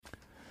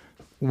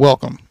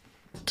Welcome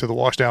to the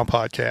Washdown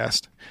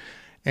podcast.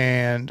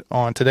 And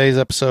on today's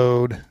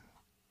episode,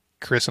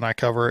 Chris and I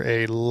cover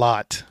a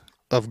lot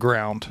of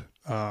ground.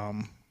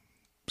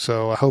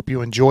 So I hope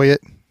you enjoy it.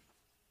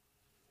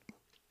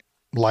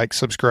 Like,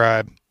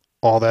 subscribe,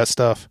 all that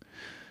stuff.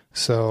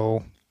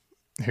 So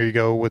here you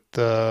go with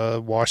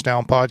the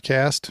Washdown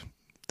podcast.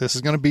 This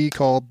is going to be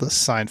called the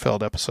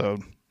Seinfeld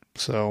episode.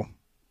 So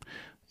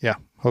yeah,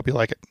 hope you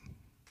like it.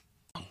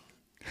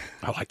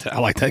 I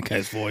like that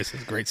guy's voice.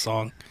 It's a great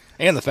song.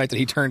 And the fact that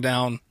he turned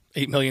down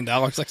 $8 million.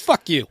 Like,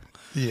 fuck you.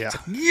 Yeah.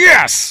 Like,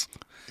 yes!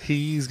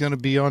 He's going to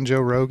be on Joe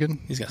Rogan.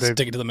 He's going to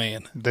stick it to the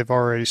man. They've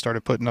already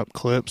started putting up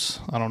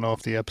clips. I don't know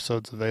if the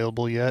episode's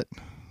available yet,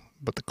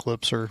 but the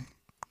clips are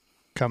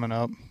coming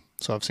up.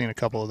 So I've seen a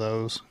couple of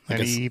those.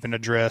 And he even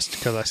addressed,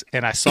 because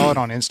I saw it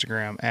on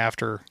Instagram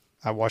after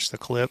I watched the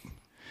clip.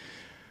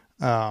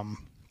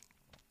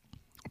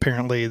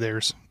 Apparently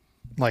there's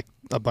like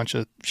a bunch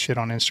of shit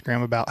on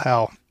Instagram about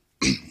how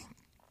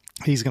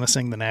he's going to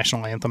sing the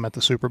national anthem at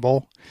the Super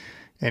Bowl,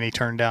 and he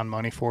turned down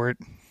money for it.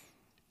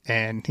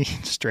 And he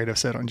straight up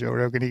said on Joe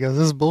Rogan, he goes,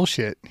 "This is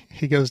bullshit."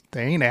 He goes,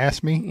 "They ain't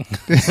asked me."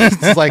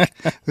 It's like,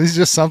 this is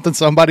just something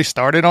somebody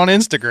started on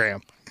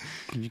Instagram.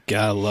 You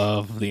gotta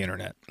love the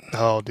internet.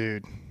 Oh,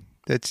 dude.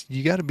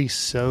 You gotta be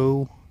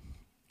so...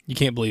 You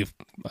can't believe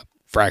a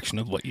fraction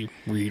of what you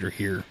read or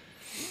hear.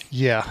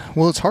 Yeah.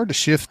 Well, it's hard to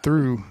shift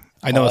through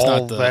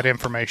that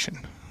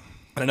information.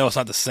 I know it's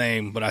not the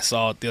same, but I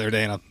saw it the other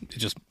day, and you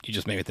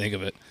just made me think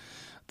of it,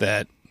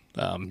 that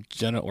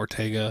Jenna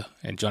Ortega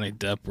and Johnny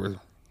Depp were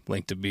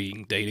linked to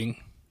being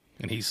dating,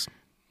 and he's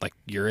like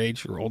your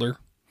age or older,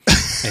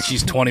 and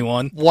she's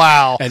 21.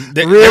 Wow. And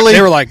really?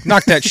 They were like,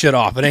 knock that shit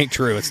off. It ain't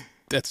true.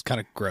 That's kind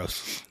of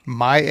gross.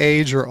 My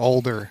age or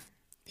older?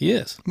 He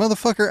is.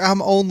 Motherfucker,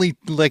 I'm only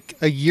like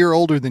a year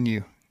older than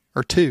you,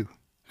 or two.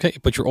 Okay,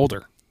 but you're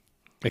older.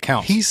 It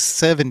counts. He's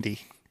 70.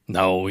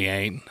 No, he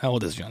ain't. How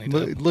old is Johnny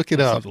Depp? Look it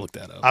up. Have to look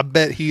that up. I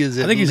bet he is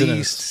at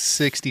least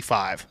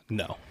 65.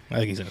 No, I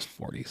think he's in his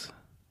 40s.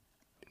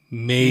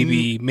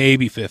 Maybe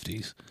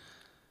 50s.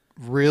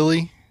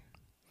 Really?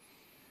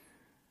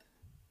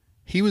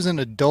 He was an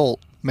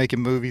adult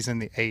making movies in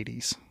the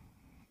 80s.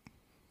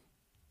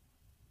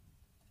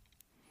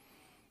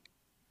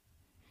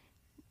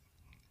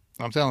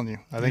 I'm telling you.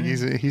 I think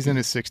he's in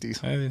his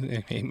 60s.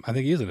 I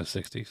think he is in his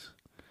 60s.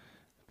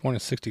 Born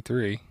in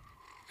 63. I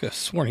could have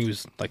sworn he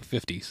was like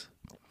 50s.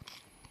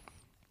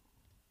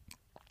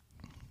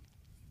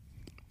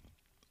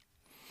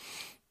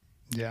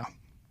 Yeah.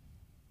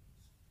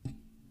 What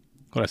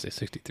did I say,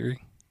 63?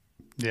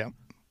 Yeah.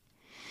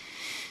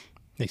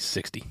 He's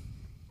 60.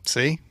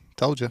 See?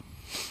 Told you.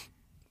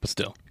 But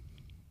still.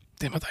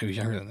 Damn, I thought he was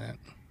younger than that.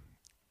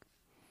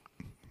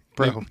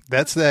 Bro,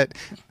 that's that.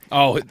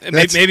 Oh,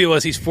 maybe it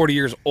was he's 40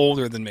 years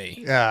older than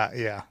me.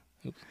 Yeah.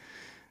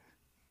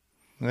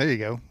 There you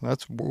go.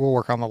 We'll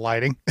work on the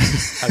lighting.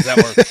 How's that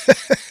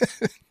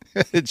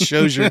work? It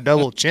shows your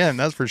double chin,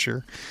 that's for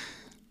sure.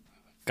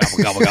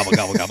 Gobble, gobble, gobble,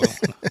 gobble, gobble.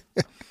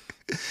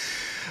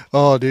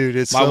 Oh, dude,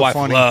 it's so funny. My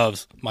wife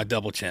loves my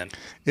double chin.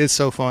 It's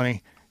so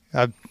funny.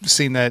 I've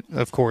seen that,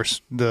 of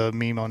course, the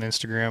meme on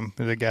Instagram.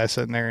 The guy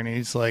sitting there, and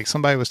he's like,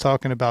 somebody was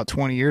talking about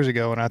 20 years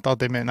ago, and I thought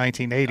they meant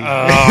 1980.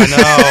 Oh,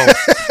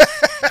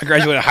 no. I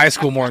graduated high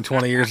school more than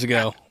 20 years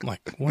ago. I'm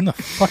like, when the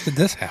fuck did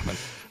this happen?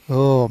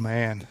 Oh,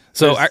 man.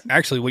 So,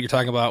 actually, what you're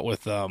talking about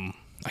with, I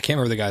can't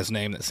remember the guy's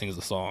name that sings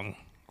the song,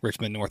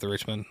 Richmond, North of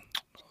Richmond.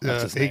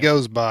 He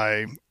goes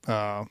by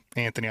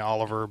Anthony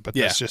Oliver, but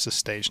that's just a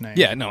stage name.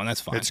 Yeah, no, and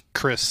that's fine. It's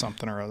Chris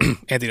something or other.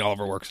 Anthony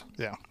Oliver works.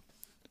 Yeah.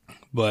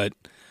 But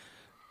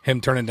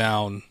him turning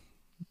down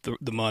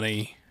the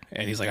money,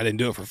 and he's like, I didn't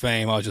do it for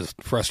fame. I was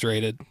just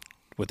frustrated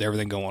with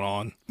everything going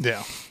on.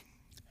 Yeah.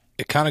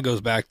 It kind of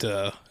goes back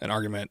to an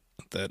argument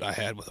that I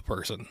had with a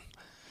person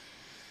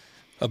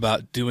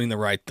about doing the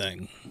right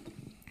thing.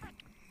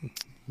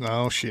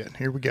 Oh, shit.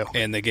 Here we go.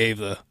 And they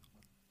gave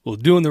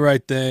doing the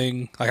right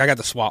thing. Like, I got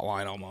the SWAT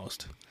line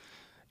almost.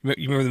 You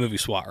remember the movie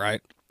SWAT,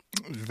 right?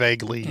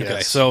 Vaguely, yes.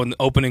 Okay, so in the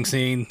opening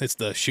scene, it's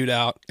the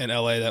shootout in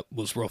L.A. that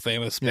was real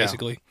famous,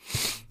 basically.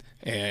 Yeah.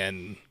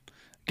 And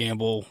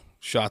Gamble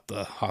shot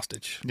the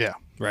hostage. Yeah.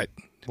 Right?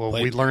 Well,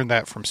 we learned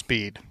that from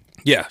Speed.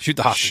 Yeah, shoot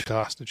the hostage. Shoot the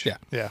hostage.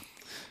 Yeah.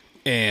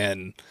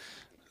 And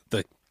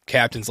the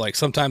captain's like,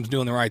 sometimes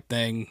doing the right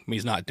thing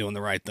means not doing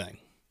the right thing.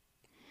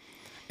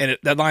 And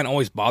that line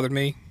always bothered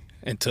me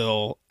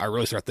until I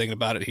really started thinking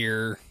about it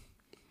here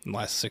in the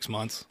last 6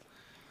 months.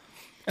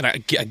 And I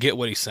get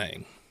what he's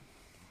saying.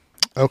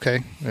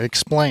 Okay,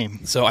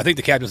 explain. So I think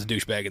the captain's a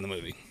douchebag in the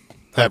movie.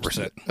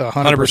 100%.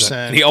 100%.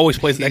 And he always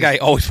plays, that guy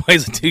always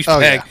plays a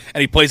douchebag,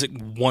 and he plays it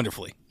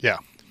wonderfully. Yeah.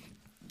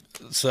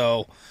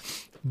 So,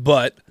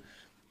 but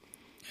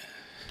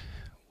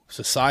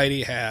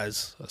society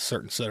has a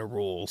certain set of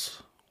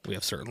rules. We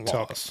have certain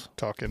laws.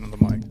 Talk into the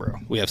mic, bro.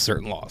 We have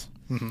certain laws.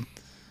 Mm-hmm.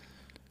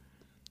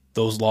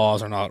 Those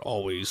laws are not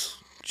always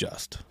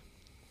just.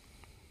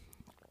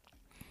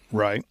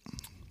 Right.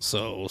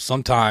 So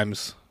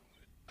sometimes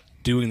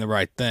doing the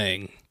right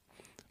thing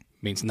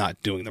means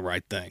not doing the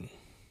right thing.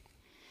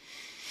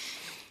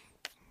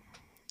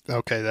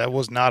 Okay, that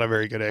was not a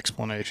very good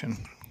explanation.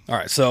 All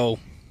right, so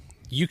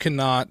you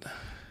cannot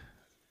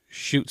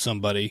shoot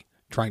somebody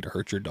trying to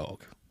hurt your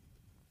dog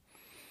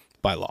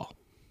by law.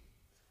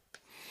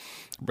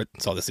 But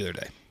saw this the other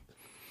day.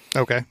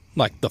 Okay.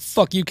 Like, the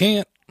fuck you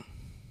can't?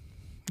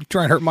 You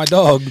try and hurt my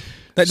dog.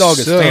 That dog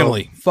is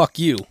family. Fuck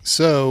you.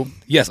 So,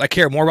 yes, I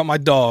care more about my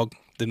dog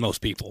than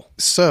most people.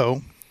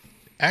 So,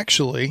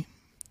 actually,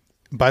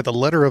 by the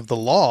letter of the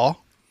law,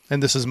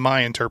 and this is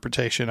my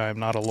interpretation, I am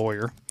not a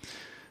lawyer,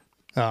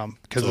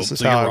 because this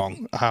is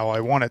how I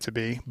want it to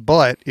be,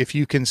 but if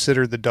you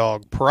consider the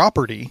dog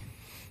property,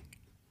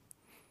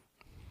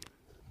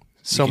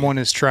 someone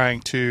is trying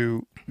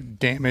to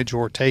damage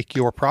or take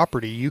your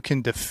property, you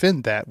can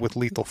defend that with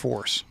lethal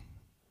force.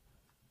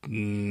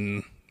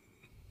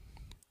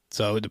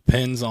 So it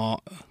depends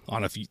on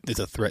if it's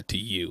a threat to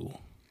you.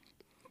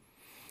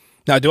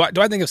 Now, do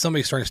I think if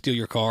somebody's trying to steal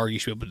your car, you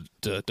should be able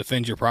to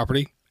defend your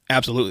property?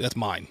 Absolutely, that's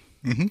mine.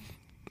 Mm-hmm.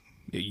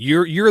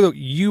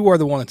 You are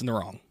the one that's in the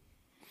wrong.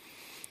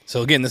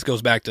 So again, this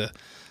goes back to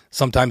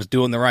sometimes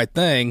doing the right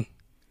thing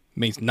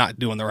means not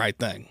doing the right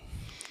thing.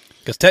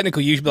 Because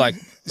technically, you should be like,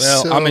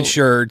 well, I'm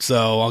insured,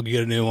 so I'll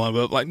get a new one.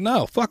 But like,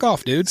 no, fuck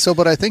off, dude.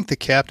 But I think the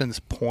captain's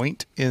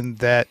point in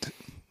that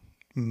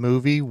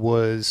movie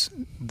was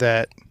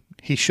that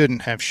he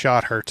shouldn't have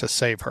shot her to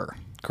save her.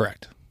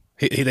 Correct.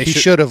 He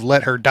should have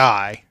let her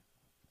die.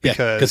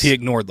 Because he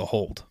ignored the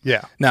hold.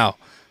 Yeah. Now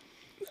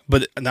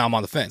I'm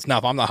on the fence. Now,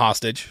 if I'm the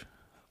hostage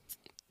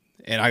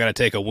and I got to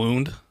take a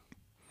wound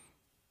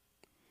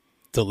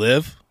to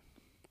live,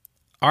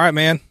 all right,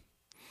 man.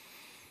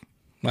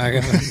 I'm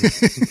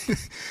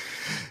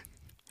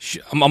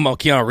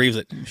Keanu Reeves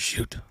it.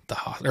 Shoot the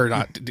hostage. Or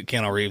not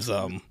Keanu Reeves.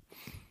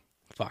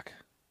 Fuck.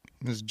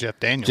 This is Jeff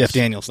Daniels. Jeff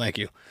Daniels, thank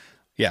you.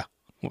 Yeah.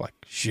 Like,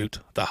 shoot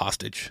the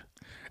hostage.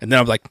 And then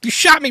I'm like, you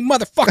shot me,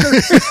 motherfucker.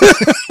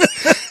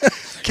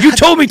 You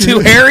told me to,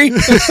 Harry.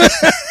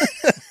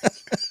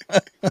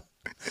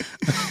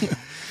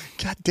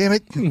 God damn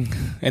it.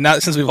 And now,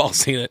 since we've all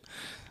seen it,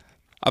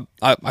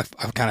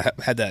 I've kind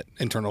of had that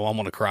internal, I'm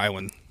going to cry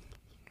when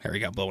Harry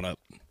got blown up.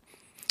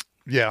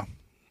 Yeah.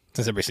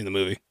 Since everybody's seen the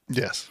movie.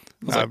 Yes.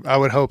 I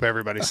would hope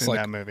everybody's seen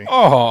that movie.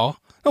 Oh,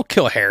 don't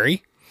kill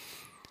Harry.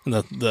 And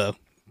the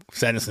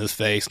sadness in his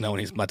face, knowing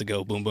he's about to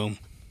go boom, boom.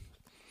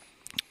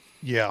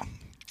 Yeah.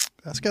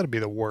 That's got to be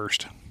the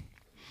worst.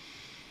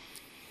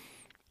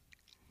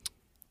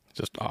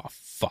 Just, oh,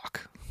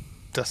 fuck.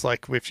 Just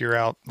like if you're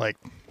out, like,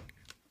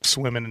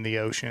 swimming in the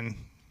ocean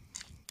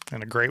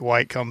and a great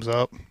white comes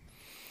up.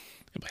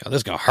 You're like, oh, this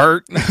is going to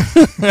hurt.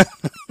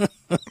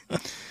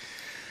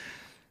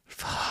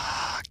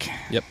 Fuck.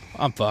 Yep,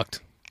 I'm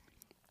fucked.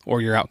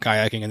 Or you're out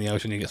kayaking in the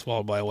ocean and you get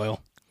swallowed by a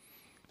whale.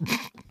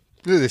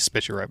 They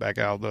spit you right back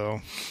out,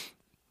 though.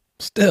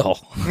 Still,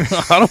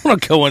 I don't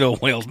want to go into a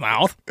whale's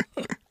mouth.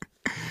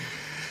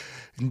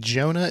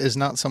 Jonah is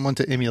not someone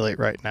to emulate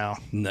right now.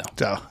 No.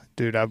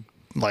 Dude, I've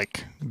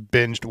like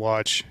binged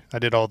watch. I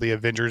did all the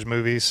Avengers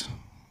movies.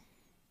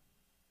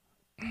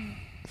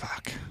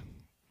 Fuck.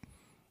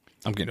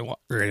 I'm getting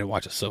ready to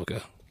watch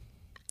Ahsoka.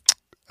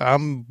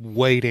 I'm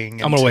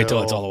waiting. I'm going to wait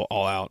till it's all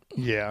out.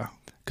 Yeah.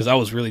 Because I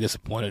was really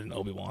disappointed in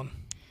Obi-Wan.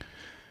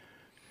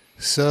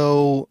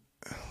 So,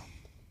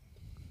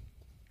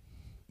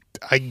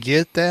 I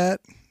get that,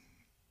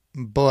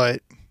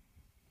 but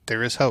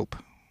there is hope.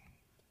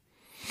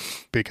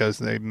 Because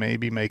they may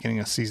be making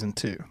a season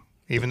 2.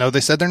 Even though they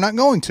said they're not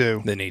going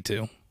to. They need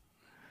to.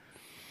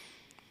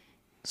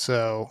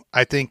 So,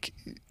 I think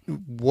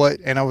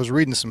and I was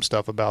reading some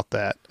stuff about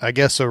that. I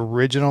guess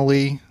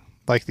originally,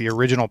 like the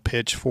original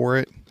pitch for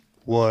it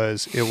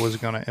was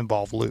going to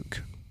involve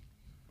Luke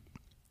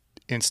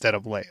instead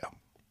of Leia.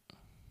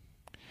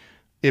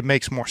 It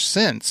makes more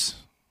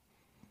sense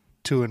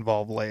to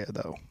involve Leia,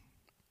 though.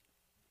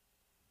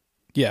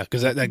 Yeah,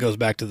 because that goes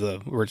back to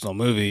the original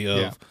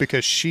movie.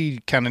 Because she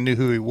kind of knew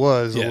who he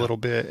was a little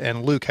bit,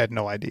 and Luke had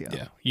no idea.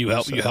 Yeah, you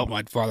helped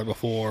my father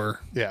before.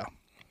 Yeah,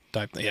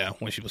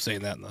 when she was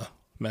saying that in the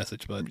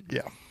message, but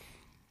yeah.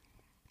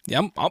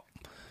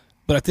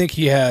 But I think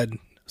he had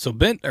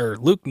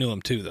Luke knew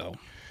him too, though.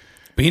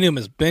 But he knew him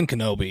as Ben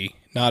Kenobi,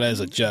 not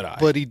as a Jedi.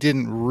 But he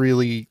didn't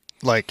really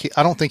I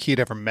don't think he'd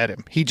ever met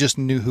him. He just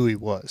knew who he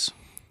was.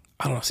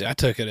 I don't know. See, I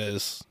took it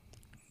as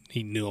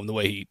he knew him the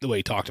way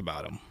he talked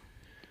about him.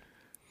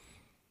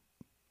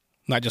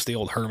 Not just the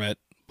old hermit,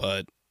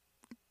 but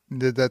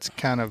that's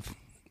kind of,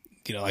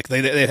 like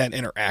they had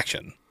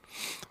interaction,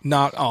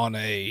 not on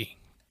a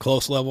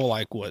close level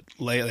like what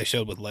they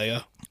showed with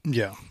Leia.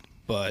 Yeah,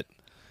 but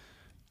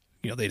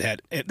they'd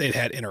had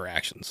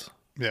interactions.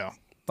 Yeah,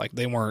 like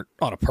they weren't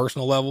on a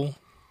personal level.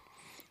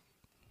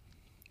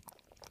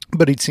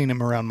 But he'd seen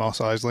him around Mos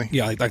Eisley.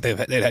 Yeah, like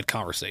they'd had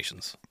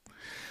conversations.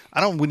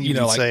 I wouldn't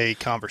even say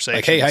conversations.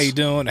 Like, hey, how you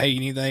doing? Hey, you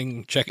need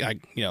anything? Check.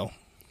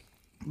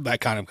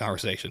 That kind of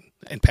conversation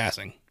and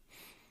passing.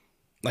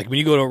 Like when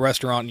you go to a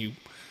restaurant and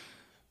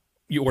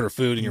you order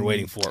food and you're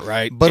waiting for it,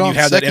 right? But and you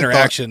have that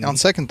interaction. On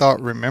second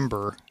thought,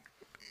 remember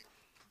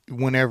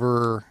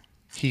whenever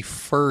they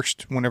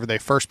first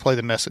play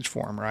the message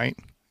for him, right?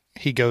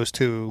 he goes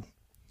to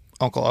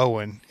Uncle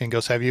Owen and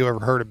goes, "Have you ever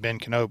heard of Ben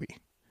Kenobi?"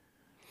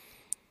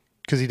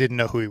 Because he didn't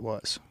know who he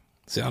was.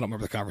 See, I don't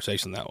remember the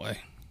conversation that way.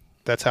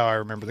 That's how I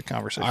remember the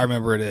conversation. I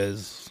remember it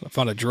as I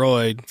found a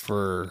droid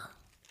for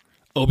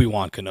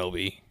Obi-Wan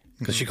Kenobi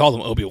because she called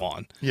him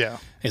Obi-Wan. Yeah.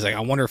 He's like,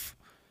 I wonder if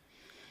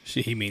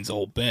he means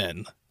old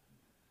Ben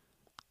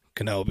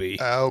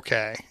Kenobi.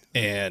 Okay.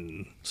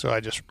 And so I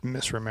just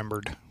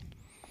misremembered.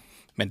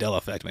 Mandela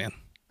effect, man.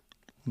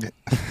 Yeah.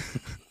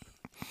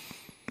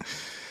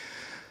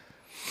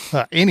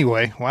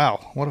 Anyway,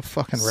 wow, what a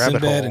fucking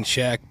rabbit Sinbad hole. and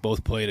Shaq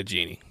both played a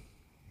genie.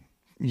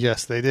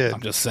 Yes, they did.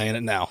 I'm just saying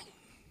it now.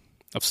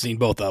 I've seen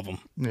both of them.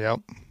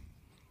 Yep.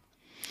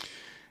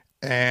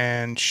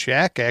 And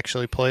Shaq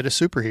actually played a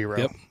superhero.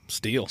 Yep.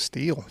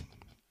 Steel.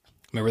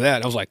 Remember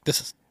that? I was like, this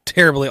is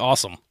terribly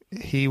awesome.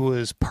 He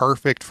was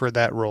perfect for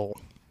that role.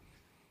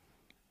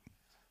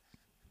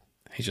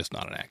 He's just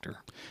not an actor.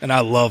 And I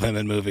love him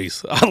in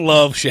movies. I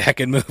love Shaq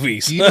in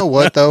movies. You know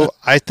what, though?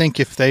 I think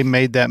if they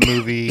made that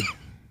movie...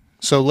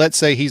 So let's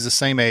say he's the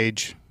same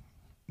age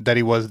that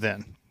he was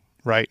then,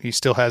 right? He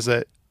still has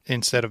that,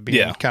 instead of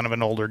being kind of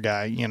an older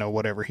guy,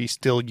 whatever. He's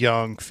still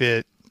young,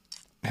 fit,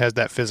 has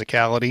that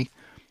physicality.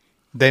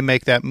 They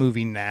make that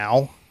movie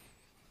now.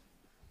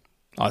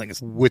 I think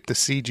it's with the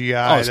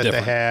CGI that different.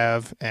 they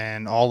have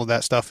and all of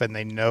that stuff, and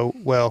they know,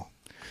 well,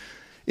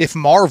 if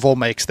Marvel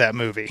makes that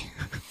movie,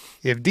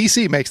 if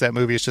DC makes that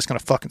movie, it's just going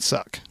to fucking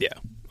suck. Yeah,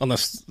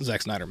 unless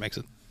Zack Snyder makes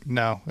it.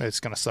 No,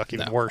 it's going to suck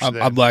even worse. I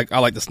like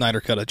the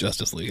Snyder cut of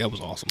Justice League. That was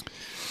awesome.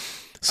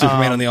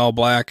 Superman in the all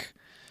black.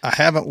 I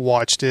haven't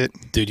watched it,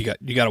 dude. You got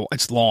to.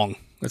 It's long.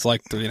 It's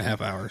like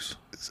 3.5 hours.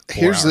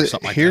 Here's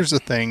the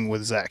thing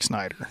with Zack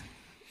Snyder.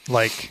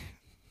 Like,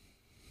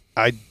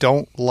 I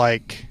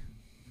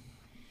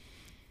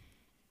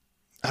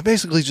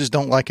basically just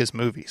don't like his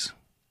movies.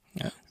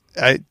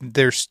 Yeah.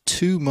 There's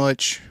too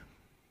much.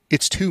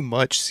 It's too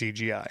much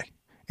CGI.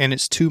 And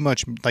it's too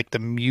much like the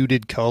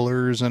muted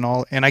colors and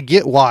all. And I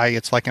get why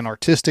it's like an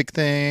artistic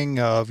thing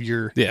of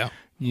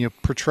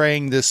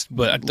portraying this.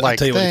 But like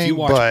tell you thing,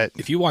 what,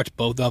 if you watch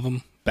both of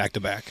them back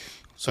to back,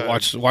 so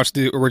watch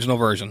the original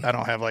version. I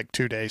don't have like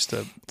 2 days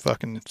to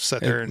fucking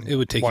sit there and it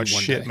would take watch you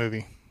one shit day.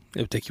 movie. It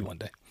would take you one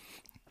day.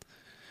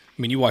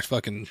 I mean, you watch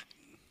fucking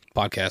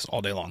podcasts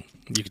all day long.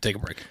 You could take a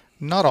break.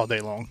 Not all day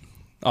long.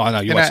 Oh, no,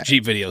 you watch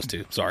Jeep videos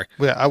too. Sorry.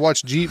 Yeah, I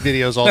watch Jeep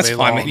videos all That's day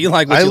fine, long. man. You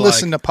like what I you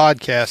listen to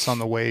podcasts on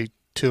the way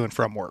to and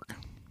from work.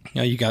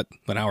 Yeah, you got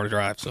an hour to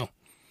drive, so.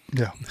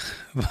 Yeah.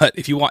 But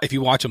if you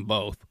watch them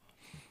both,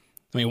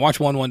 I mean, watch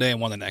one day and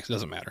one the next. It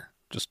doesn't matter.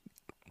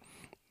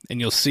 And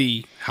you'll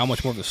see how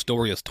much more of the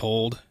story is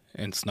told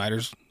in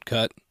Snyder's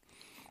cut,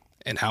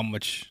 and how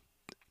much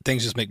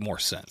things just make more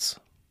sense.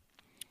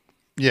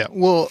 Yeah,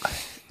 well,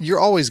 you're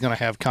always going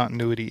to have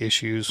continuity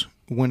issues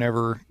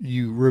whenever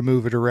you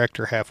remove a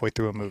director halfway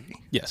through a movie.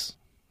 Yes.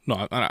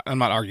 No, I'm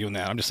not arguing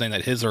that. I'm just saying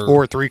that his are...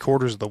 Or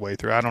 3/4 of the way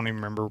through. I don't even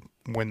remember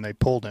when they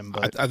pulled him.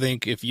 But I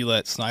think if you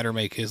let Snyder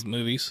make his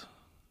movies,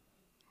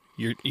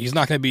 he's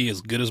not going to be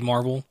as good as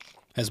Marvel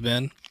has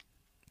been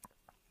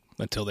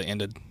until they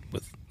ended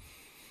with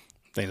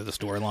the end of the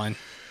storyline.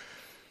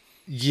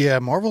 Yeah,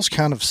 Marvel's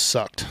kind of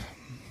sucked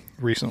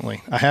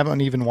recently. I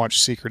haven't even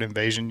watched Secret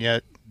Invasion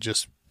yet,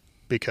 just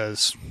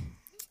because...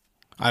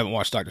 I haven't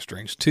watched Doctor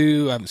Strange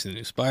 2. I haven't seen the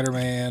new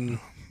Spider-Man.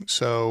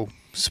 So,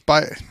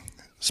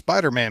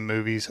 Spider-Man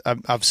movies,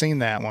 I've seen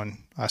that one.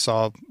 I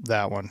saw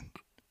that one.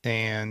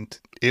 And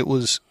it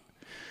was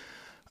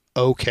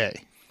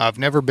okay. I've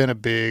never been a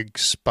big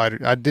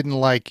I didn't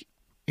like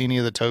any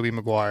of the Tobey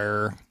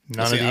Maguire,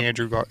 none of the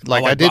Andrew Garfield.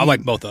 I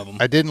like both of them.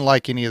 I didn't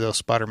like any of those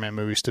Spider-Man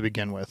movies to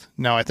begin with.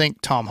 Now, I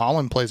think Tom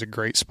Holland plays a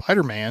great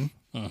Spider-Man.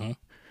 Mm-hmm.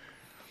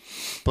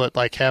 But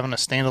like having a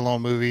standalone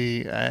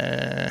movie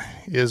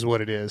is what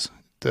it is.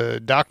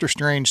 The Doctor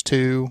Strange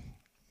 2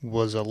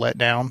 was a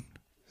letdown.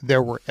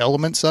 There were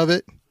elements of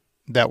it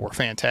that were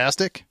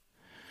fantastic,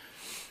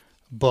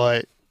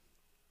 but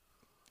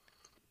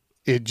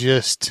it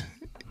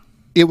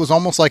was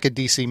almost like a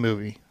DC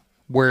movie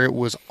where it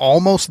was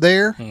almost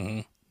there,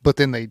 but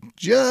then they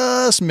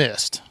just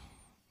missed.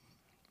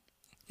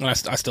 And I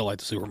still like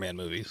the Superman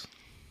movies.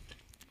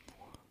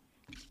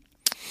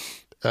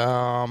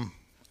 I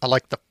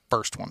like the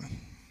first one.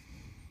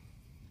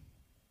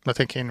 I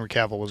think Henry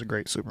Cavill was a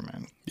great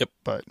Superman. Yep.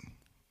 But,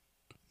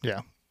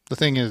 yeah. The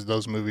thing is,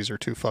 those movies are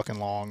too fucking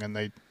long, and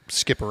they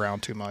skip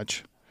around too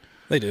much.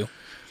 They do.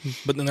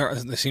 But then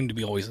they seem to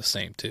be always the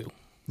same, too.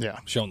 Yeah.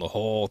 Showing the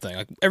whole thing.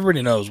 Like,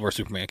 everybody knows where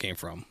Superman came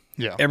from.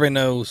 Yeah. Everybody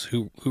knows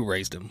who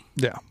raised him.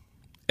 Yeah.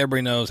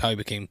 Everybody knows how he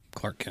became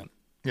Clark Kent.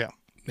 Yeah.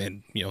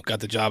 And,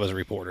 got the job as a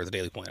reporter at the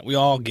Daily Planet. We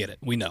all get it.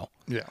 We know.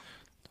 Yeah.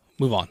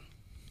 Move on.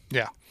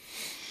 Yeah.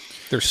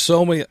 There's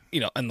so many,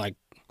 and like,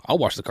 I'll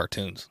watch the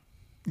cartoons.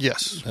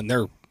 Yes. And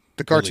the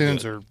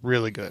cartoons are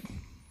really good.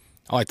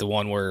 I like the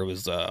one where it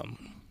was, I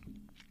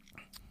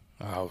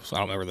don't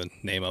remember the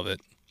name of it,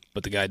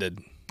 but the guy did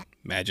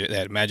magic. They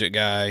had a magic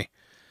guy.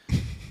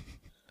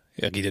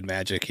 Yeah, he did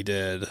magic. He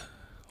did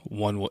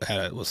one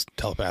was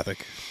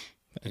telepathic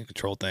and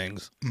controlled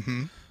things.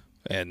 Mm-hmm.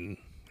 And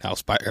how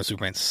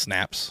Superman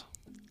snaps.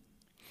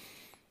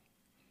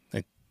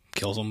 It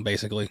kills him,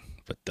 basically,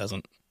 but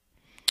doesn't.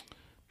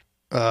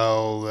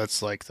 Oh,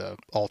 that's like the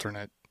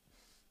alternate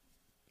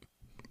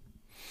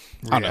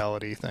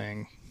reality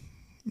thing.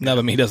 No, but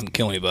I mean, he doesn't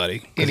kill anybody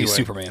because Anyway. he's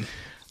Superman.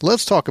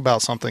 Let's talk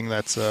about something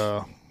that's,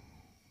 I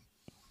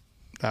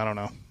don't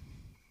know,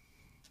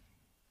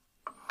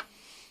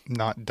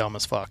 not dumb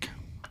as fuck.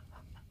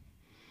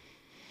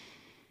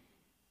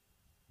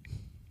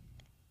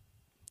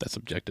 That's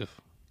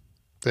subjective.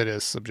 It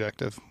is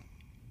subjective.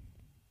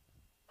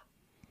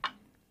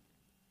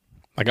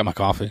 I got my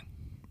coffee.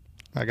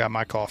 I got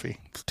my coffee.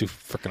 It's too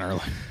freaking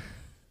early.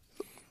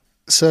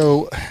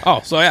 So,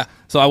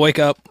 So I wake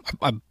up.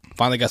 I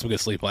finally got some good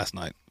sleep last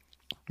night.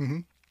 Mm-hmm.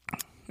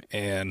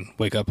 And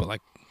wake up at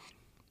like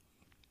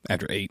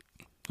after 8.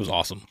 It was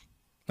awesome.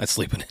 Not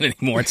sleeping in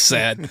anymore. It's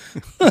sad.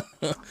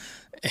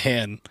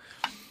 And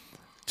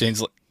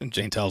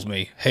Jane tells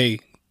me, "Hey,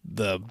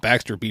 the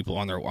Baxter people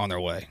on their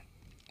way."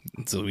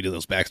 And so we do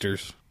those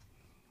Baxters.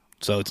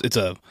 So it's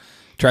a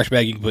trash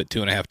bag you can put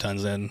 2.5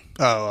 tons in.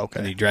 oh, okay.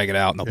 And you drag it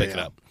out and they'll pick it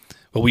up.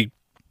 But we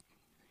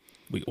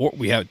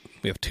have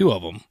 2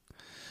 of them,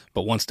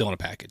 but one's still in a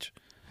package.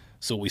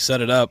 So we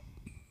set it up.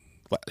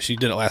 She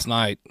did it last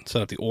night.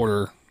 Set up the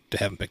order to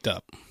have them picked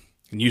up.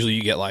 And usually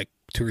you get like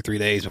 2 or 3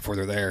 days before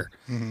they're there.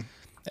 Mm-hmm.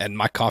 And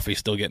my coffee's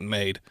still getting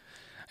made.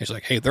 And she's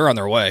like, "Hey, they're on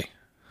their way."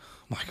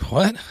 I'm like,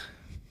 "What?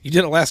 You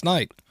did it last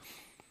night."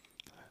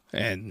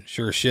 And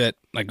sure as shit,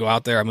 I go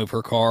out there, I move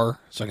her car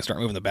so I can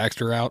start moving the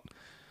Baxter out.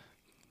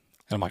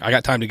 And I'm like, I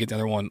got time to get the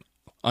other one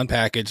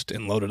unpackaged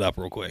and loaded up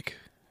real quick.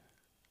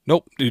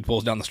 Nope, dude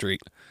pulls down the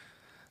street.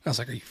 I was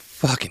like, "Are you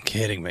fucking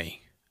kidding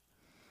me?"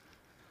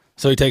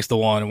 So he takes the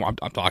one, and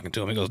I'm talking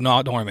to him. He goes,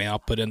 "No, don't worry, man. I'll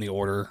put in the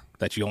order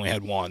that you only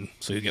had one,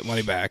 so you get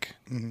money back,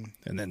 Mm-hmm.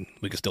 and then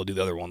we can still do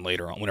the other one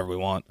later on, whenever we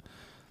want."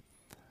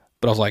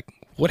 But I was like,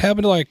 "What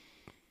happened to like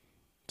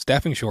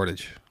staffing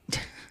shortage?"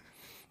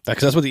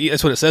 Because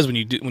that's what it says when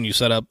you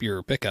set up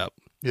your pickup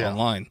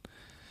online.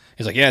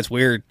 He's like, "Yeah, it's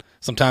weird.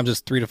 Sometimes it's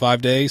 3 to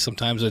 5 days.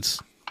 Sometimes it's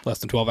less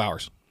than 12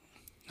 hours."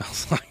 I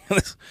was like,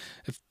 it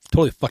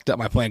totally fucked up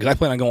my plan because I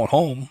plan on going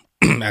home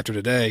after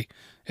today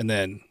and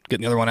then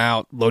getting the other one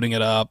out, loading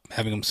it up,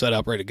 having them set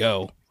up, ready to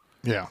go.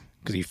 Yeah.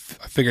 Because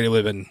I figured it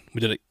would have been, we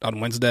did it on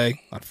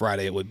Wednesday. On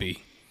Friday, it would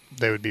be.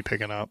 They would be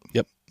picking up.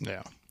 Yep.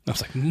 Yeah. I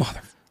was like,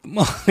 mother,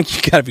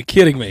 you gotta be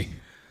kidding me.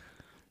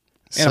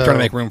 And I'm trying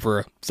to make room for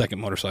a second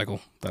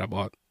motorcycle that I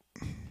bought.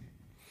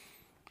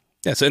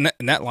 Yeah, so and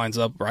that lines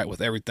up right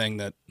with everything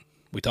that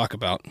we talk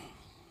about.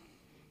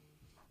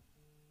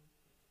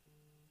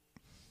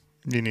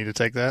 You need to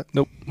take that?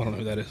 Nope, I don't know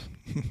who that is.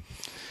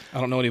 I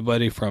don't know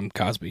anybody from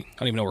Cosby. I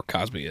don't even know where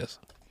Cosby is.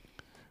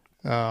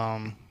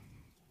 Yeah,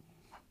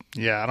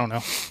 I don't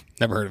know.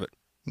 Never heard of it.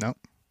 No.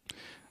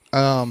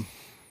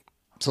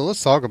 So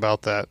let's talk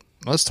about that.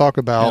 Let's talk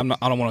about...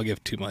 I don't want to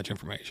give too much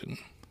information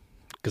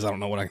because I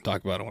don't know what I can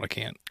talk about and what I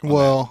can't.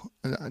 Well,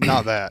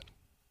 not that.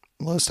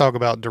 Let's talk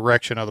about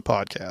direction of the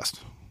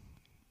podcast.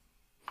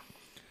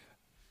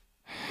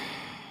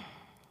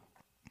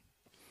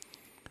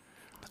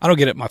 I don't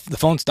get it. The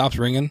phone stops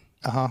ringing.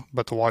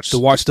 But the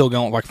watch still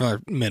going like for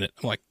another minute.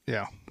 I'm like,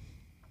 yeah.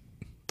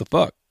 The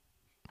fuck?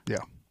 Yeah.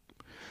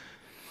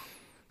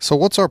 So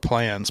what's our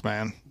plans,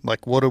 man?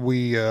 Like, what are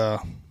we...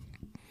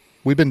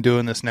 we've been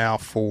doing this now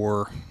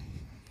for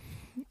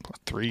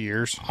 3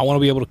 years. I want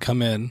to be able to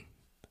come in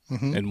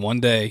one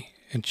day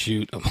and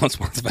shoot a month's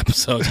worth of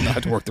episodes and not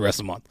have to work the rest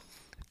of the month.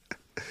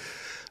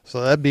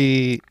 So that'd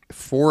be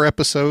 4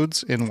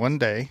 episodes in one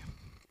day.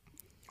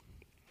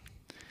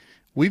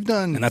 We've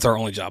done... And that's our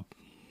only job.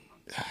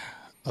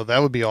 Oh, that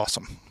would be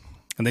awesome.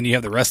 And then you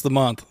have the rest of the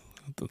month,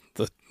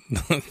 the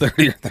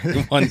 30 or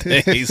 31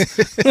 days,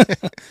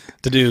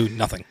 to do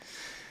nothing.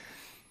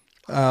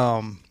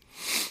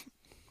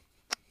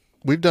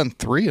 We've done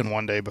 3 in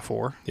one day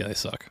before. Yeah, they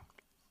suck.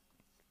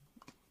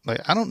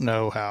 Like, I don't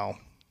know how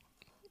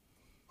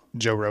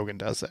Joe Rogan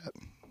does that.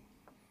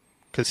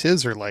 Because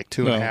his are like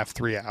 2.5,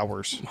 3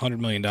 hours. $100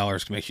 million can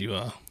make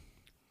you...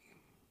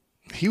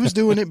 He was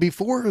doing it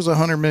before it was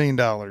 $100 million.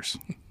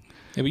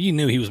 Yeah, but you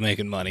knew he was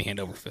making money hand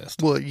over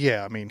fist. Well,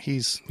 yeah, I mean,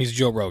 he's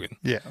Joe Rogan.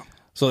 Yeah.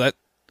 So that,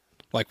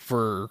 like,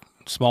 for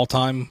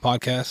small-time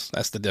podcasts,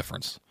 that's the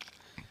difference.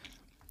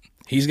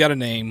 He's got a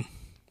name.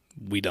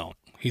 We don't.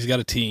 He's got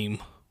a team.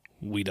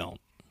 We don't.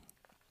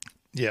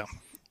 Yeah.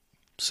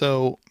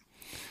 So...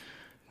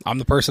 I'm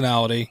the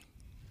personality.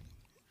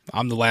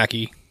 I'm the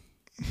lackey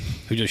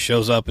who just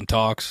shows up and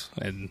talks,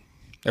 and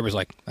everybody's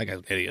like, that guy's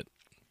an idiot.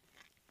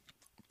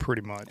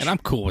 Pretty much. And I'm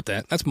cool with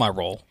that. That's my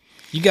role.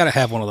 You got to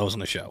have one of those on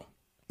the show.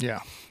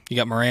 Yeah. You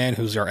got Moran,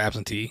 who's our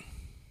absentee.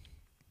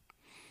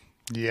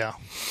 Yeah.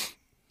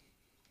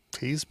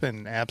 He's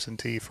been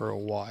absentee for a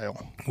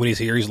while. When he's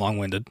here, he's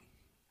long-winded.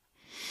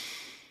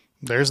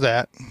 There's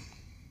that.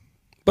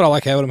 But I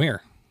like having him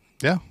here.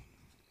 Yeah.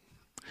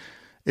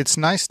 It's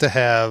nice to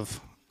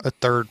have a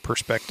third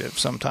perspective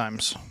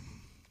sometimes,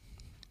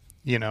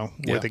 you know,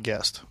 with a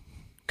guest.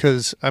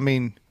 Because, I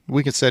mean,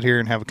 we could sit here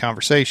and have a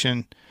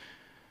conversation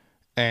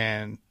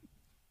and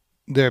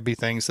there'd be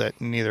things that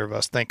neither of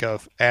us think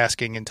of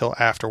asking until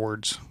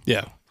afterwards.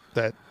 Yeah.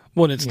 That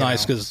Well, and it's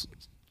nice because,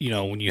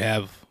 when you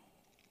have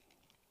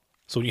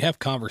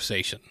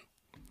conversation,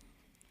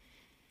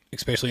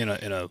 especially in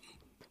a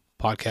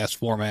podcast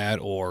format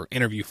or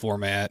interview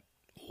format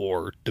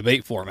or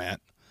debate format,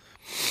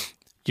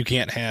 you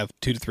can't have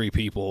 2 to 3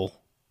 people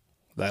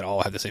that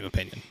all have the same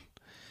opinion.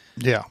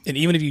 Yeah. And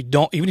even if you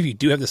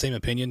do have the same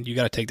opinion, you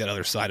got to take that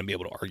other side and be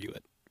able to argue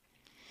it.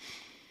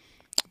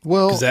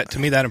 Well, because to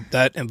me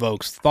that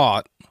invokes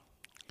thought,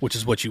 which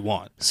is what you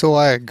want. So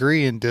I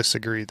agree and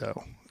disagree,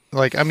 though.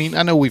 Like, I mean,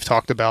 I know we've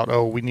talked about,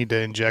 we need to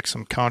inject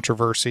some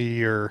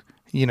controversy or,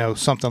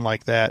 something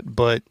like that,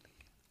 but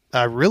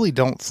I really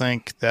don't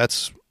think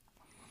that's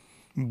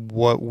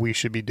what we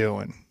should be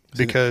doing.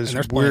 Because and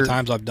there's plenty of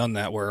times I've done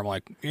that where I'm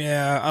like,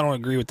 yeah, I don't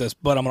agree with this,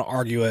 but I'm going to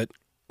argue it.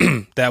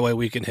 That way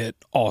we can hit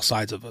all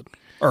sides of it,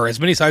 or as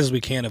many sides as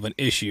we can of an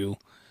issue.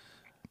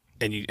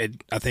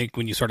 And I think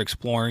when you start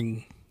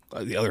exploring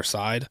the other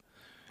side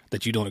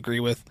that you don't agree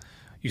with,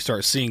 you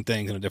start seeing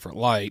things in a different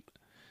light,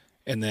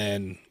 and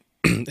then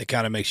it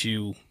kind of makes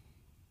you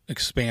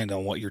expand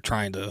on what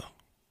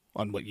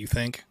what you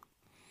think.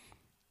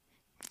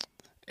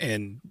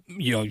 And,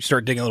 you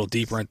start digging a little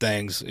deeper in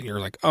things, and you're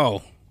like,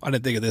 oh, I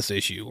didn't think of this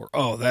issue, or,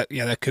 oh,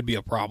 that could be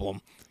a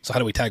problem. So how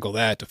do we tackle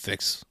that to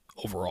fix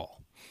overall?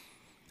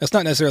 That's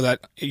not necessarily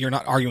that you're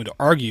not arguing to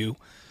argue.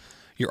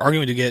 You're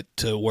arguing to get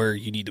to where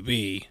you need to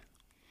be,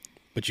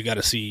 but you got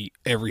to see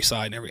every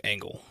side and every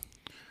angle.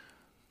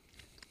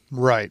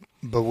 Right.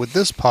 But with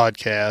this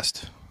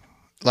podcast,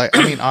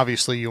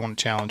 obviously you want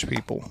to challenge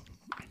people,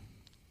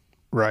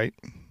 right?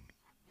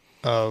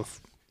 Of,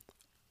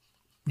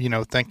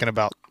 thinking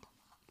about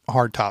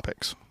hard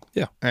topics.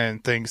 Yeah.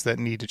 And things that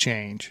need to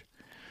change.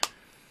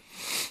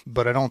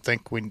 But I don't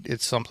think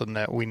it's something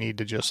that we need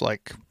to just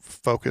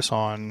focus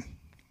on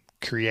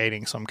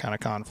creating some kind of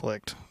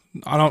conflict.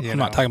 I'm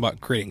not talking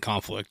about creating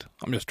conflict.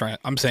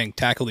 I'm saying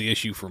tackle the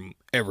issue from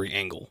every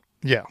angle.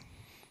 Yeah.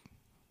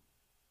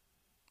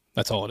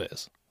 That's all it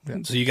is. Yeah.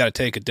 So you got to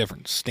take a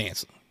different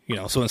stance.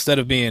 So instead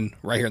of being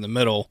right here in the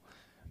middle,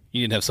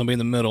 you need to have somebody in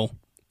the middle,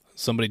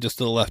 somebody just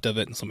to the left of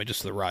it, and somebody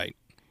just to the right.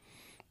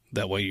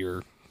 That way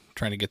you're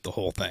trying to get the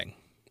whole thing.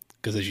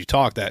 Because as you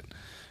talk that,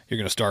 you're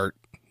going to start,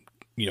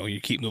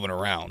 you keep moving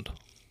around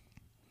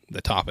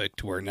the topic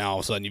to where now all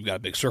of a sudden you've got a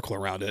big circle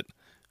around it,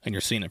 and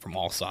you're seeing it from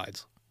all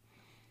sides.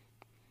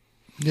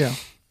 Yeah.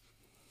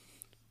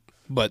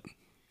 But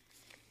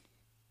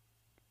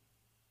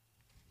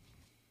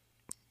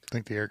I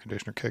think the air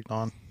conditioner kicked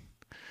on.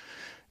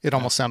 It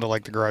almost sounded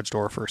like the garage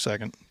door for a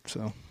second.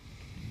 So,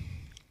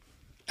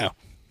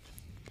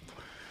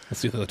 let's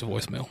see if that's a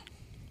voicemail.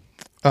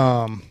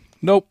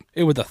 Nope.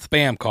 It was a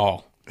spam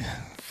call.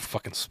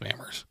 Fucking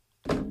spammers.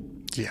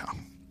 Yeah.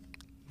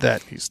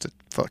 That needs to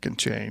fucking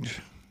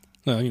change.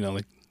 No,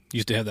 they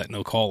used to have that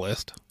no call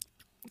list,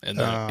 and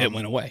then it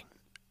went away.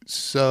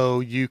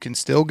 So you can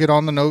still get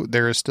on the no.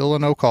 There is still a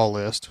no call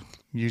list.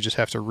 You just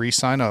have to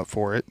re-sign up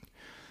for it.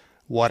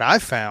 What I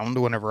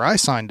found whenever I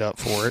signed up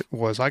for it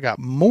was I got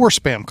more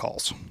spam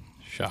calls.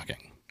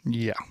 Shocking.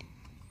 Yeah.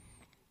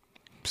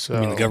 So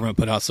the government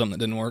put out something that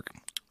didn't work?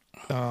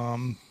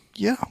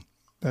 Yeah.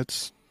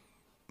 That's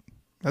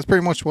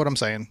pretty much what I'm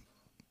saying.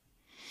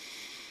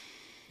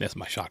 That's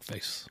my shock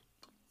face.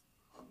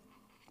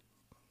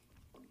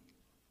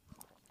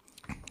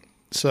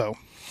 So,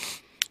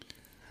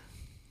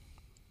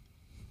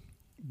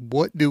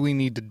 what do we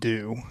need to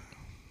do?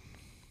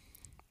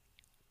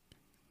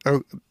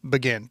 Oh,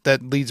 again,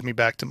 that leads me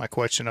back to my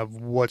question of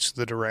what's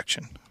the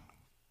direction?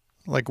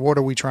 What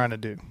are we trying to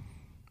do?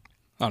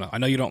 I don't know. I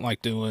know you don't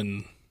like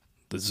doing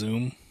the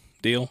Zoom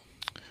deal.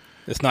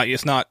 It's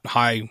not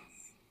high.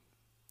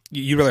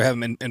 You'd rather have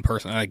them in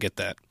person, and I get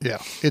that.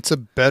 Yeah. It's a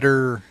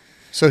better...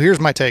 So here's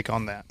my take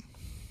on that.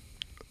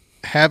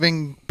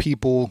 Having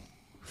people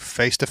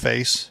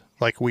face-to-face,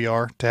 like we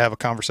are, to have a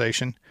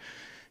conversation,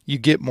 you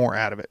get more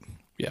out of it.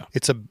 Yeah.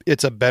 It's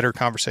a better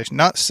conversation.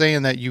 Not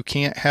saying that you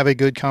can't have a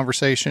good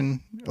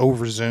conversation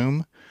over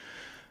Zoom,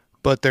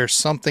 but there's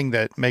something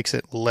that makes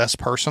it less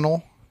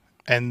personal.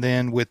 And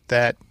then with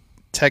that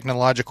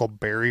technological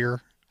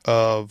barrier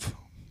of,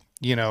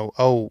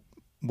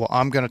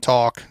 I'm going to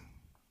talk,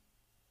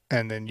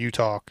 and then you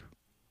talk,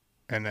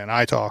 and then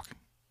I talk,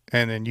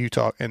 and then you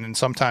talk. And then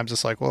sometimes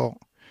it's like, well,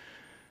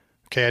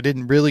 okay, I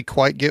didn't really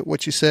quite get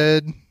what you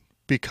said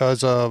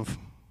because of...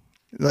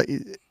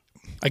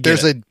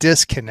 There's a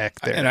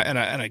disconnect there. And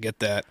I get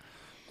that.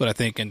 But I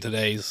think in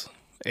today's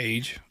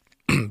age,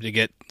 to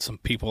get some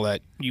people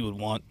that you would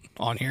want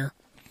on here,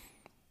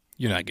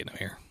 you're not getting them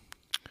here.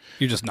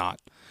 You're just not.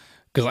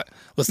 Because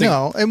let's think.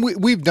 No, and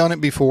we've done it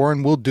before,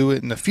 and we'll do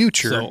it in the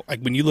future. So,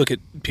 when you look at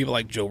people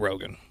like Joe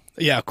Rogan,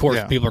 of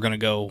course, people are going to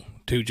go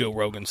to Joe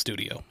Rogan's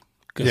studio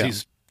because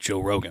he's Joe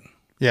Rogan.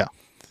 Yeah.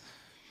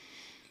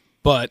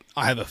 But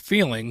I have a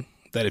feeling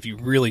that if you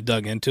really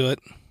dug into it,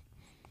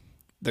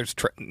 there's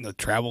the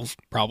travel's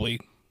probably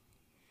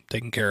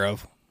taken care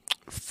of.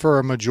 For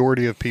a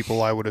majority of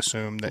people, I would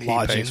assume that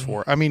he pays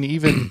for. I mean,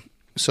 even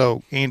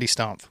so, Andy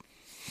Stumpf.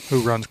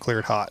 who runs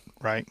Cleared Hot,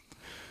 right?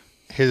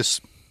 He's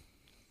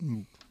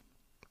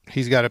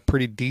got a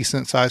pretty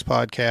decent sized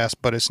podcast,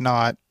 but it's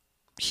not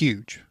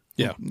huge.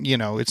 Yeah. You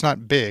know, it's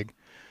not big,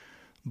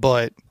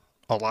 but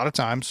a lot of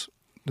times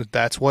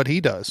that's what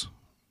he does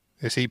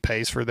is he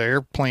pays for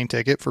their plane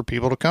ticket for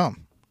people to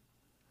come.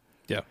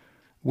 Yeah.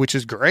 Which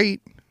is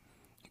great,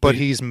 but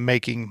he's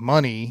making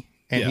money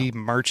and he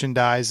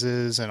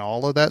merchandises and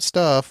all of that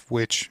stuff,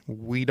 which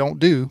we don't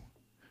do.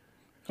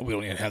 We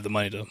don't even have the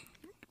money to.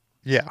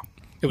 Yeah.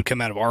 It would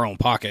come out of our own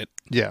pocket.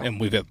 Yeah. And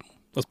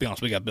let's be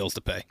honest, we got bills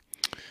to pay.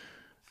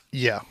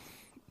 Yeah.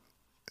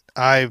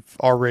 I've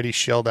already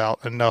shelled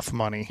out enough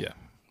money. Yeah.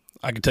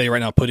 I can tell you right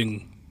now,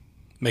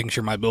 making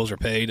sure my bills are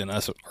paid and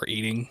us are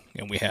eating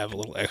and we have a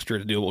little extra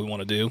to do what we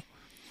want to do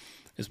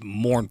is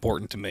more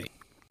important to me.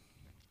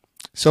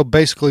 So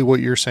basically what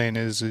you're saying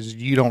is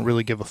you don't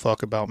really give a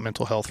fuck about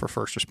mental health for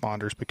first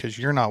responders because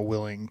you're not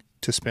willing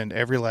to spend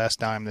every last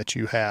dime that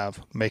you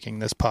have making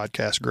this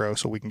podcast grow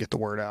so we can get the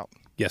word out.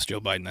 Yes, Joe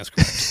Biden, that's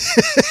correct.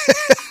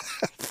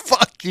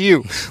 Fuck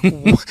you.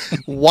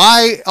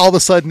 Why all of a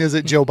sudden is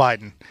it Joe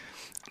Biden?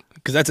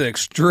 Because that's an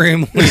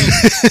extremely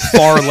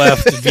far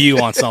left view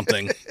on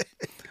something.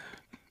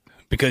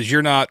 Because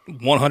you're not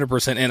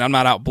 100% in. I'm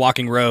not out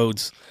blocking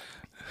roads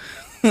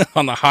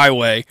on the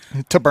highway.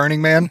 To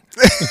Burning Man?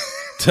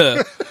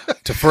 to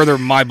further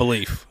my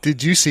belief.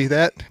 Did you see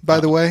that, by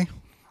the way?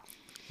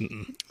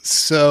 Mm-mm.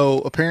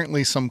 So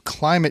apparently some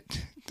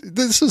climate...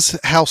 This is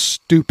how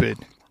stupid...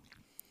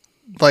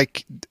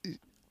 Like...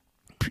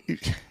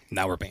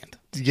 Now we're banned.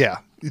 Yeah.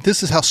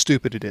 This is how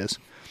stupid it is.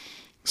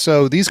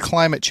 So these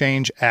climate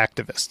change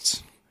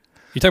activists...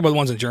 You talk about the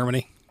ones in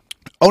Germany?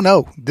 Oh,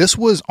 no. This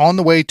was on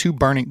the way to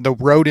the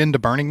road into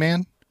Burning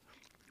Man.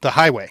 The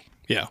highway.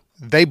 Yeah.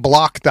 They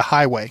blocked the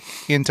highway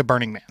into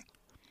Burning Man.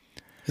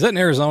 Is that in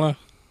Arizona?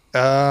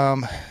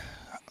 I'm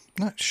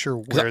not sure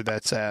where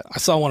that's at. I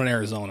saw one in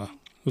Arizona.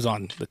 It was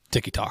on the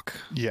TikTok.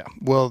 Yeah.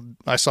 Well,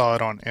 I saw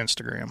it on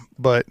Instagram,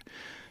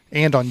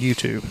 and on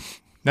YouTube.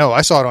 No,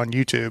 I saw it on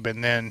YouTube,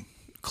 and then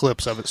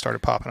clips of it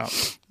started popping up.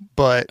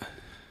 But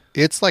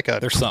it's like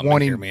There's something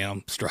in here, man.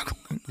 I'm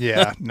struggling.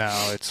 Yeah, no,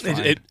 it's fine.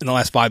 In the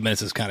last 5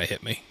 minutes, it's kind of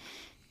hit me.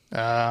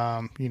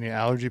 You need an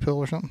allergy pill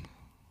or something?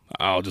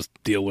 I'll just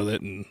deal with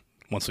it, and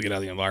once we get out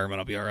of the environment,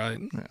 I'll be all right.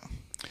 Yeah.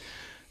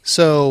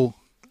 So,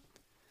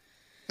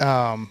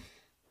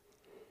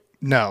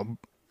 no,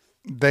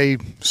 they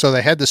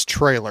had this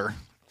trailer,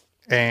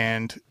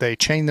 and they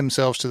chained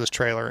themselves to this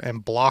trailer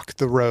and blocked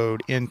the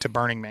road into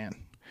Burning Man.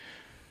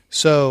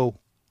 So,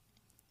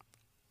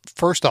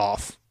 first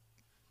off,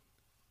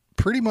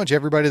 pretty much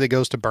everybody that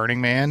goes to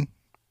Burning Man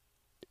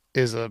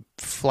is a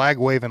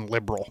flag-waving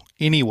liberal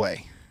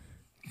anyway.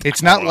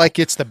 It's not like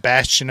it's the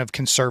bastion of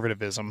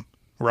conservatism,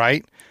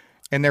 right?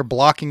 And they're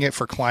blocking it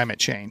for climate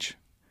change.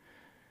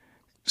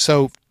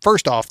 So,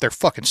 first off, they're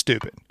fucking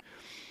stupid.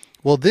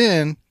 Well,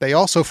 then, they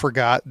also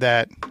forgot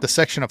that the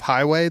section of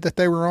highway that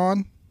they were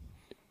on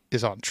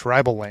is on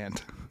tribal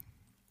land.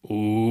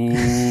 Ooh.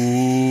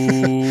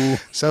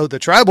 So, the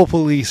tribal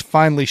police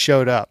finally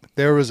showed up.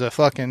 There was a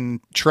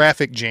fucking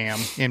traffic jam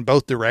in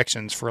both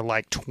directions for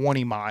like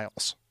 20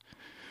 miles.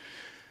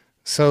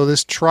 So,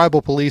 this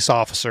tribal police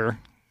officer,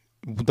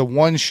 the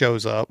one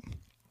shows up,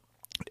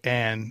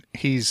 and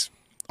he's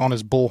on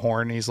his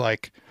bullhorn. He's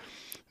like,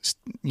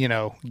 you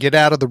know, get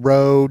out of the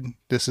road.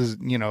 This is,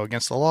 you know,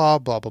 against the law,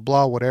 blah, blah,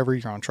 blah, whatever.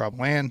 You're on tribal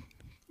land.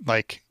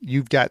 Like,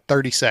 you've got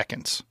 30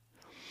 seconds.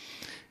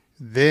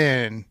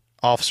 Then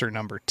officer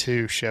number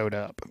 2 showed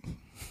up,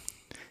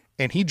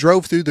 and he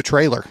drove through the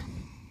trailer.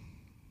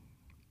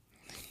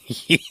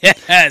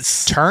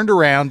 Yes. Turned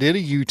around, did a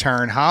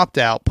U-turn, hopped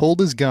out, pulled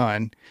his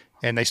gun,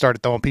 and they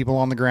started throwing people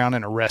on the ground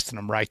and arresting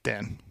them right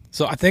then.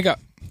 So I think I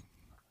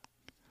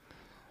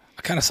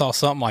kind of saw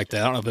something like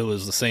that. I don't know if it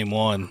was the same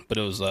one, but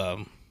it was, I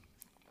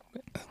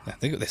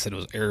think they said it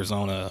was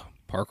Arizona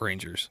park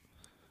rangers.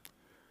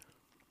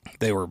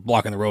 They were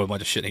blocking the road with a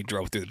bunch of shit, and he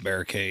drove through the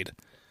barricade.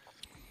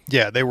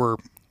 Yeah, they were...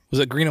 Was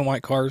it green and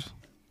white cars?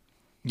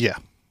 Yeah.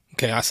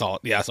 Okay, I saw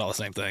it. Yeah, I saw the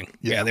same thing.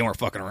 Yeah, they weren't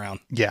fucking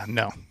around. Yeah,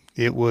 no.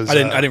 It was... I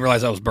didn't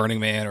realize that was Burning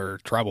Man or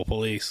tribal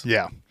police.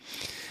 Yeah.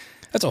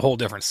 That's a whole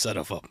different set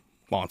of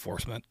law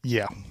enforcement.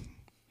 Yeah.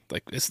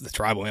 Like, this is the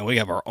tribal, man. We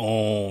have our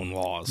own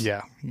laws.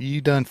 Yeah.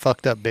 You done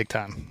fucked up big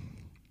time.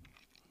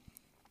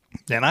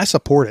 And I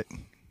support it.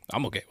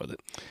 I'm okay with it.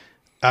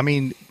 I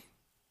mean,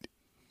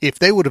 if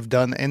they would have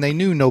done... And they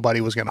knew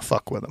nobody was going to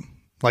fuck with them.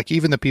 Like,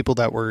 even the people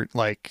that were,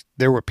 like...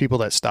 There were people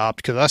that stopped,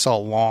 because I saw a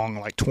long,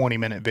 like,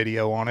 20-minute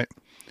video on it.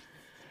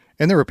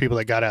 And there were people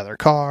that got out of their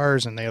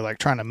cars, and they were, like,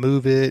 trying to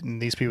move it,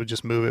 and these people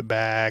just move it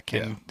back,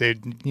 and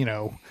they'd, you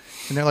know...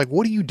 And they're like,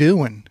 what are you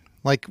doing?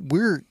 Like,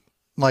 we're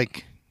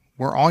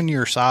on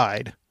your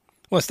side.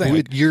 Well, that's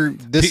the thing.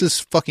 This is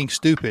fucking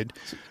stupid.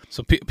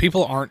 So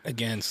people aren't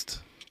against...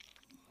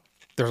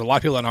 There's a lot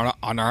of people that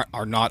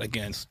are not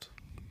against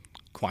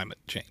climate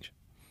change.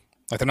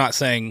 Like, they're not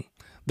saying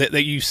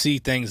that you see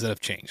things that have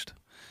changed.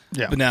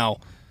 Yeah. But now,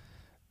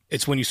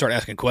 it's when you start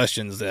asking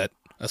questions that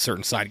a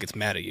certain side gets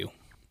mad at you.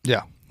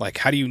 Yeah. Like,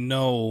 how do you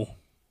know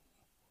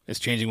It's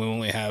changing when we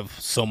only have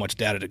so much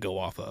data to go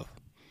off of.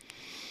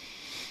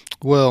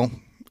 Well,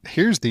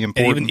 here's the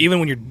important... And even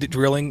when you're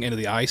drilling into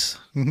the ice,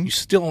 you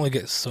still only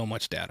get so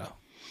much data.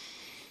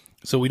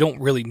 So we don't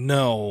really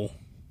know,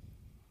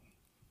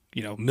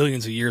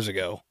 millions of years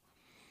ago,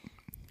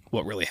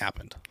 what really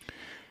happened.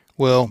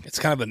 Well, it's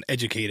kind of an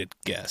educated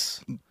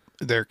guess.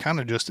 They're kind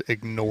of just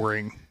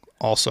ignoring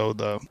also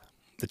the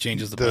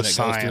changes the planet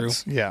science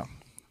goes through. Yeah,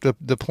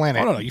 the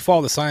planet. Oh, no. You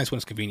follow the science when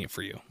it's convenient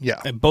for you. Yeah,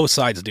 and both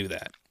sides do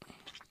that.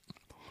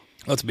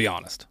 Let's be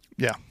honest.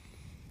 Yeah.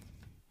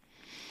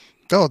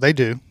 Oh, they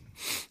do.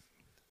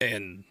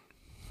 And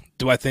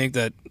do I think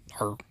that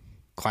our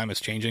climate's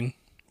changing a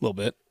little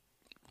bit?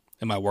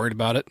 Am I worried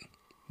about it?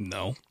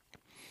 No.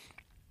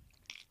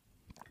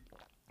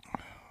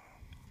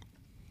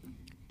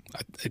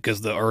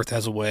 Because the Earth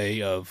has a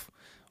way of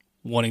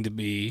wanting to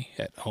be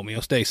at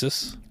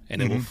homeostasis,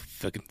 and it will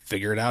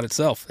figure it out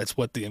itself. That's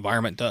what the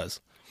environment does.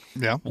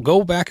 Yeah. Well,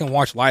 go back and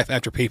watch Life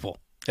After People.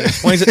 It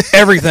explains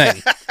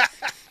everything.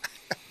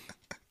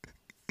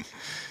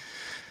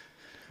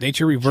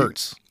 Nature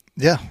reverts.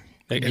 Yeah.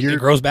 It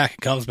grows back,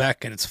 it comes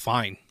back, and it's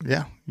fine.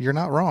 Yeah, you're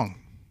not wrong.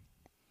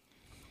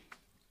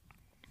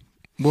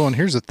 Well, and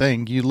here's the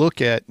thing: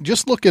 look at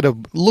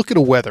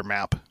a weather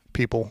map,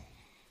 people.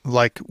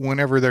 Like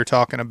whenever they're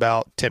talking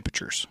about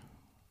temperatures,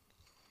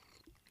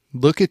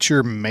 look at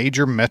your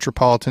major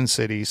metropolitan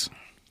cities,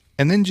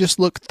 and then just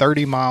look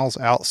 30 miles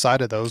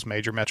outside of those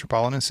major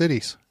metropolitan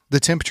cities. The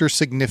temperature is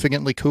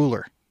significantly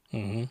cooler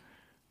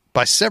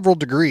by several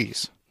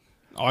degrees.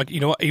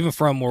 Even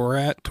from where we're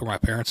at to where my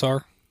parents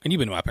are, and you've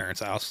been to my parents'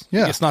 house.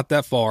 Yeah. It's not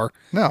that far.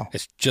 No.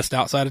 It's just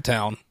outside of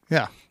town.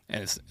 Yeah.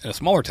 And it's in a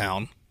smaller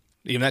town.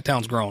 Even that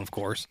town's grown, of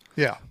course.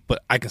 Yeah.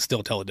 But I can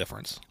still tell the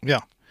difference.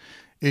 Yeah.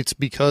 It's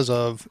because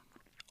of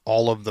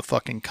all of the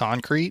fucking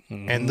concrete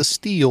and the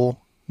steel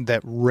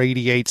that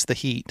radiates the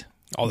heat.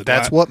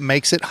 That's what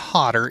makes it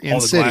hotter in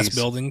cities. All the glass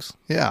buildings.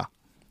 Yeah.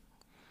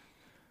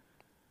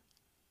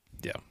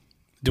 Yeah.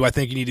 Do I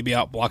think you need to be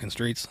out blocking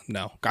streets?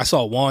 No. I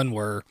saw one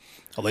where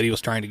a lady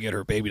was trying to get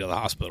her baby to the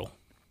hospital.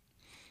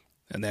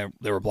 And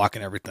they were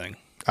blocking everything.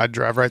 I'd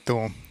drive right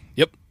through them.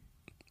 Yep.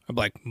 I'm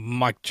like,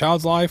 my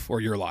child's life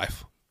or your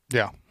life?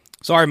 Yeah.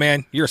 Sorry,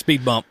 man. You're a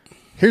speed bump.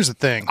 Here's the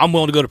thing. I'm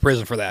willing to go to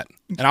prison for that.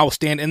 And I will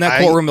stand in that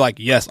courtroom and be like,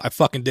 yes, I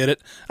fucking did it.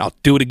 And I'll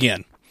do it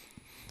again.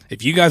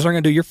 If you guys aren't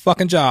going to do your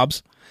fucking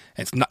jobs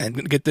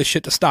and get this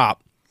shit to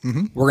stop,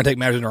 we're going to take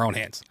matters in our own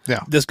hands.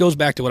 Yeah. This goes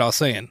back to what I was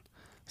saying.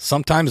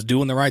 Sometimes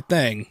doing the right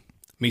thing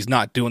means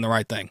not doing the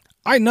right thing.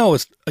 I know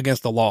it's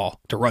against the law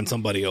to run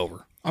somebody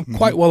over. I'm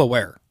quite well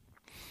aware.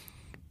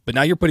 But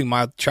now you're putting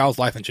my child's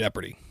life in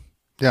jeopardy.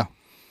 Yeah.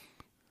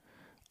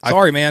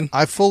 Sorry, man.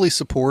 I fully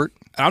support.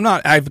 I'm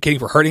not advocating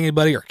for hurting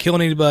anybody or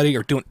killing anybody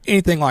or doing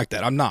anything like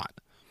that. I'm not.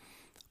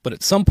 But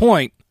at some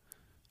point,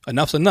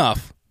 enough's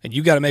enough, and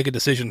you got to make a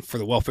decision for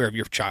the welfare of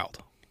your child.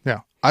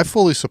 Yeah. I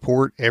fully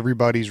support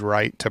everybody's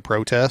right to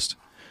protest.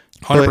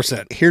 100%.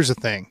 But here's the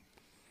thing.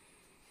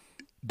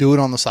 Do it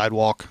on the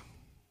sidewalk.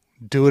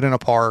 Do it in a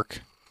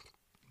park.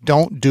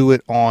 Don't do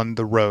it on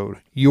the road.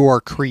 You are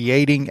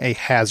creating a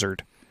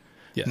hazard.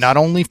 Yes. Not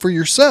only for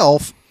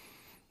yourself,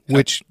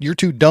 which you're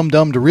too dumb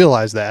to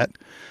realize that,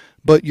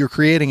 but you're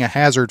creating a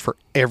hazard for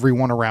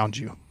everyone around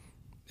you.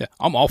 Yeah,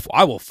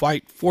 I will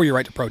fight for your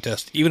right to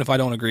protest, even if I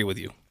don't agree with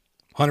you.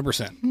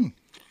 100%.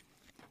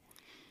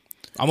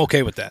 I'm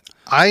okay with that.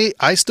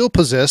 I still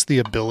possess the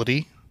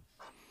ability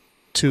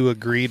to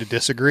agree to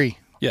disagree.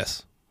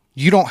 Yes.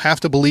 You don't have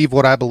to believe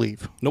what I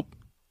believe. Nope.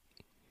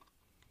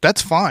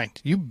 That's fine.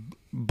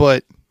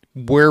 But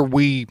where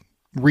we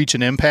reach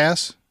an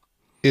impasse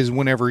is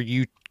whenever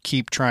you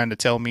keep trying to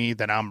tell me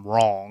that I'm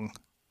wrong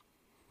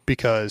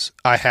because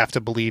I have to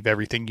believe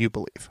everything you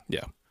believe.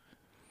 Yeah.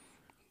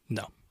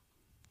 No.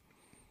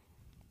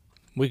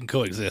 We can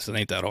coexist. It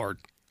ain't that hard.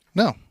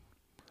 No.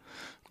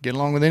 Get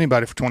along with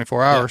anybody for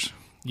 24 hours. Yeah.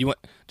 You want,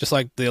 just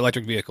like the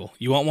electric vehicle.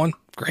 You want one?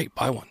 Great.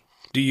 Buy one.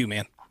 Do you,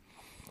 man?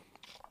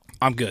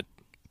 I'm good.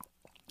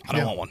 I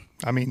don't want one.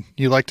 I mean,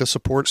 you like to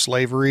support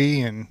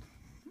slavery and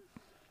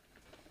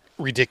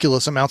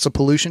ridiculous amounts of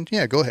pollution?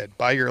 Yeah, go ahead.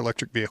 Buy your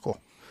electric vehicle.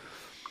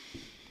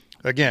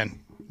 Again,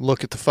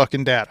 look at the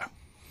fucking data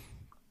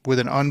with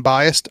an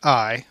unbiased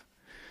eye,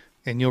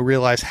 and you'll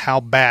realize how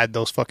bad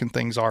those fucking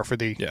things are for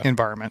the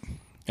environment.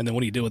 And then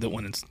what do you do with it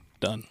when it's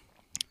done?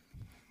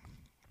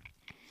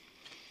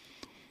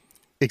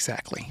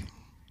 Exactly.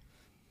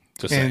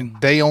 Just and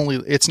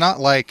saying. It's not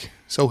like,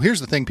 so here's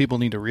the thing people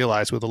need to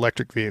realize with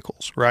electric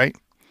vehicles, right?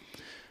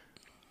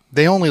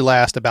 They only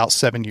last about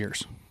 7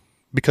 years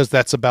because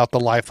that's about the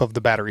life of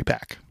the battery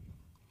pack.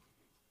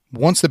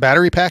 Once the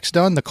battery pack's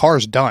done, the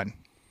car's done.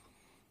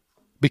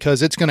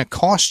 Because it's going to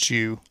cost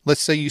you, let's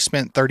say you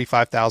spent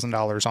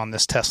 $35,000 on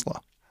this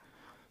Tesla.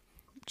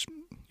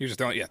 You're just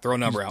throw a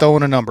number out.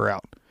 Throwing a number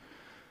out.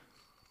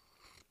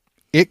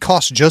 It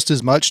costs just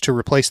as much to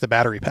replace the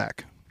battery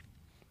pack.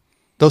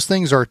 Those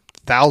things are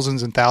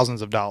thousands and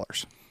thousands of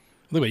dollars.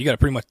 Look, you got to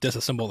pretty much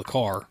disassemble the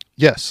car.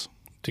 Yes.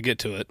 To get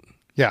to it.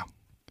 Yeah.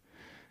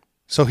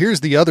 So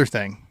here's the other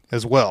thing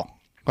as well.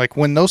 Like,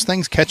 when those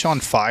things catch on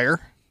fire,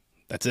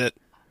 That's it.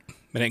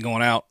 It ain't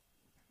going out.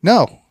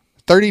 no,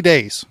 30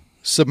 days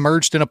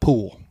submerged in a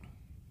pool.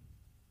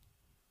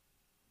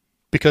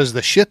 Because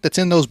the shit that's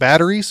in those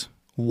batteries,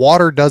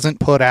 water doesn't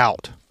put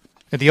out.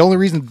 And the only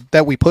reason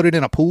that we put it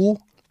in a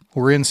pool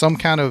or in some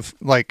kind of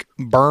like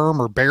berm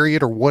or bury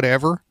it or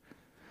whatever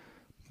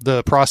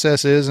the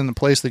process is in the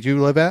place that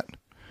you live at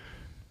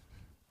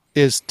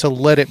is to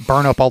let it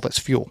burn up all its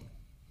fuel.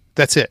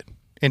 That's it.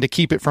 And to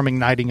keep it from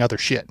igniting other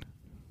shit.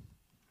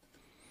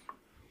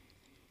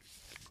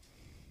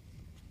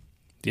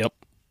 Yep.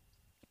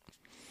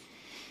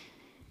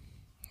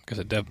 Because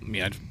I just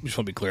want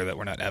to be clear that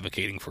we're not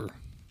advocating for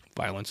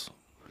violence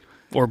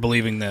or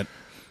believing that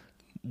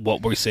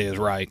what we say is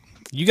right.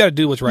 You got to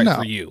do what's right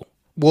for you.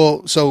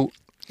 Well, so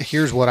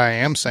here's what I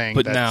am saying.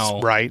 But that's now,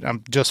 right.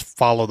 I'm just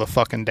follow the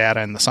fucking data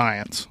and the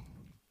science.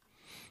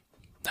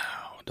 No,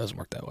 it doesn't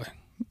work that way.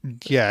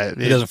 Yeah,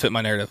 It doesn't fit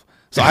my narrative.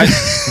 So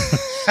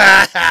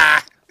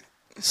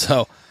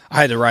so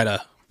I had to write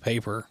a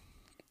paper,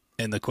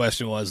 and the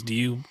question was, do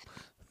you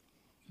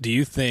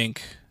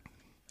think,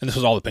 and this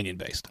was all opinion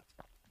based,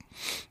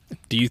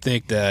 do you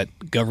think that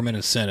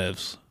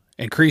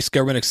increased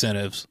government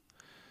incentives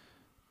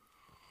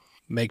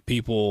make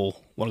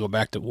people want to go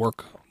back to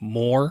work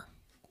more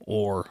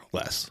or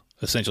less?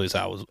 Essentially is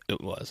how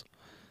it was.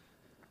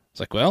 It's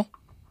like, well,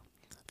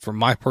 from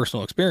my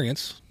personal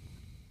experience,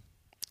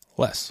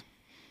 less.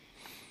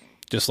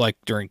 Just like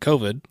during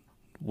COVID,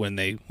 when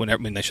they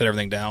shut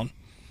everything down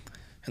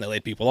and they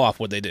laid people off,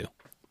 what'd they do?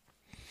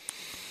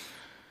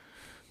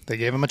 They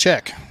gave them a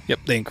check. Yep,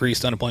 they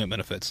increased unemployment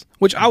benefits.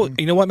 Which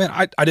you know what, man,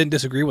 I didn't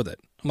disagree with it.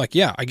 I'm like,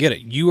 yeah, I get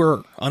it. You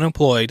are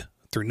unemployed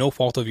through no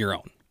fault of your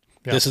own.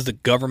 Yeah. This is the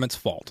government's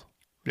fault.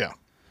 Yeah. And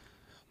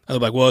they're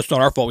like, well, it's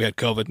not our fault we had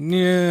COVID.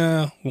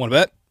 Yeah, you want to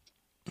bet?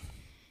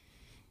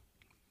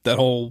 That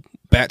whole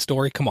bat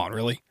story? Come on,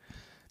 really?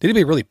 Did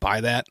anybody really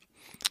buy that?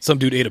 Some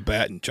dude ate a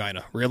bat in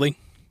China. Really?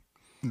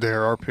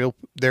 There are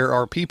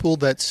people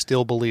that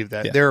still believe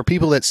that. Yeah. There are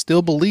people that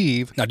still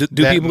believe now, do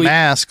that people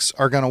masks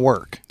are going to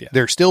work. Yeah.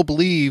 They still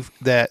believe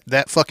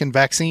that fucking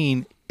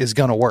vaccine is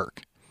going to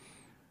work.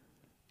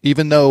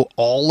 Even though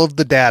all of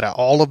the data,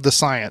 all of the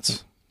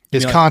science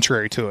is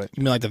contrary to it.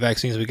 You mean like the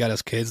vaccines we got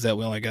as kids that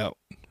we only got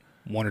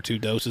 1 or 2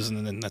 doses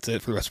and then that's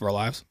it for the rest of our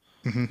lives?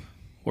 Mm-hmm.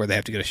 Where they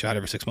have to get a shot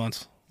every 6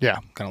 months? Yeah.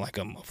 Kind of like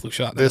a flu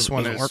shot. This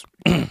one is,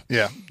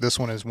 yeah, this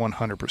one is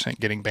 100%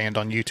 getting banned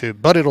on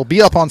YouTube, but it'll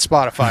be up on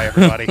Spotify,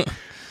 everybody.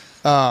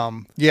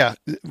 Yeah,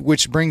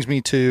 which brings me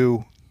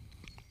to,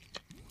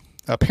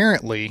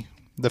 apparently,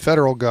 the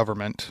federal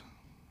government,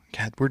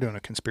 God, we're doing a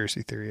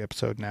conspiracy theory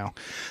episode now.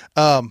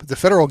 The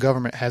federal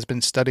government has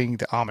been studying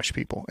the Amish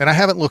people, and I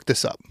haven't looked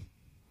this up.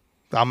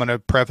 I'm going to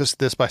preface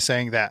this by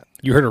saying that.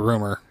 You heard a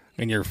rumor,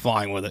 and you're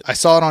flying with it. I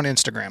saw it on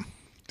Instagram,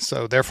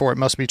 so therefore it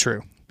must be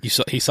true.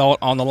 He saw it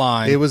on the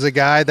line. It was a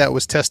guy that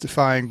was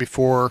testifying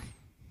before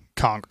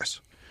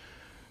Congress.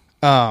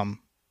 It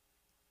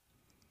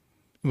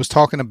was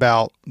talking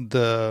about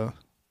the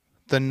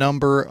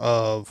number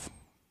of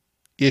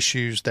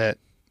issues that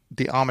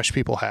the Amish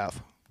people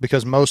have,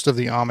 because most of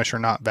the Amish are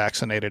not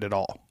vaccinated at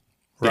all,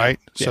 right?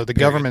 Yeah. So the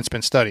government's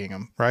been studying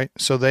them, right?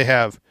 So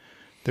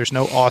there's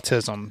no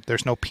autism,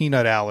 there's no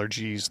peanut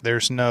allergies,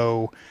 there's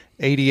no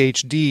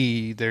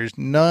ADHD, there's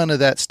none of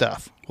that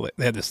stuff. Well,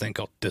 they had this thing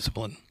called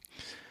discipline.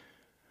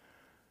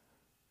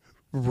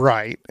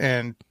 Right,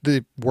 and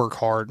they work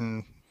hard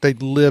and they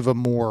live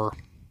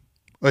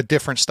a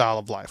different style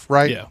of life,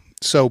 right? Yeah.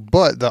 So,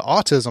 but the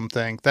autism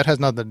thing, that has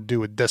nothing to do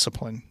with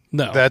discipline.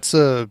 No. That's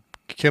a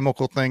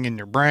chemical thing in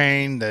your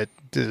brain that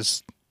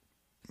is,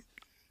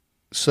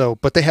 so,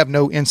 but they have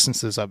no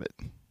instances of it.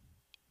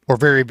 Or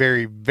very,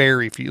 very,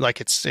 very few. Like,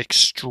 it's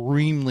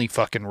extremely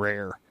fucking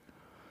rare.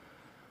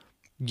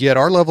 Yet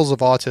our levels of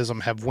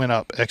autism have went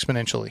up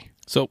exponentially.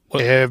 So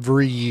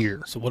every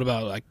year. So what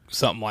about like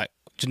something like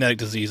genetic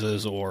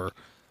diseases or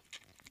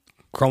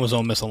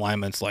chromosome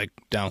misalignments like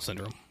Down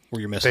syndrome, where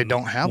you're missing they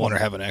don't have one them. or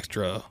have an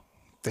extra?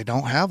 They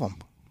don't have them.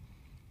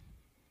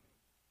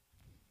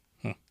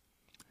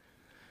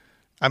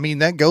 I mean,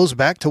 that goes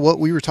back to what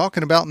we were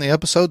talking about in the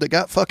episode that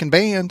got fucking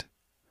banned.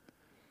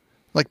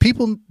 Like,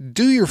 people,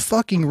 do your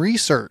fucking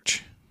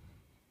research.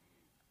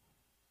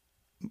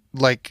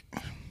 Like,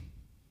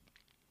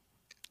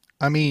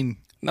 I mean...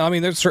 No, I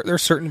mean, there's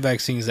certain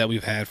vaccines that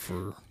we've had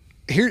for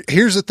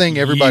here's the thing,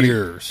 everybody.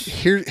 Years.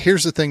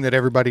 Here's the thing that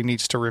everybody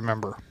needs to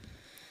remember.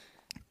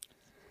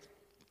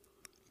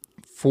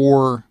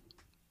 For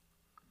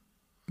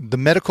the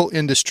medical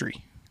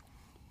industry,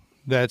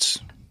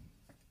 that's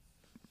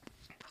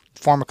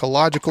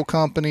pharmacological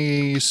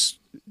companies,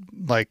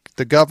 like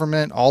the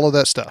government, all of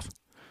that stuff.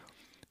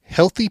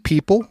 Healthy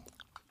people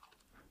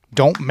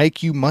don't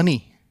make you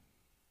money.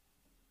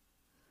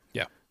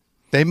 Yeah.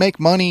 They make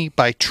money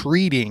by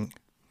treating,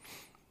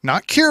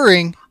 not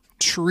curing,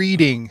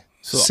 treating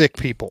sick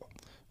people.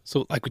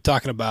 So like we're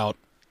talking about,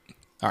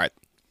 all right,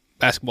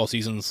 basketball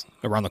season's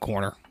around the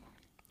corner,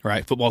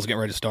 right? Football's getting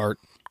ready to start.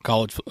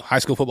 High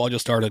school football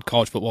just started.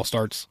 College football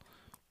starts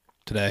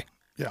today.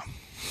 Yeah.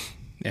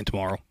 And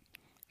tomorrow.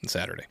 and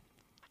Saturday.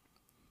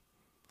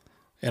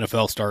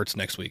 NFL starts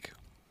next week.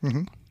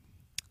 Mm-hmm.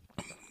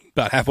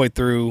 About halfway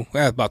through,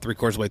 about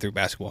 3/4 way through,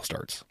 basketball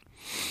starts.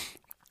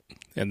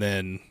 And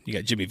then you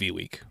got Jimmy V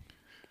week.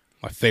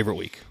 My favorite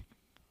week.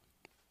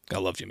 I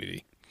love Jimmy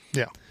V.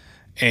 Yeah.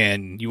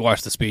 And you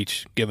watch the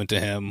speech given to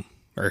him,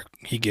 or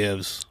he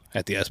gives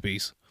at the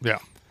ESPYs. Yeah.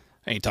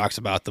 And he talks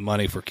about the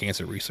money for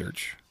cancer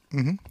research.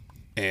 Mm-hmm.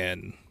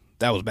 And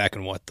that was back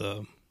in what,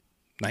 the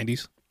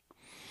 90s?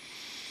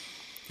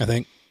 I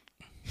think.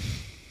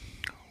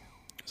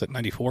 Is it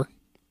 94?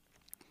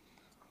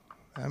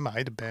 That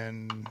might have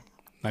been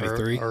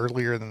 93?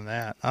 Earlier than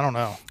that. I don't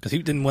know. Because he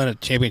didn't win a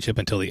championship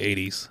until the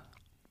 80s.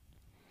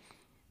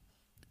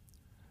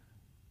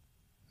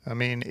 I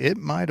mean, it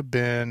might have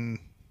been...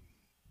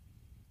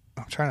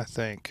 I'm trying to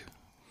think.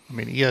 I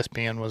mean,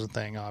 ESPN was a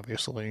thing,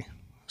 obviously.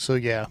 So,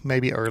 yeah,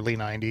 maybe early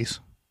 90s.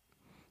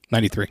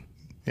 93.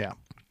 Yeah.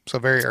 So,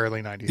 very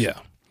early 90s. Yeah.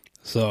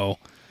 So,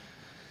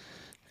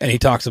 and he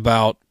talks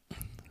about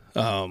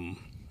the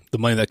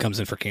money that comes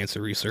in for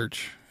cancer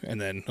research.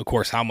 And then, of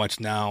course, how much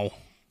now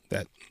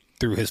that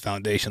through his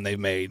foundation they've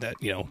made that,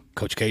 you know,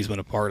 Coach K's been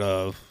a part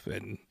of,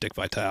 and Dick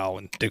Vitale.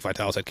 And Dick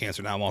Vitale's had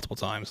cancer now multiple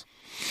times,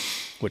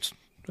 which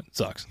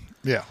sucks.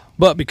 Yeah.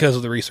 But because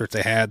of the research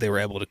they had, they were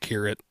able to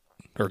cure it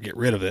or get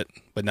rid of it.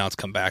 But now it's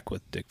come back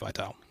with Dick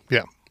Vitale.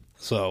 Yeah.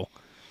 So,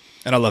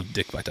 and I love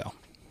Dick Vitale.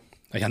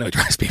 Like, I know he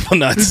drives people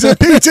nuts. He's a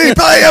PT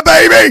player,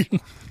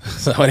 baby!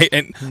 So,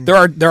 and there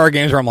are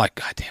games where I'm like,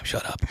 God damn,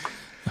 shut up.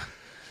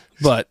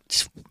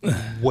 But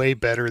way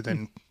better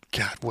than,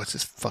 God, what's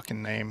his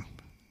fucking name?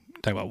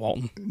 Talking about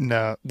Walton?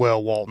 No,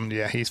 well, Walton,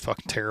 yeah, he's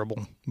fucking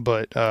terrible.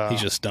 But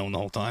he's just stoned the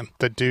whole time.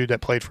 The dude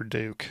that played for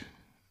Duke.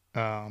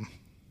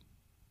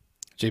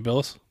 Jay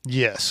Billis?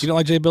 Yes. You don't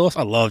like Jay Billis?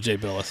 I love Jay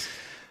Billis.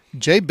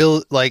 Jay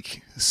Billis,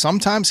 like,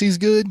 sometimes he's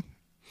good,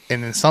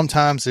 and then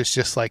sometimes it's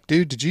just like,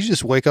 dude, did you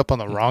just wake up on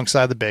the wrong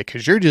side of the bed?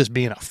 Because you're just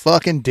being a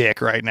fucking dick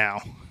right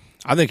now.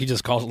 I think he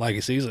just calls it like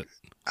he sees it.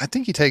 I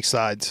think he takes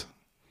sides.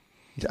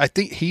 I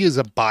think he is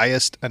a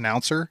biased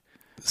announcer.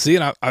 See,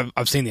 and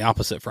I've seen the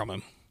opposite from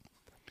him.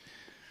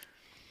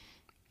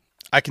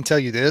 I can tell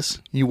you this.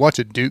 You watch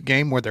a Duke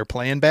game where they're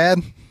playing bad,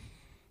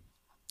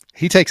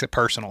 he takes it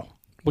personal.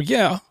 Well,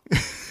 yeah.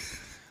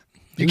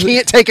 You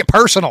can't take it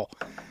personal.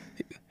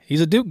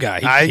 He's a Duke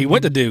guy. He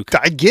went to Duke.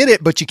 I get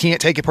it, but you can't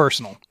take it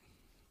personal.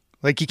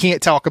 Like, you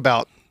can't talk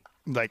about,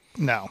 like,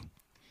 no.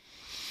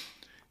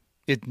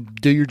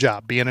 Do your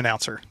job. Be an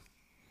announcer.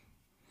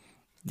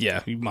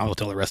 Yeah, you might as well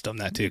tell the rest of them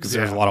that, too, because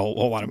there's a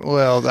whole lot of...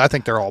 Well, I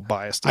think they're all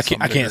biased. I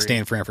can't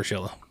stand Fran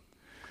Fraschilla.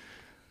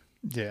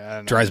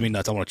 Yeah. Drives me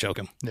nuts. I want to choke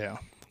him. Yeah.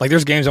 Like,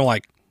 there's games I'm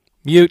like,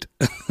 mute.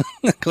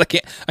 Because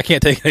I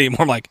can't take it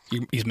anymore. I'm like,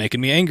 he's making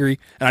me angry.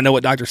 And I know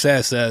what Dr.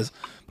 says,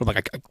 but I'm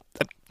like,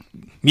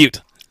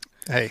 mute.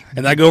 Hey.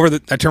 And I go over,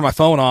 I turn my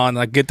phone on, and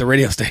I get the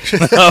radio station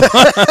up.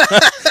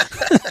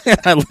 And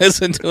I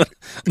listen to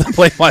the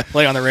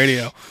play-by-play on the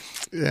radio.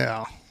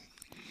 Yeah.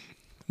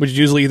 Which is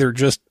usually either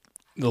just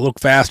a little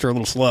fast or a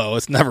little slow.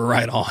 It's never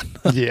right on.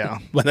 Yeah.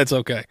 But that's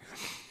okay.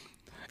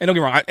 And don't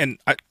get me wrong,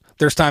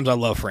 there's times I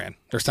love Fran.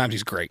 There's times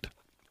he's great.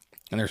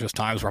 And there's just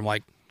times where I'm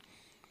like,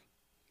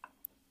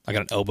 I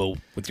got an elbow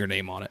with your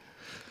name on it.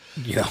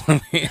 You know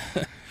what I mean?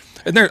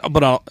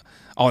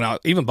 And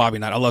even Bobby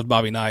Knight. I loved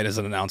Bobby Knight as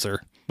an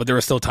announcer. But there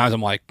were still times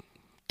I'm like,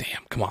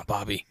 damn, come on,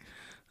 Bobby.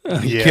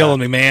 You're killing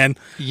me, man.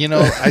 You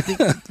know, I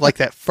think like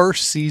that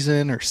first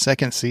season or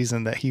second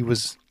season that he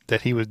was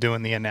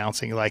doing the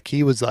announcing, like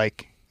he was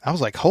like, I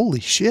was like, holy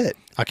shit.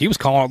 Like he was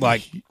calling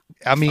like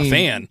a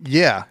fan.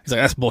 Yeah. He's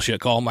like, that's a bullshit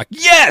call. I'm like,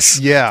 yes.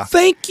 Yeah.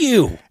 Thank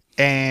you.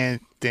 And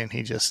then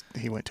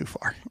he went too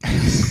far.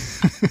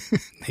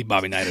 He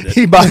Bobby Knighted it.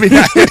 He Bobby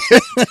Knighted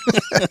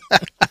it.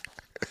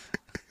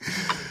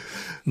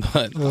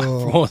 But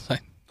what was I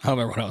don't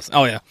remember what else.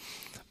 Oh yeah.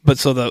 But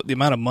so the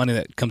amount of money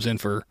that comes in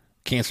for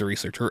cancer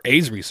research or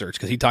AIDS research,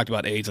 because he talked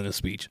about AIDS in his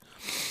speech,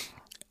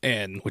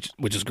 and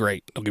which is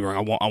great. Don't get me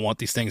wrong. I want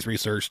these things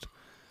researched.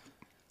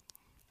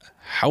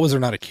 How is there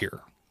not a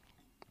cure,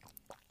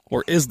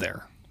 or is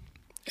there?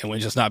 And when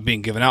it's just not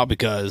being given out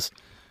because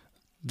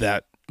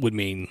that would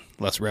mean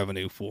less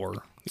revenue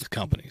for these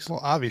companies.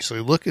 Well,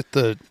 obviously, look at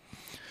the.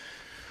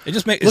 It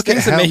just makes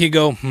things that make you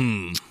go,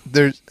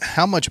 There's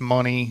how much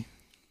money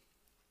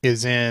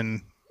is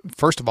in.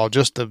 First of all,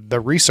 just the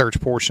research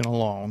portion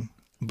alone,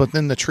 but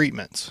then the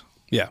treatments.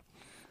 Yeah.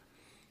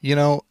 You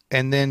know,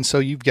 and then so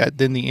you've got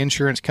then the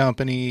insurance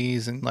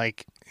companies and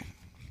like,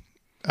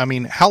 I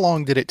mean, how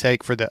long did it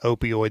take for the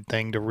opioid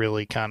thing to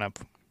really kind of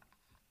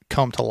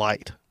come to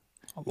light?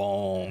 A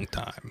long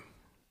time.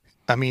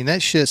 I mean,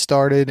 that shit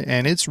started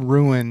and it's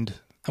ruined.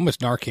 How much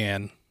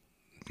Narcan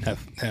have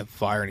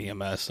fire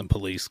and EMS and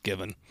police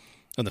given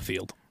in the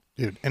field?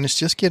 Dude, and it's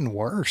just getting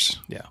worse.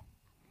 Yeah.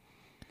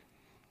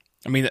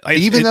 I mean,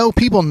 even though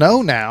people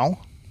know now.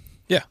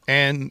 Yeah.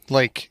 And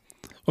like,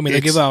 I mean, they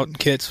give out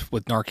kits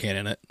with Narcan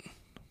in it.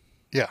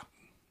 Yeah.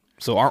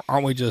 So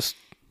aren't we just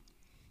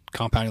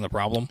compounding the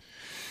problem?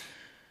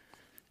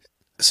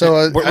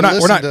 So we're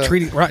not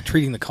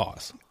treating the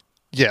cause.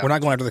 Yeah. We're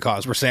not going after the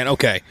cause. We're saying,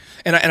 okay,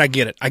 and I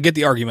get it. I get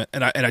the argument,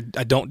 and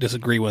I don't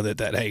disagree with it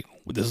that, hey,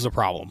 this is a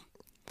problem.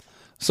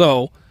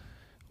 So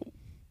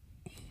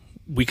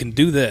we can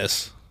do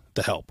this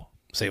to help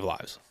save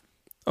lives.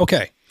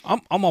 Okay,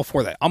 I'm all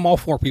for that. I'm all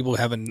for people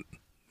having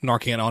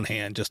Narcan on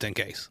hand just in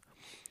case.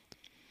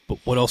 But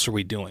what else are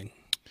we doing?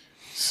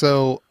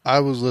 So I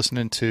was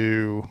listening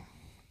to,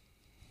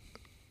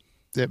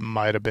 it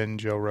might have been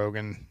Joe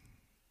Rogan.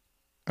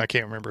 I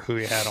can't remember who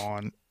he had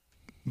on,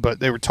 but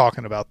they were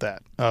talking about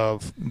that,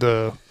 of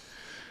the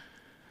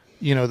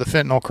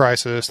fentanyl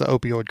crisis, the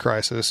opioid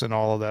crisis, and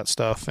all of that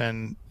stuff,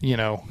 and,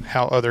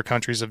 how other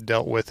countries have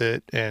dealt with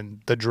it,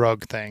 and the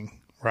drug thing,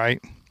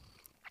 right?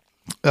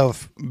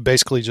 Of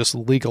basically just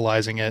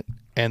legalizing it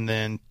and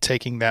then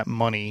taking that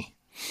money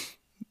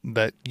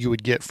that you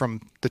would get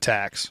from the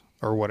tax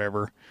or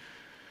whatever,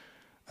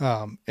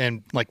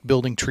 and like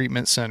building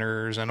treatment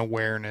centers and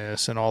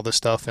awareness and all this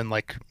stuff, and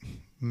like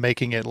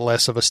making it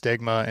less of a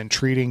stigma and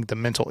treating the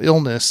mental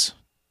illness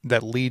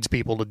that leads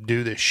people to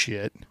do this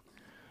shit.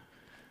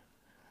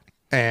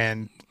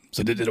 And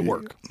so did it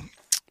work?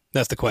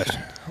 That's the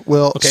question.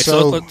 Well, okay,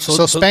 so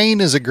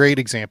Spain is a great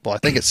example. I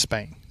think it's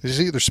Spain. It's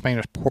either Spain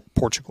or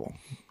Portugal,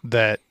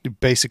 that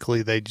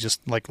basically they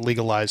just like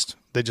legalized.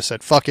 They just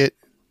said, fuck it,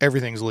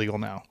 everything's legal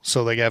now.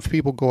 So they have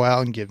people go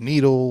out and give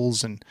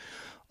needles and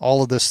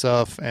all of this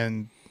stuff,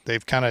 and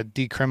they've kind of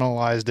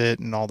decriminalized it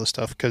and all this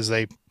stuff, because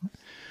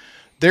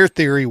their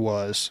theory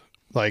was,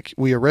 like,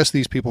 we arrest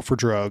these people for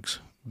drugs,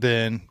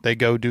 then they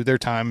go do their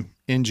time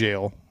in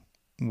jail,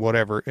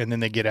 whatever, and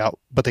then they get out,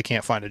 but they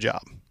can't find a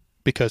job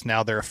because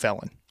now they're a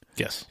felon.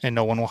 Yes. And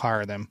no one will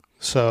hire them.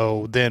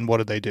 So then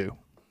what do?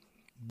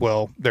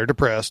 Well, they're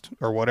depressed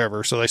or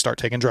whatever, so they start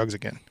taking drugs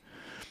again.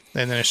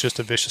 And then it's just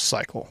a vicious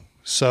cycle.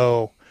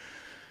 So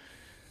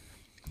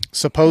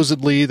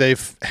supposedly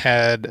they've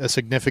had a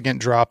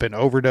significant drop in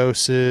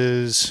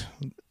overdoses.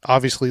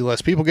 Obviously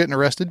less people getting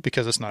arrested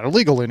because it's not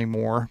illegal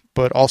anymore,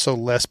 but also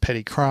less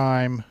petty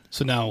crime.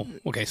 So now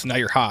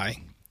you're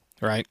high,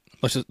 right?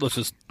 Let's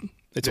just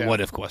it's a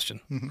what if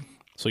question. Mm-hmm.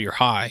 So you're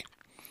high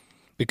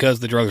because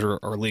the drugs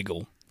are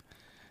legal,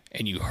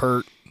 and you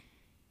hurt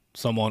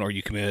someone or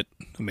you commit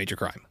a major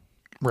crime.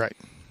 Right.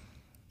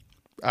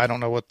 I don't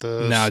know what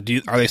the... Now,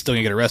 are they still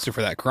going to get arrested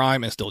for that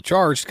crime and still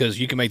charged? Because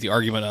you can make the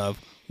argument of,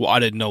 well, I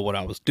didn't know what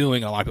I was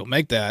doing. And a lot of people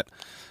make that.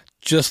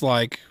 Just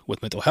like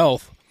with mental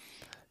health,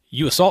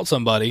 you assault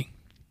somebody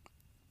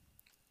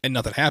and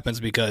nothing happens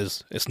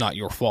because it's not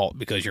your fault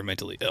because you're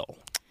mentally ill.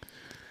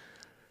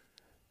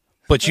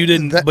 But you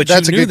didn't. But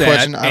that's you a knew good that,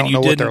 question. I and don't you know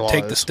what their didn't law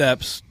take is. the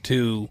steps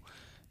to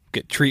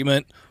get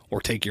treatment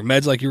or take your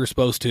meds like you were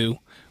supposed to,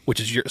 which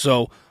is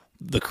so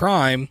the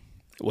crime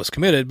was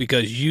committed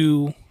because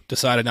you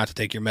decided not to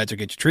take your meds or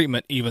get your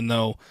treatment, even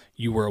though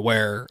you were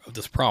aware of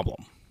this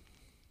problem.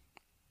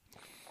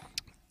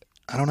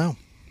 I don't know.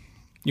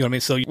 You know what I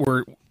mean? So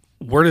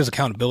where does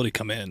accountability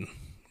come in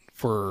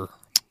for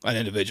an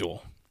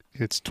individual?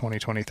 It's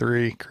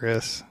 2023,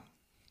 Chris.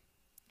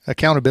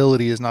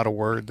 Accountability is not a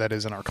word that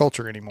is in our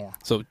culture anymore.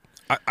 So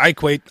I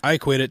equate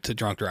it to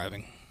drunk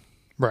driving.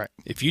 Right.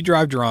 If you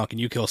drive drunk and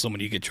you kill someone,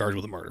 you get charged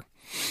with a murder.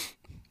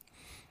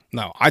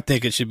 No, I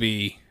think it shouldn't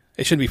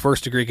be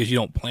first degree because you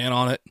don't plan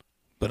on it,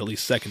 but at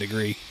least second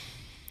degree.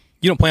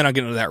 You don't plan on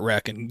getting into that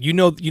wreck, and you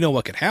know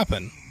what could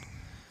happen.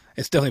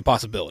 It's definitely a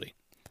possibility.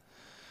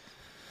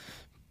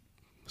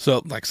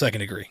 So, like, second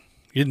degree.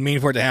 You didn't mean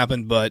for it to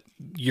happen, but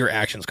your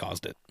actions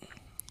caused it.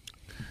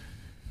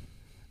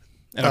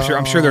 And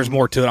I'm sure there's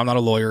more to it. I'm not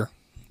a lawyer,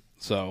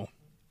 so,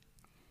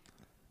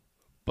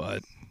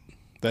 but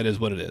that is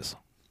what it is.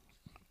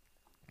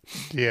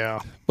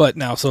 Yeah. But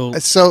now, so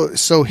here's still,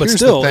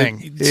 the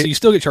thing. So you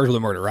still get charged with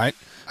a murder, right?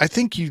 I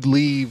think you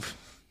leave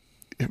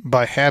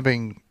by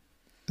having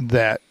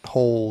that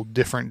whole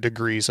different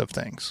degrees of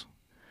things,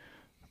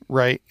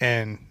 right?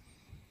 And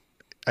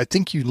I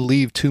think you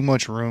leave too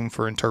much room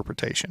for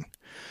interpretation,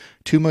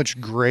 too much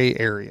gray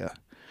area.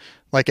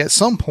 Like, at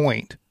some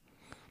point,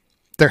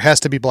 there has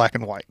to be black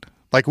and white.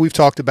 Like we've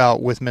talked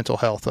about with mental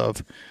health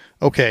of,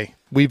 okay,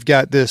 we've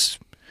got this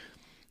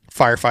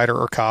firefighter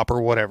or cop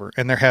or whatever,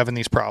 and they're having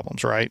these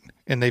problems, right?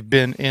 And they've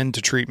been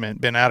into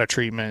treatment, been out of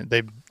treatment,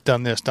 they've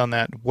done this, done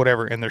that,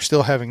 whatever, and they're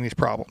still having these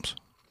problems.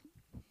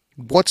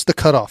 What's the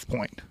cutoff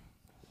point?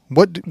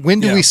 When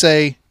do we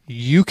say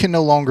you can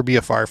no longer be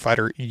a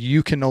firefighter,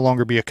 you can no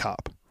longer be a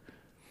cop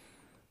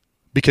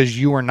because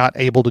you are not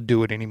able to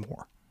do it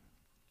anymore?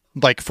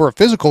 Like, for a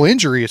physical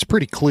injury, it's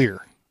pretty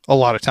clear a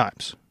lot of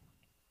times.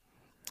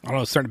 I don't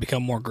know, it's starting to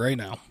become more gray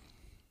now,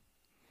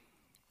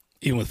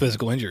 even with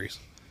physical injuries.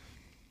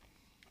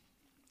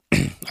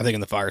 I think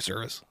in the fire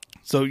service.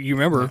 So you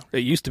remember, it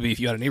used to be if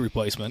you had a knee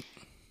replacement,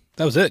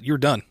 that was it. You were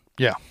done.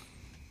 Yeah.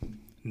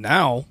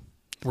 Now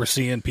we're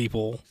seeing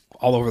people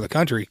all over the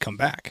country come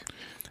back.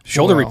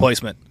 Shoulder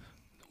replacement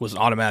was an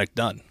automatic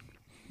done.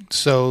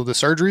 So the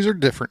surgeries are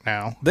different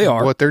now. They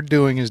are. What they're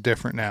doing is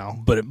different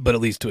now. But it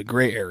leads to a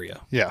gray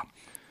area. Yeah.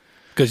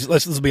 Because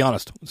let's be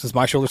honest. Since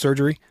my shoulder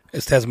surgery,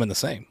 it hasn't been the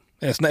same.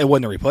 And it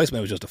wasn't a replacement.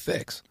 It was just a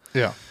fix.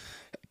 Yeah.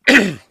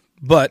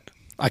 But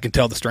I can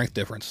tell the strength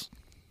difference.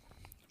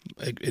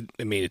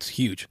 I mean, it's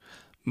huge.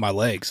 My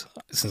legs,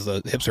 since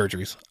the hip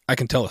surgeries, I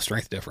can tell a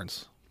strength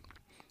difference.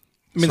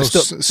 I mean,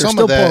 So they're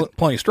still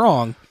plenty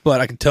strong,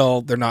 but I can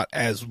tell they're not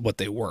as what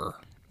they were.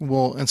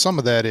 Well, and some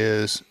of that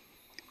is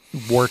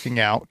working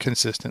out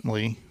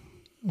consistently,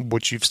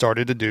 which you've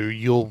started to do.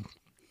 You'll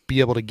be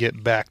able to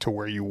get back to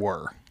where you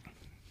were,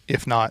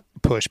 if not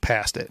push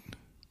past it.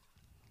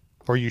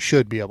 Or you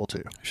should be able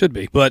to. Should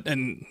be, but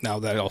and now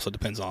that also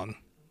depends on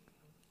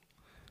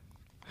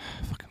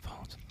fucking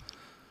phones.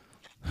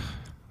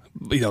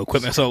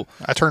 Equipment. So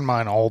I turned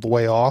mine all the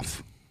way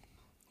off,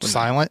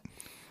 silent.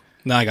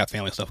 Now I got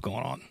family stuff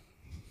going on,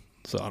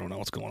 so I don't know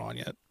what's going on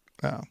yet.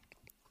 Oh.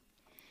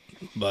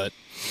 But,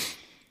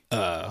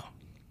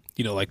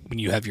 like when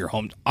you have your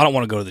home, I don't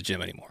want to go to the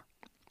gym anymore.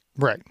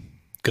 Right.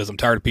 Because I'm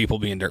tired of people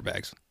being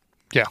dirtbags.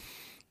 Yeah.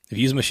 If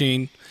you use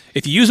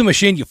a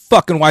machine, you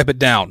fucking wipe it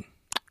down.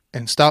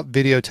 And stop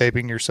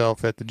videotaping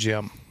yourself at the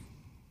gym.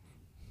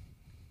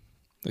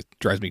 It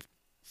drives me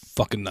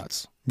fucking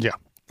nuts. Yeah.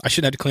 I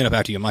shouldn't have to clean up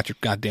after you. I'm not your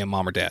goddamn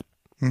mom or dad.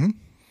 Mm-hmm.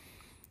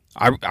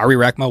 I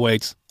re-rack my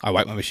weights. I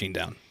wipe my machine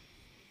down.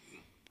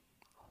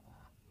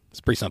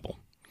 It's pretty simple.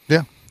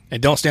 Yeah.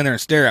 And don't stand there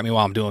and stare at me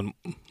while I'm doing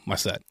my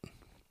set.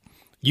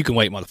 You can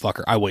wait,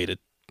 motherfucker. I waited.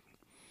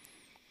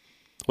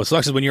 What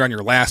sucks is when you're on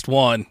your last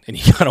one and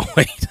you gotta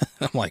wait.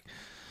 I'm like,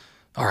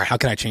 all right, how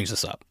can I change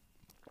this up?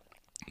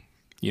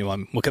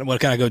 What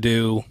can I go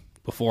do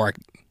before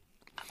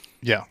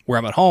where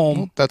I'm at home?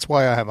 Well, that's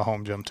why I have a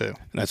home gym too.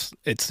 And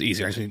it's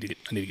easier. I need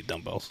to get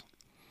dumbbells.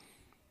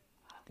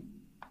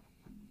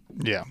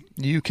 Yeah,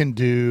 you can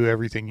do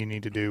everything you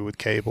need to do with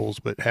cables,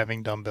 but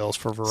having dumbbells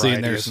for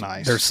variety is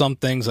nice. There's some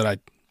things that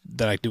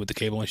I do with the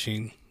cable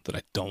machine that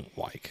I don't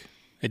like.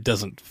 It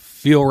doesn't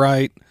feel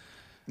right.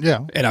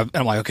 Yeah, and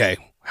I'm like, okay,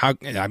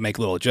 and I make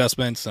little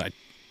adjustments. And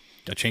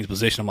I change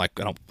position. I'm like,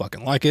 I don't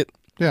fucking like it.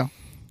 Yeah.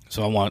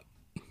 So I want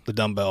the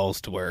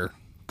dumbbells to where,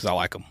 because I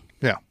like them.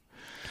 Yeah.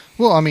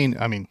 Well, I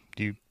mean,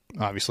 you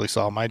obviously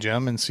saw my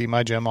gym and see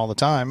my gym all the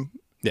time.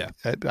 Yeah.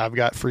 I've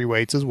got free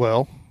weights as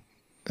well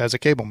as a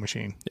cable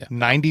machine. Yeah.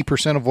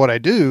 90% of what I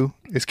do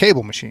is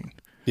cable machine.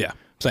 Yeah.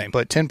 Same.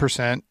 But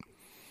 10%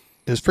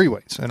 is free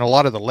weights. And a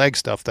lot of the leg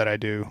stuff that I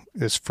do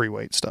is free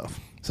weight stuff.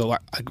 So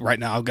right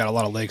now I've got a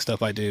lot of leg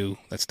stuff I do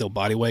that's still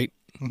body weight.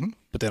 Mm-hmm.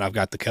 But then I've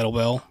got the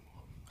kettlebell.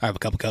 I have a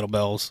couple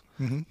kettlebells,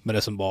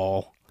 medicine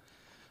ball,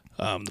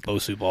 the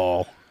Bosu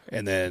ball,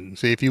 and then...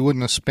 See, if you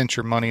wouldn't have spent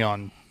your money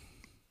on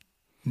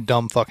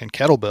dumb fucking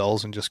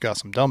kettlebells and just got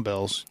some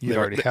dumbbells, you'd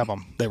already have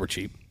them. They were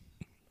cheap.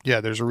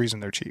 Yeah, there's a reason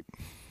they're cheap.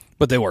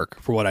 But they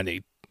work for what I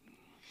need.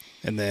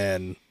 And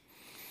then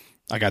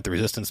I got the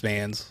resistance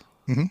bands,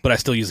 but I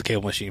still use the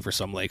cable machine for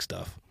some leg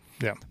stuff.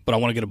 Yeah. But I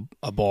want to get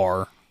a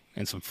bar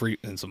and some free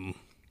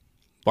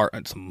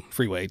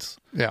weights.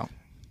 Yeah.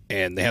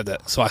 And they have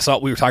that. So I saw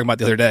we were talking about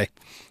the other day.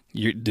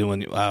 You're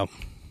doing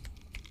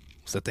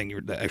what's that thing?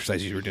 The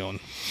exercise you were doing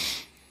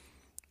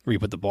where you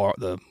put the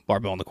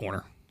barbell in the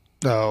corner.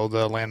 Oh,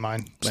 the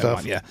landmine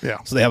stuff. Yeah.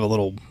 Yeah. So they have a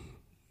little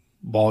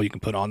ball you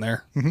can put on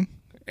there. Mm-hmm.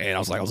 And I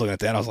was looking at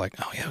that. I was like,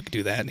 oh yeah, I could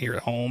do that here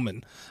at home.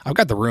 And I've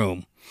got the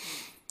room.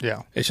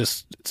 Yeah. It's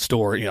just just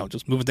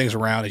moving things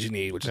around as you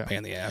need, which is a pain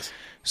in the ass.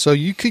 So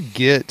you could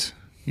get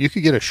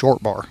a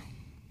short bar.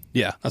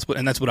 Yeah, that's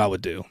what I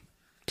would do.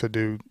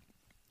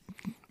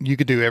 You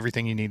could do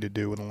everything you need to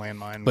do with a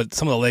landmine. But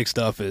some of the leg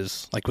stuff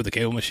is like with the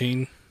cable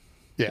machine.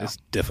 Yeah, it's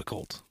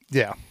difficult.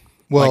 Yeah.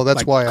 Well,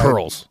 that's why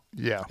curls.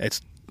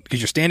 It's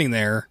because you're standing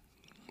there,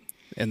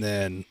 and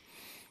then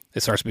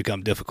it starts to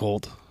become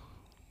difficult.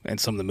 And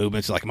some of the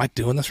movements, you're like, am I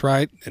doing this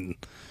right? And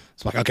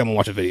it's like, okay, I'm gonna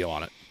watch a video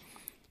on it.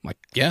 I'm like,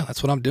 yeah,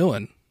 that's what I'm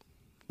doing,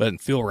 but it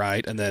didn't feel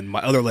right. And then my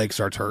other leg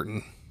starts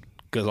hurting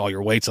because all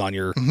your weight's on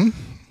your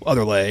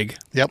other leg.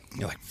 Yep.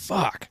 You're like,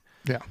 fuck.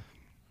 Yeah.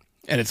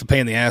 And it's a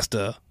pain in the ass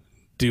to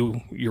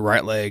do your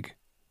right leg,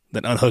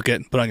 then unhook it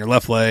and put on your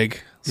left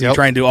leg. So you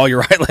try and do all your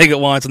right leg at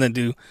once, and then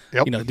do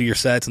your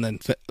sets, and then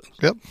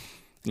Yep. And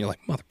you're like,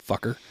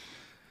 motherfucker.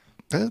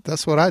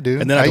 That's what I do.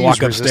 And then I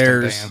walk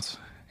upstairs,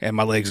 and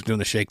my legs are doing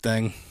the shake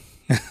thing.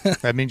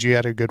 That means you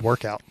had a good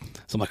workout.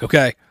 So I'm like,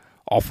 okay,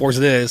 all fours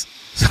it is.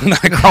 So now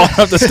I crawl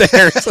up the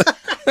stairs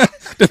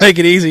to make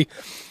it easy.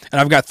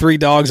 And I've got 3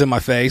 dogs in my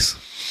face.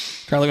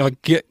 Trying to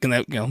get,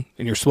 and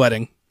you're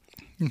sweating.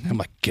 Mm-hmm. I'm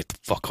like, get the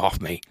fuck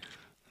off me.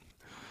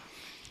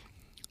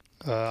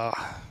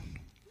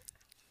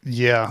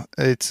 Yeah,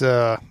 it's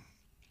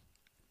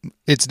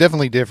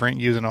definitely different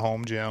using a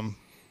home gym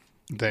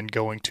than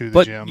going to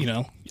the gym. I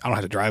don't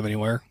have to drive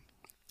anywhere.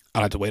 I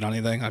don't have to wait on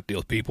anything. I have to deal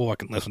with people. I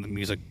can listen to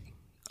music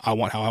I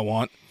want how I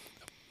want.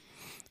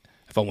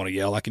 If I want to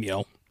yell, I can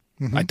yell.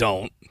 Mm-hmm. I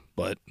don't,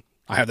 but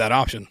I have that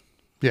option.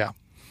 Yeah.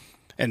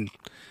 And,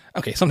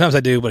 okay, sometimes I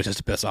do, but it's just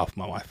to piss off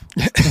my wife.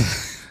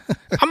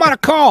 I'm on a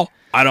call.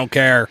 I don't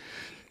care.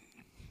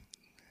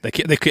 They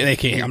can't.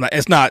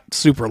 It's not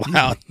super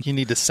loud. You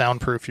need to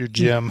soundproof your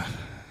gym.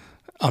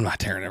 I'm not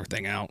tearing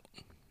everything out.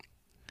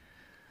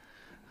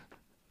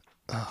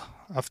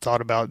 I've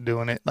thought about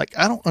doing it. Like,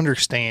 I don't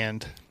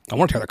understand. I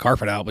want to tear the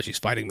carpet out, but she's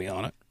fighting me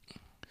on it.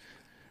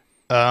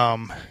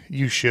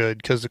 You should,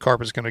 because the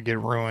carpet's going to get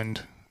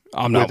ruined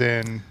I'm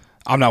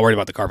not worried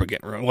about the carpet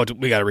getting ruined. Well,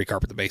 we got to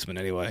recarpet the basement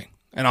anyway.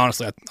 And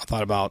honestly, I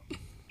thought about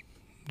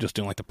just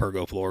doing like the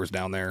pergo floors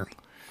down there.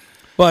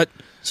 But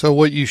so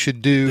what you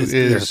should do is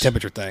there's a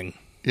temperature thing.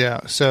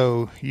 Yeah,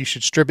 so you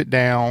should strip it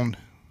down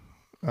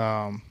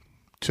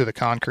to the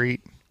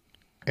concrete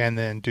and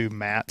then do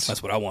mats.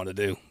 That's what I wanted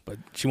to do. But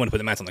she wanted to put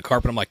the mats on the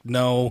carpet. I'm like,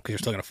 no, because you're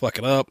still going to fuck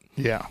it up.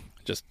 Yeah.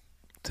 Just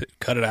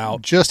cut it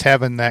out. Just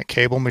having that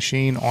cable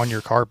machine on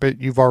your carpet,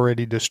 you've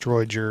already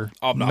destroyed your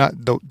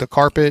the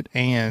carpet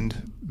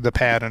and the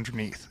pad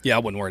underneath. Yeah, I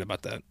wasn't worried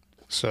about that.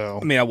 So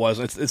I mean, I was.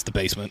 It's the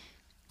basement.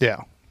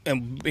 Yeah.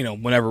 And,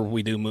 whenever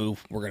we do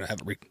move, we're going to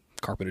have it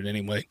recarpeted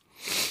anyway.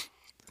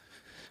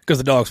 Because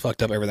the dog's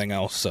fucked up everything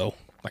else. So,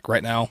 like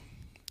right now,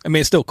 I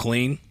mean, it's still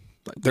clean.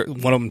 Like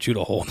one of them chewed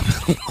a hole in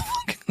the middle.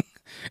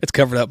 It's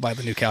covered up by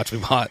the new couch we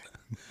bought.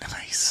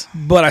 Nice.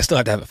 But I still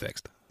have to have it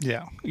fixed.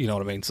 Yeah. You know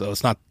what I mean? So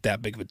it's not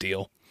that big of a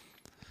deal.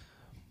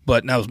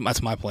 But now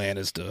that's my plan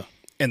is to,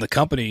 and the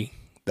company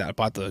that I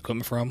bought the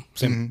equipment from,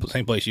 same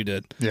place you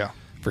did. Yeah.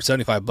 For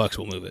 $75,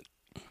 we'll move it.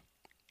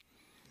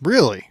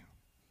 Really?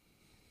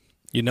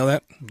 You know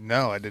that?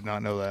 No, I did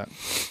not know that.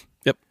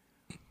 Yep.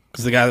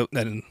 Because the guy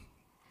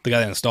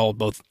that installed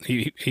both,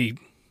 he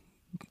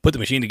put the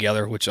machine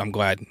together, which I'm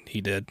glad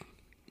he did.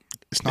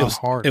 It's not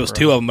hard. It was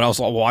two of them, but I was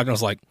watching. I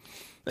was like,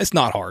 it's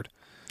not hard.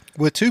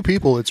 With two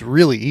people, it's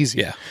really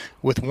easy. Yeah.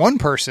 With one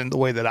person, the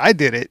way that I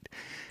did it.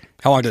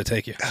 How long did it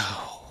take you?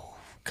 Oh,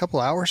 a couple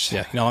hours.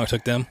 Yeah. You know how long it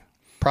took them?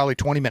 Probably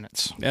 20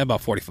 minutes. Yeah,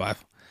 about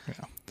 45. Yeah.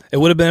 It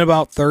would have been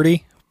about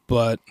 30,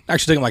 but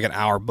actually taking like an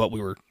hour, but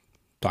we were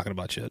talking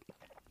about shit.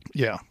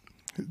 Yeah.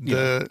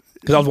 Because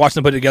I was watching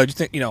them put it together. Just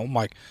think, I'm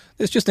like,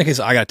 it's just in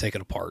case I got to take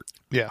it apart.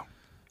 Yeah.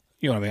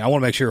 You know what I mean? I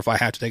want to make sure if I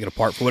have to take it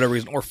apart for whatever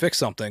reason or fix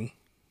something,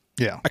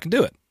 yeah, I can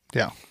do it.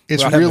 Yeah.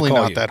 It's really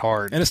not that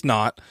hard. And it's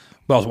not.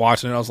 But I was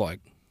watching it and I was like,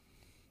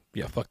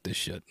 yeah, fuck this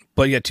shit.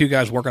 But you had two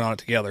guys working on it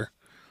together.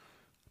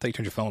 I think you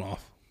turned your phone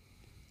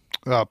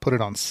off. Put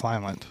it on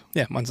silent.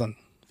 Yeah, mine's on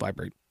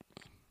vibrate.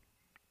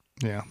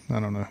 Yeah, I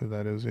don't know who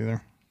that is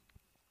either.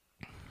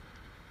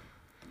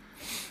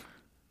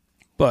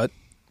 But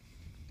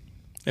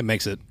it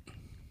makes it,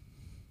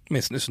 I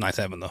mean, it's nice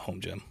having the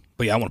home gym.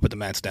 But yeah, I want to put the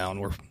mats down.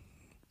 We're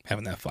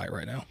having that fight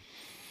right now.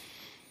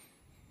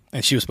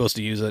 And she was supposed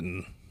to use it,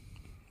 and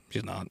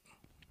she's not.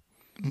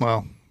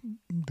 Well,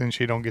 then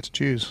she don't get to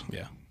choose.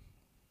 Yeah.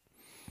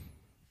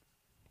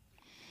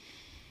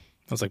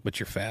 I was like, but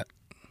you're fat.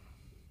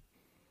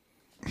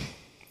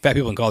 Fat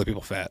people can call other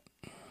people fat.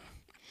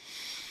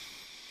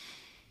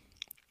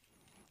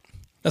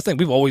 That's the thing.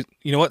 We've always,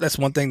 you know what? That's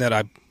one thing that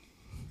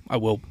I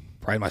will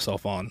pride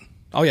myself on.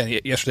 Oh, yeah.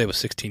 Yesterday was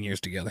 16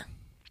 years together.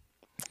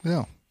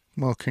 Yeah.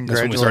 Well, congratulations.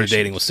 That's when we started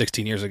dating was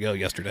 16 years ago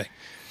yesterday.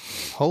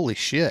 Holy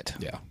shit.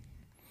 Yeah.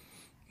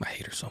 I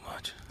hate her so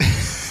much.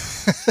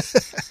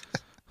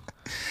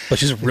 But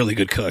she's a really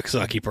good cook,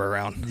 so I keep her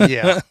around.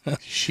 Yeah.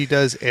 She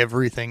does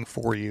everything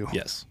for you.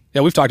 Yes.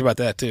 Yeah, we've talked about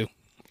that too.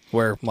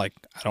 Where like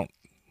I don't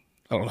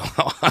know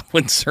how I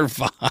would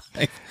survive.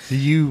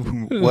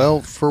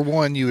 Well, for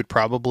one, you would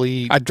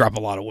probably I'd drop a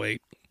lot of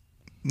weight.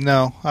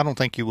 No, I don't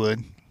think you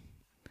would.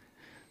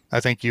 I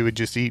think you would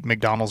just eat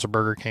McDonald's or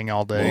Burger King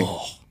all day.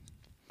 Oh,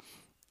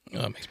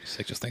 it makes me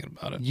sick just thinking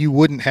about it. You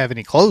wouldn't have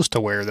any clothes to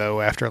wear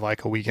though after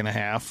like a week and a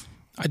half.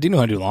 I do know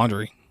how to do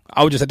laundry.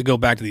 I would just have to go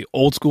back to the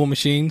old school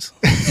machines,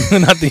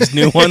 not these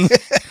new ones.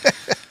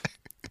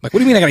 Like, what do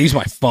you mean I got to use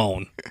my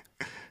phone?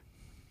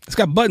 It's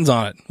got buttons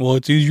on it. Well,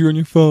 it's easier on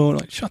your phone.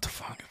 Like, shut the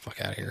fuck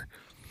out of here.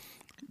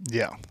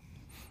 Yeah.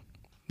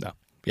 No.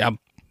 Yeah,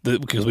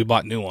 because we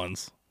bought new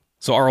ones.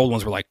 So our old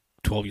ones were like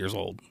 12 years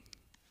old.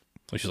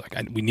 So she's like,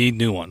 we need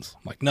new ones.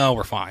 I'm like, no,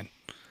 we're fine.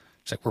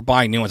 She's like, we're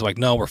buying new ones. I'm like,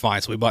 no, we're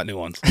fine. So we bought new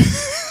ones.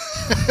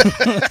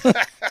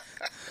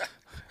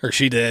 Or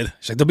she did.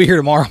 She's like, they'll be here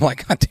tomorrow. I'm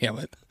like, God damn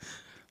it.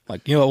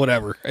 Like, you know what,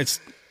 whatever.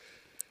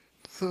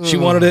 She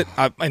wanted it,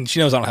 and she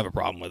knows I don't have a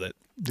problem with it.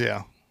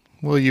 Yeah.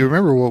 Well, you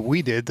remember what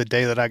we did the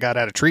day that I got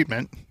out of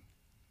treatment?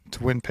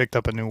 Twin picked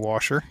up a new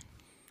washer.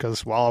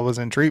 Because while I was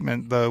in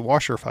treatment, the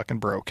washer fucking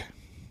broke.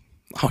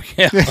 Oh,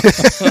 yeah.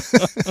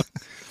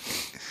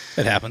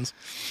 It happens.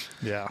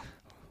 Yeah.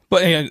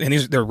 But and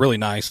they're really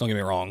nice, don't get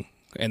me wrong.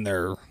 And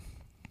they're,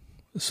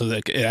 so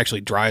that it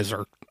actually dries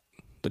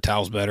the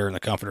towels better and the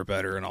comforter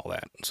better and all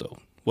that. So,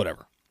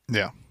 whatever.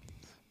 Yeah.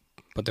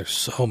 But there's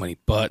so many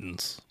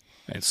buttons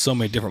and so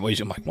many different ways.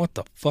 I'm like, what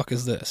the fuck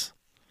is this?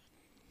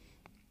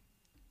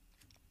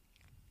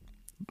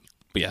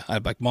 But yeah,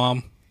 I'd be like,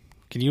 Mom,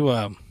 can you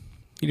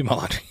do my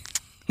laundry?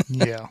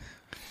 Yeah.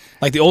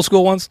 Like the old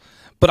school ones,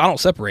 but I don't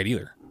separate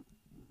either.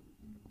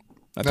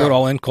 I throw it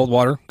all in, cold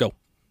water, go.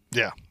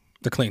 Yeah.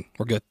 They're clean.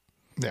 We're good.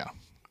 Yeah.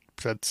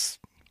 That's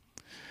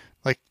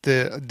like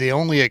the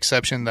only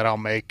exception that I'll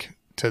make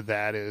to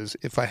that is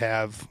if I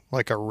have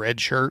like a red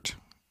shirt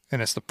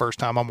and it's the first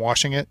time I'm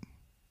washing it,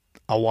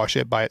 I'll wash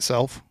it by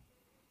itself.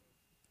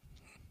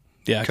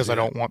 Yeah. Because I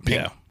don't want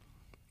pink.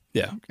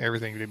 Yeah.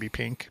 Everything to be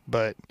pink.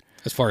 But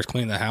as far as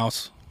cleaning the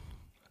house,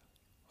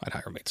 I'd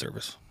hire maid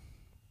service.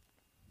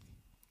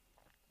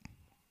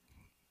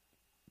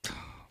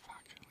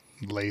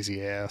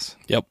 Lazy ass.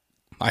 Yep.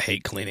 I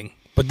hate cleaning.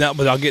 But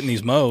I'll get in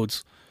these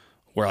modes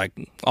where, like,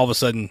 all of a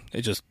sudden,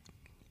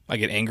 I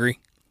get angry.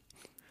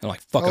 I'm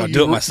like, fuck it, I'll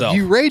do it myself.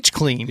 You rage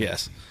clean.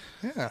 Yes.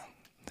 Yeah.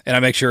 And I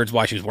make sure it's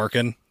while she's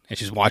working and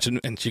she's watching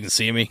and she can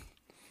see me.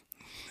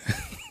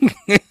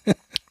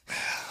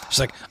 She's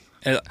like,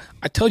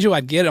 I told you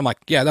I'd get it. I'm like,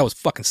 yeah, that was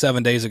fucking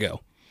 7 days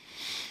ago.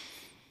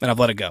 And I've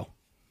let it go.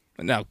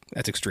 And now,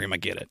 that's extreme. I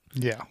get it.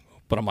 Yeah.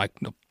 But I'm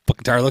like, no,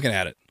 fucking tired of looking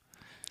at it.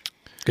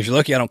 Because you're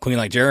lucky I don't clean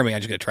like Jeremy. I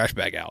just get a trash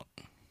bag out.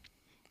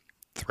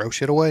 Throw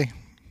shit away.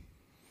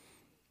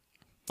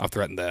 I've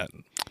threatened that.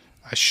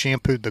 I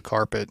shampooed the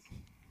carpet,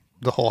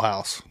 the whole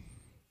house,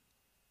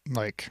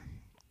 like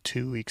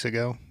 2 weeks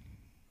ago.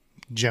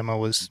 Gemma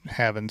was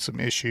having some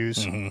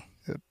issues,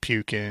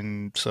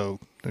 puking, so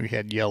we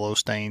had yellow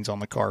stains on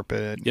the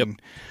carpet. Yep.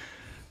 And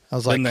I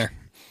was like, there.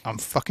 I'm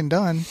fucking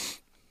done.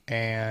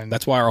 And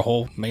that's why our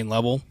whole main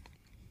level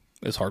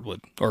is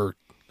hardwood. Or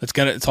we're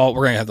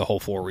gonna have the whole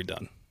floor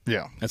redone.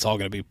 Yeah. It's all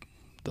gonna be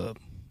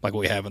like what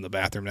we have in the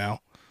bathroom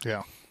now.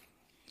 Yeah.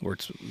 Where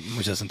it's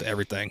resistant to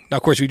everything. Now,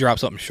 of course, if you drop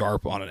something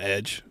sharp on an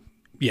edge,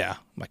 yeah,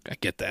 like I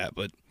get that,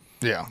 but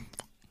yeah,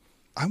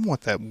 I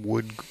want that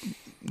wood,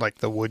 like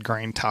the wood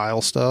grain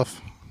tile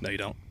stuff. No, you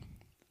don't.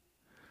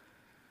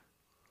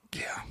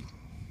 Yeah,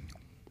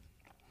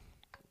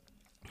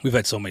 we've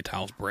had so many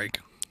tiles break.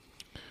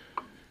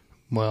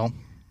 Well,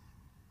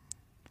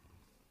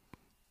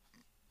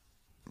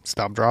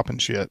 stop dropping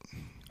shit.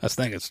 That's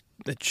the thing.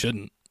 It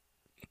shouldn't.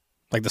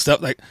 Like the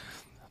stuff, like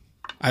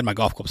I had my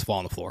golf clubs fall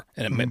on the floor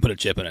and it put a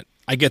chip in it.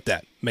 I get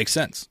that. Makes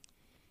sense.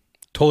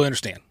 Totally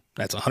understand.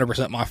 That's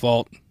 100% my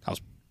fault. I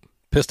was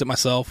pissed at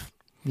myself.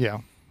 Yeah.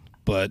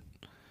 But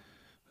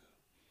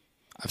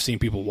I've seen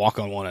people walk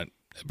on one and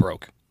it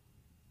broke.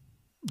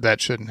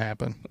 That shouldn't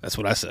happen. That's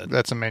what I said.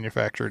 That's a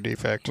manufacturer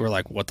defect. We're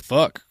like, what the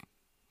fuck?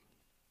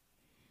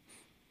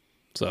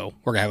 So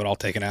we're going to have it all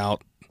taken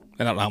out.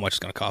 I don't know how much it's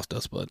going to cost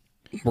us, but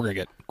we're going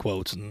to get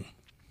quotes and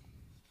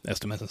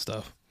estimates and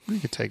stuff. You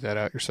could take that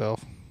out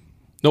yourself.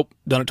 Nope.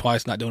 Done it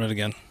twice. Not doing it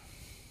again.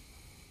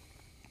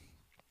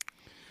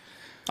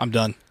 I'm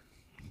done.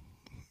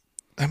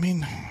 I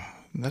mean,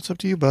 that's up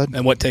to you, bud.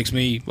 And what takes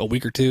me a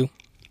week or two,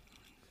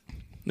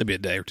 it'd be a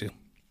day or two.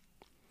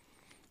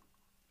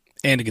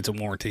 And it gets a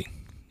warranty.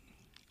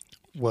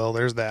 Well,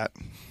 there's that.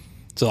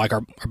 So like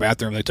our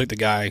bathroom, they took the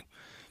guy,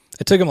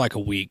 it took him like a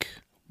week,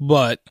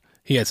 but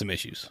he had some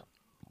issues.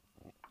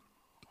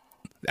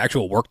 The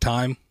actual work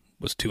time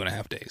was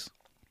 2.5 days.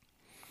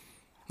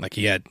 Like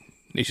he had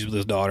issues with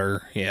his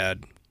daughter. He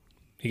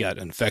got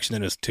an infection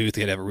in his tooth.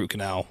 He had to have a root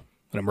canal,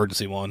 an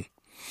emergency one.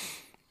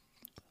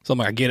 So I'm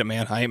like, I get it,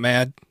 man. I ain't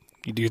mad.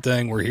 You do your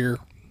thing. We're here.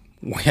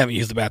 We haven't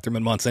used the bathroom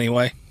in months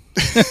anyway.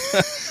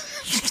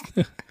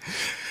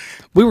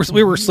 We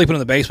were sleeping in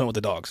the basement with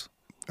the dogs.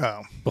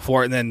 Oh.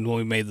 Before, and then when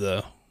we made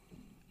the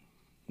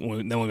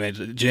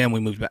gym, we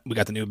moved back, we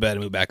got the new bed and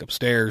moved back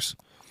upstairs.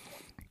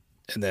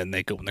 And then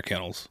they go in their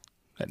kennels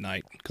at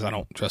night because I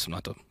don't trust them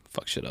not to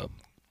fuck shit up.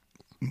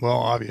 Well,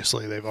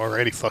 obviously they've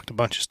already fucked a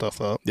bunch of stuff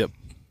up. Yep.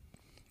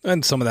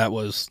 And some of that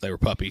was they were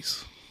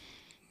puppies.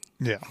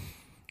 Yeah.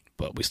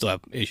 But we still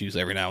have issues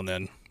every now and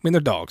then. I mean,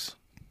 they're dogs.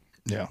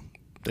 Yeah.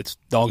 It's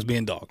dogs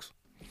being dogs.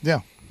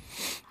 Yeah.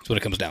 That's what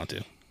it comes down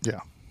to.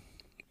 Yeah.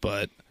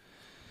 But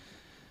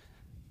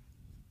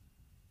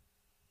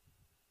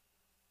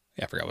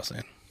yeah, I forgot what I was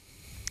saying.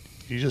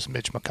 You just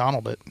Mitch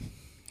McConnell'd it.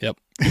 Yep.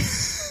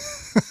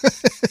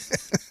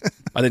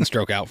 I didn't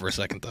stroke out for a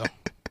second, though.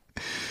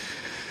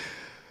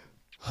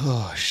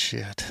 Oh,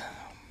 shit.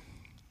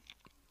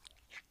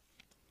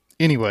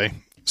 Anyway,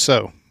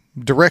 so,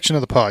 direction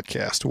of the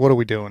podcast. What are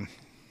we doing?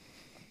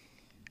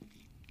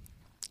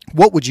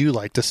 What would you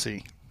like to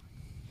see?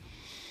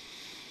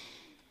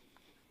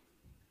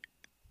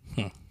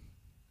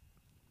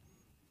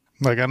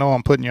 Like, I know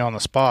I'm putting you on the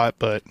spot,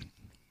 but...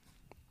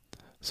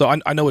 So,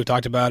 I know we've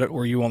talked about it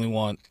where you only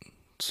want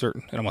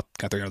certain... And I'm going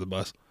to throw you under the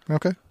bus.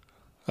 Okay.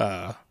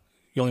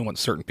 You only want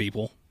certain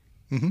people.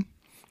 Mm-hmm.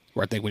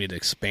 Where I think we need to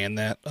expand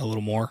that a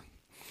little more.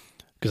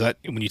 Because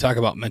when you talk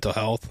about mental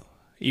health,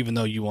 even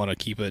though you want to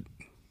keep it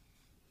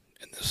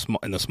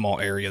in the small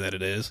area that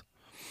it is,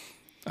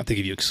 I think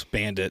if you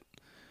expand it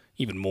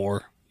even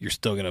more, you're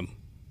still going to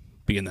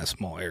be in that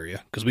small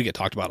area. Because we get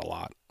talked about a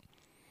lot.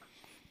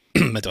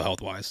 Mental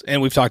health wise.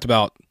 And we've talked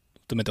about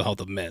the mental health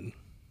of men.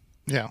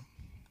 Yeah.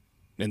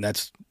 And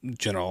that's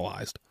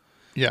generalized.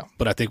 Yeah.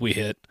 But I think we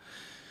hit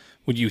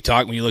when you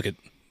look at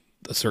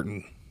a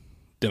certain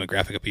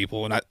demographic of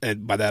people,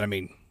 and by that I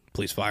mean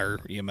police, fire,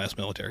 EMS,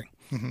 military.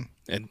 Mm-hmm.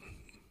 And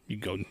you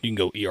can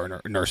go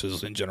ER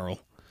nurses in general.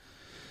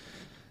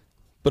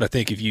 But I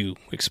think if you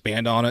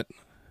expand on it,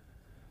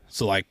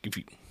 so like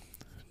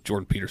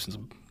Jordan Peterson's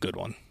a good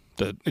one.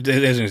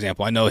 As an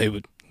example, I know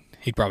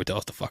he'd probably tell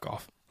us to fuck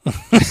off.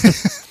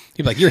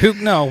 He'd be like, "You're who?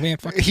 No, man."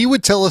 Fuck. He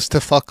would tell us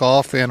to fuck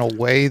off in a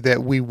way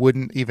that we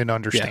wouldn't even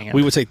understand. Yeah,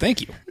 we would say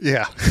thank you.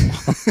 Yeah,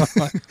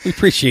 we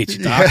appreciate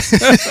you, Doc.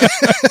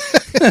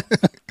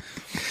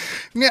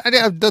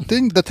 Yeah,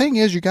 the thing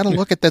is, you got to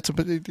look at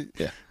that.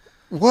 Yeah.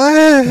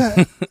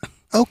 What?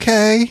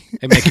 Okay.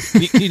 Hey, man,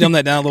 can you dumb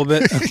that down a little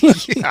bit?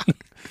 Yeah.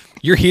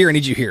 You're here, I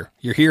need you here.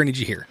 You're here, I need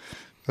you here.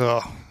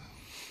 Oh,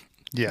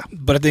 yeah.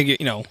 But I think,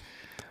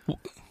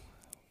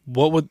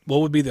 what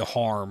would be the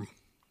harm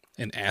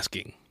in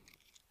asking?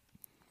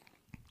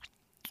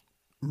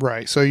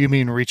 Right. So you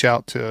mean reach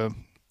out to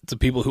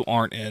people who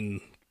aren't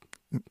in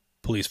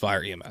police,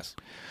 fire, EMS.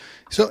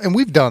 So, and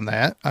we've done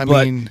that. I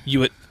but mean,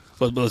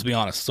 but let's be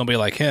honest. Somebody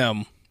like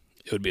him,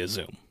 it would be a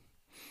Zoom.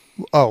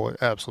 Oh,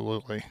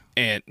 absolutely.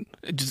 And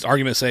just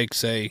argument's sake,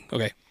 say,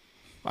 okay,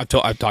 I've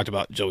talked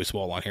about Joey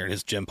Swall on here and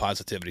his gym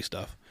positivity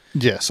stuff.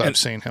 Yes, I've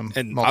seen him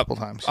multiple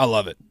times. I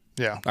love it.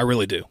 Yeah, I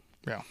really do.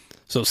 Yeah.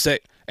 So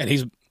and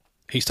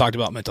he's talked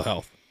about mental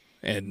health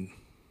and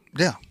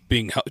yeah,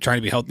 trying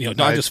to be healthy,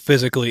 not just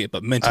physically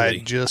but mentally. I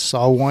just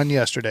saw one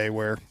yesterday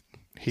where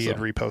he had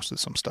reposted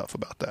some stuff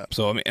about that.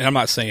 So I mean, and I'm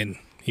not saying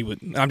he would.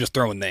 I'm just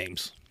throwing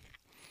names.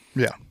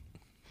 Yeah.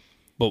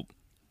 But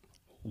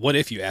what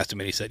if you asked him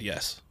and he said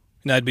yes?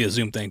 And that'd be a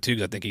Zoom thing too,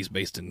 because I think he's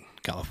based in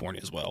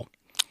California as well.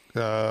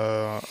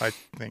 I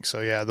think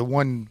so. Yeah, the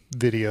one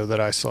video that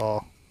I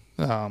saw,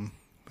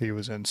 he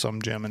was in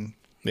some gym in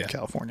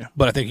California.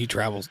 But I think he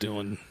travels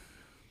doing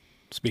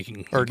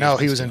speaking. Or no,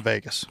 he was in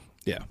Vegas.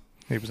 Yeah,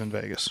 he was in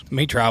Vegas. I mean,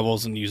 he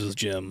travels and uses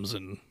gyms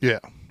and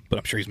but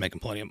I'm sure he's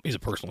making plenty. He's a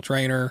personal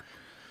trainer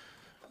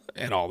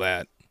and all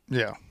that.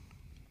 Yeah,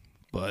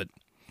 but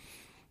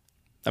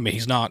I mean,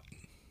 he's not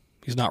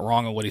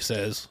wrong on what he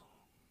says.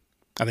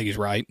 I think he's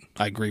right.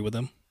 I agree with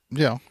him.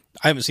 Yeah,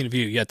 I haven't seen a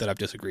video yet that I've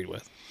disagreed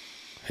with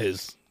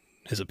his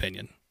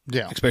opinion.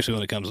 Yeah, especially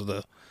when it comes to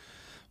the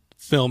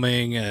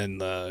filming and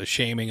the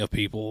shaming of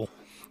people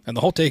and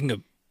the whole taking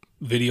a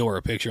video or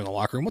a picture in the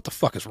locker room. What the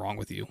fuck is wrong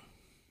with you?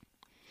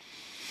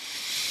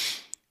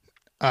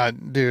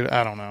 Dude,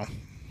 I don't know.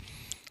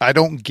 I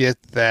don't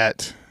get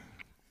that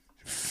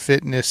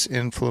fitness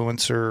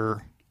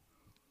influencer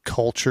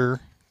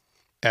culture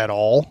at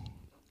all.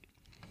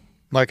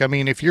 Like, I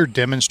mean, if you're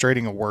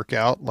demonstrating a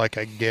workout, like,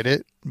 I get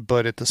it,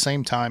 but at the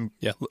same time,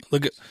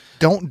 look at,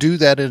 don't do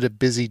that at a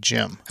busy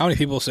gym. How many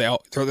people say, oh,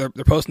 they're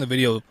posting the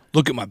video,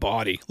 look at my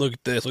body, look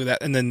at this, look at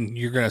that, and then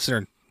you're going to sit there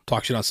and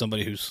talk shit on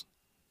somebody who's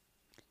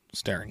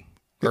staring.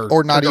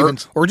 Or not even...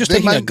 Or just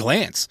taking a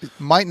glance.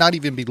 Might not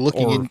even be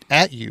looking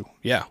at you.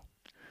 Yeah.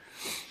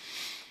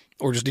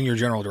 Or just in your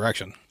general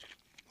direction.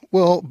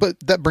 Well, but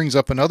that brings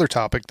up another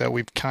topic that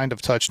we've kind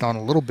of touched on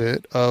a little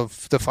bit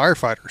of the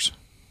firefighters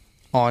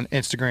on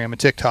Instagram and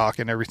TikTok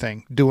and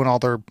everything, doing all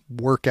their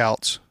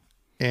workouts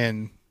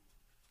in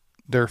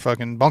their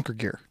fucking bunker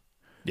gear.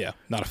 Yeah,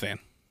 not a fan.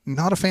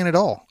 Not a fan at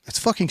all. It's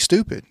fucking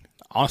stupid.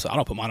 Honestly, I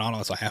don't put mine on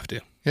unless I have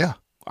to. Yeah.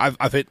 I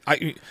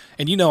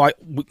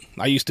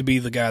used to be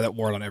the guy that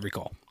wore it on every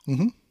call.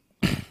 Mm-hmm.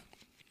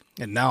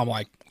 And now I'm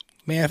like,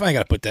 man, if I ain't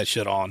got to put that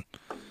shit on,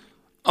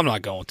 I'm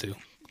not going to.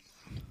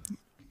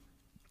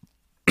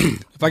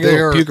 If I get a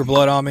little puke or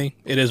blood on me,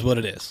 it is what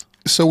it is.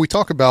 So we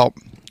talk about,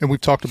 and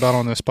we've talked about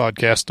on this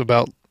podcast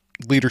about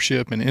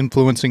leadership and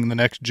influencing the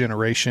next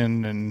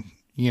generation and,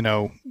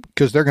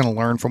 because they're going to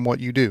learn from what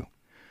you do.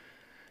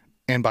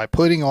 And by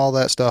putting all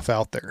that stuff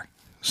out there,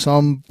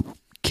 some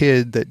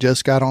kid that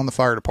just got on the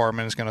fire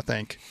department is going to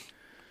think,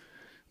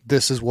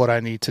 this is what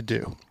I need to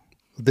do.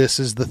 This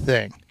is the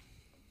thing.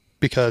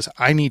 Because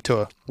I need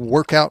to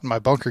work out in my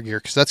bunker gear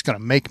because that's going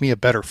to make me a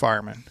better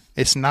fireman.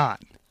 It's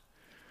not.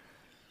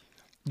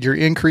 You're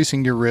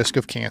increasing your risk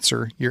of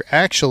cancer. You're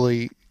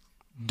actually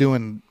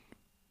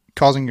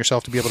causing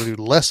yourself to be able to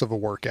do less of a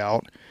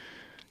workout.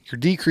 You're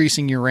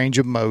decreasing your range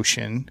of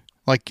motion.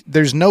 Like,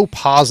 there's no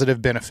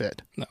positive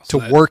benefit to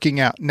working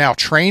out. Now,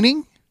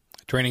 training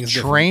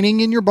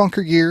in your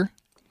bunker gear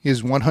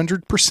is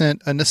 100%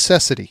 a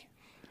necessity.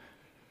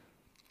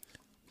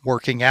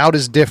 Working out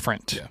is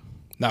different. Yeah.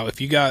 Now, I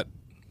think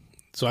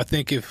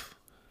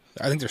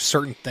there's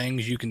certain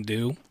things you can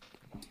do.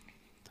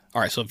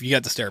 All right, so if you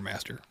got the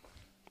Stairmaster,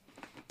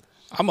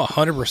 I'm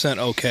 100%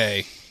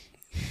 okay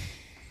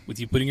with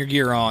you putting your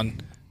gear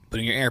on,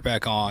 putting your air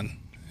pack on,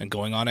 and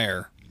going on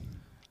air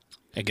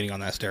and getting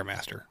on that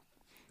Stairmaster.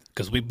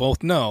 Because we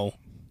both know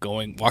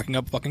walking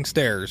up fucking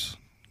stairs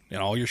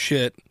and all your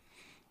shit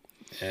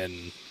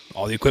and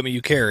all the equipment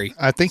you carry,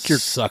 I think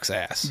sucks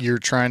ass. You're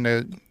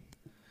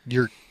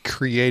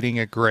creating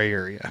a gray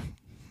area.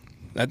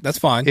 That's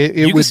fine.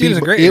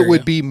 It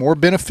would be more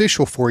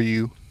beneficial for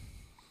you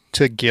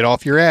to get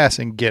off your ass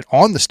and get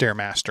on the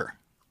Stairmaster.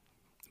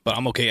 But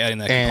I'm okay adding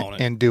that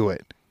component. And do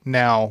it.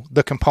 Now,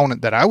 the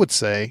component that I would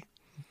say,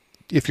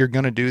 if you're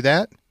going to do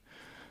that,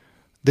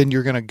 then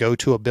you're going to go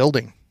to a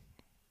building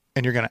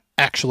and you're going to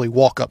actually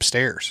walk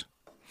upstairs.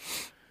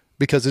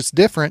 Because it's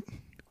different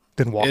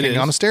than walking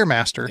on a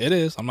Stairmaster. It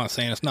is. I'm not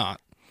saying it's not.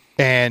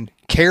 And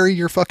carry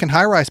your fucking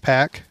high-rise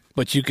pack.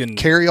 But you can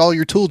carry all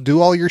your tools,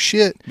 do all your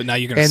shit. But now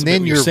you're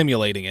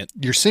simulating it.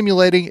 You're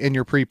simulating and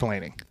you're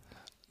pre-planning.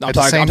 I'm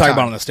talking about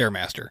on the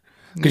Stairmaster.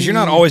 Because you're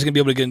not always going to be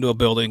able to get into a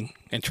building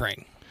and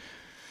train.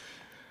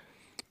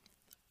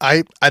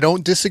 I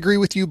don't disagree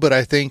with you, but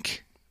I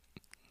think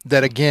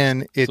that,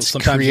 again, it's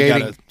sometimes creating...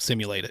 you got to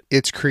simulate it.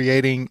 It's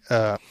creating...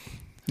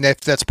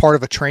 if that's part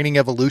of a training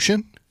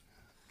evolution,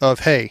 of,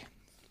 hey,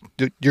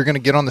 you're going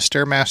to get on the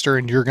Stairmaster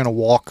and you're going to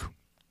walk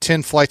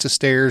 10 flights of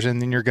stairs,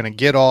 and then you're going to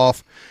get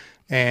off,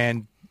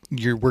 and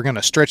we're going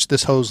to stretch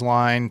this hose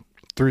line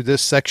through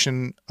this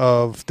section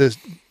of the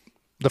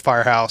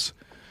firehouse,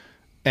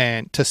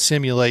 and to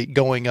simulate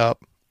going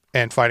up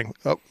and fighting.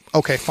 Oh,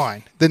 okay,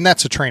 fine. Then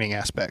that's a training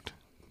aspect.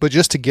 But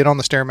just to get on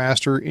the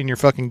Stairmaster in your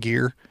fucking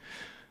gear,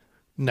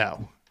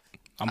 no.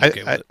 I'm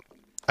okay with it.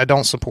 I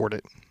don't support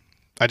it.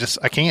 I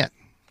can't.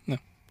 No.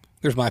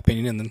 There's my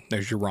opinion, and then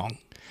there's your wrong.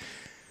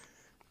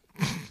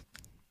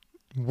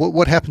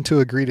 What happened to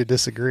agree to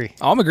disagree?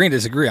 I'm agreeing to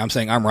disagree. I'm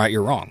saying I'm right,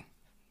 you're wrong.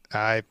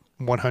 I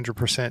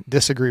 100%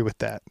 disagree with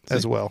that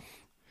as well.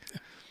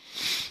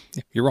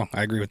 Yeah, you're wrong.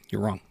 I agree with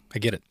you're wrong. I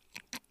get it.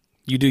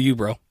 You do you,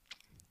 bro.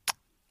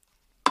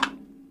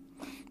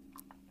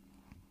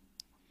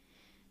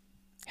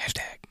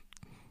 Hashtag.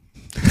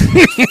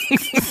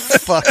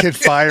 Fucking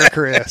fire,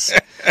 Chris.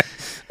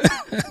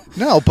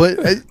 No, but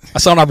I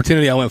saw an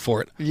opportunity. I went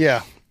for it.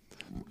 Yeah.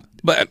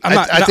 But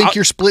I think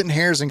you're splitting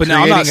hairs and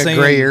creating a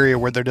gray area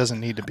where there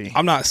doesn't need to be.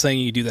 I'm not saying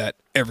you do that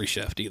every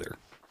shift either.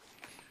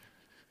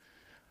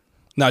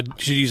 Now,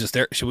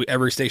 should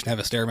every station have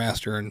a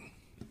Stairmaster and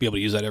be able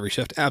to use that every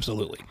shift?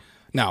 Absolutely.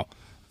 Now,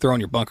 throwing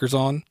your bunkers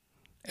on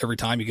every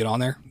time you get on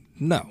there?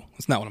 No,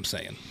 that's not what I'm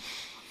saying.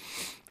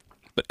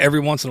 But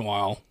every once in a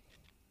while,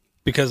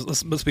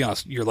 because let's be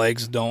honest, you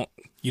don't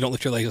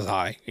lift your legs as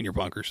high in your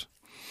bunkers.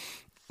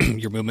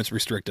 Your movement's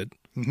restricted.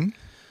 Mm-hmm.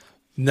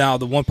 Now,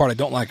 the one part I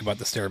don't like about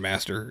the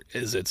Stairmaster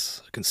is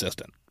it's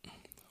consistent.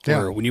 Yeah.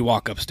 Where when you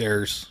walk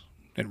upstairs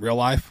in real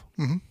life,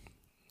 mm-hmm.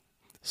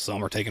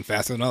 some are taken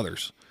faster than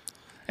others.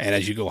 And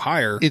as you go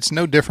higher... It's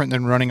no different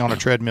than running on a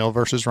treadmill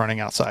versus running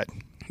outside.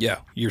 Yeah.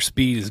 Your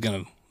speed is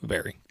going to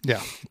vary.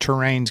 Yeah.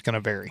 Terrain's going to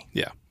vary.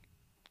 Yeah.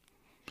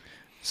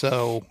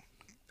 So,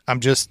 I'm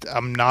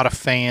not a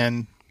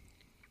fan...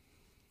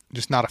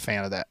 Just not a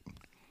fan of that.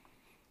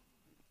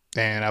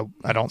 And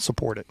I don't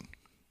support it.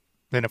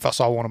 And if I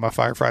saw one of my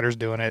firefighters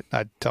doing it,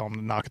 I'd tell them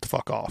to knock it the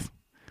fuck off.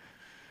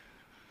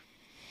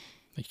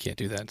 You can't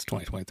do that. It's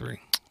 2023.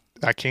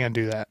 I can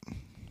do that.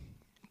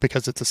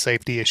 Because it's a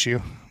safety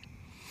issue.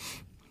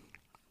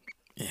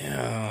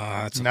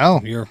 Yeah. That's a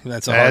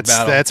hard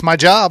battle. That's my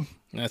job.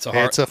 It's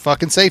a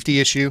fucking safety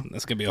issue.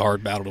 That's going to be a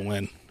hard battle to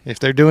win. If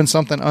they're doing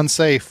something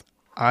unsafe,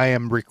 I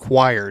am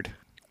required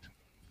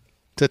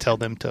to tell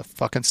them to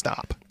fucking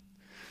stop.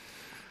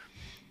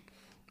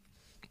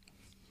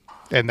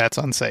 And that's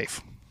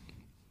unsafe.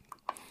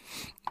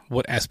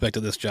 What aspect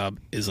of this job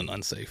isn't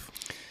unsafe?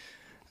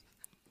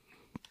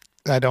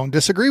 I don't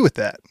disagree with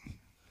that.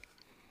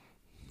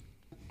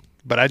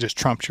 But I just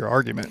trumped your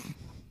argument.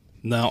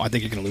 No, I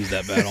think you're going to lose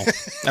that battle.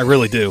 I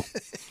really do.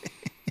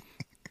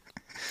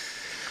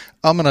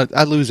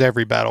 I lose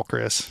every battle,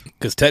 Chris.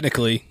 Because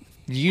technically...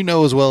 You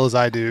know as well as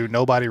I do,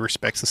 nobody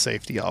respects the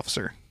safety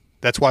officer.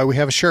 That's why we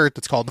have a shirt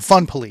that's called the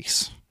Fun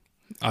Police.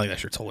 I think that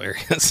shirt's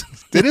hilarious.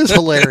 It is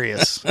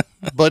hilarious.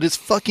 But it's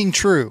fucking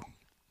true.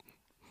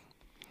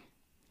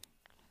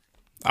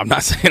 I'm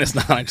not saying it's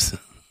not.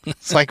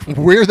 It's like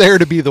we're there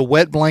to be the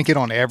wet blanket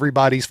on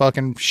everybody's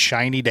fucking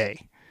shiny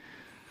day.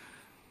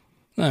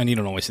 And you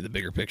don't always see the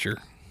bigger picture.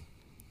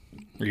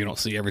 Or you don't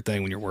see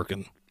everything when you're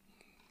working.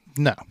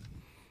 No.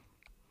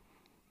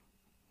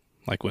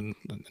 Like when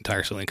the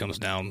entire ceiling comes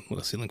down with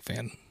a ceiling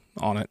fan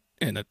on it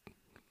and it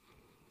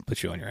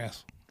puts you on your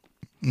ass.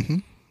 Mm-hmm.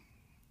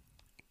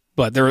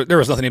 But there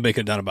was nothing anybody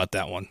could have done about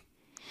that one.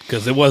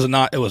 Because it was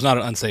not an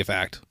unsafe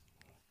act.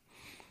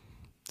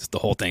 Just the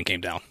whole thing came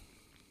down.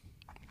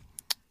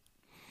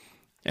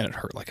 And it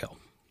hurt like hell.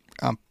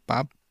 I'm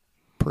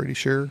pretty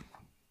sure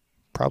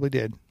probably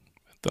did.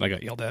 Then I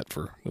got yelled at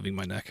for moving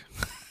my neck.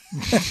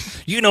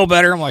 You know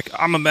better. I'm like,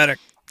 I'm a medic.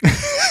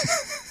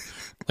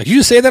 Like, you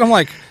just say that? I'm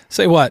like,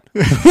 say what?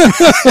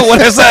 What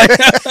did I say?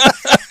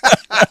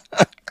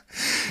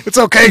 It's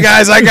okay,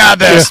 guys. I got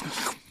this.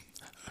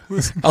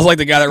 I was like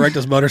the guy that wrecked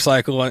his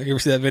motorcycle. You ever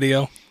see that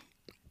video?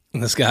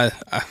 And this guy,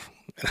 I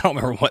don't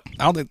remember what.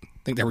 I don't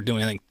think they were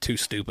doing anything too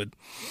stupid.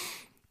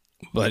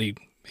 But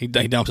he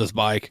dumps his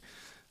bike,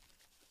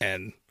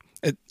 and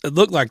it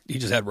looked like he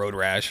just had road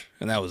rash,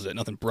 and that was it.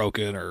 Nothing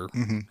broken or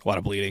a lot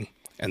of bleeding.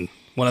 And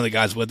one of the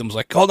guys with him was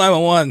like, call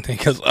 911.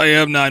 He goes, I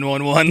am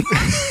 911.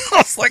 I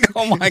was like,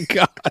 oh my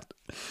God.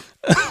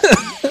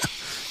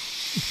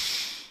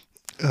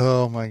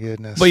 Oh my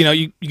goodness. But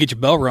you get your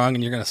bell rung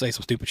and you're going to say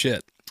some stupid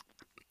shit.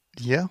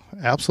 Yeah,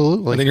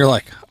 absolutely. And then you're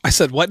like, I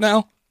said what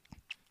now?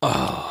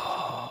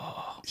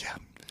 Oh.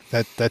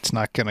 Yeah. That's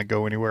not going to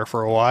go anywhere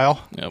for a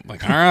while. Yep.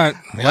 Like, all right.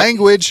 Yep.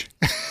 Language.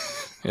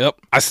 Yep.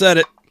 I said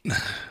it.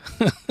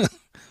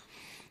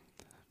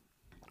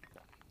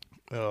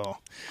 Oh.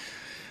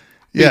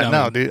 Yeah,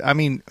 no, dude. I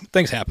mean,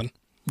 things happen.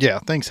 Yeah,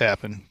 things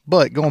happen.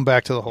 But going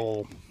back to the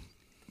whole,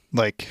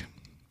 like,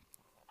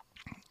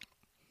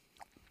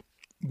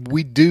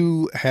 we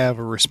do have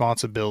a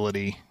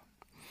responsibility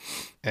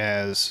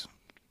as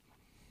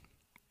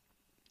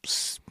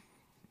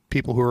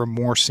people who are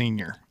more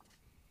senior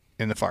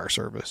in the fire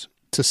service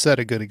to set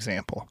a good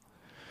example.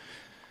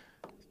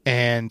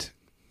 And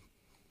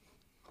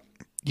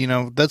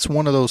that's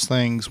one of those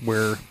things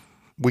where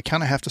we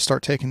kind of have to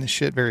start taking this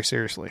shit very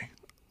seriously,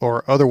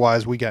 or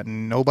otherwise we got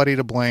nobody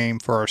to blame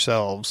for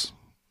ourselves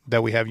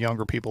that we have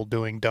younger people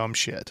doing dumb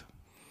shit.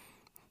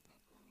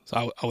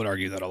 So I would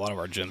argue that a lot of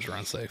our gyms are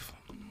unsafe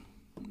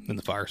in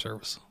the fire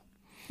service.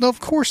 No, of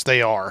course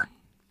they are.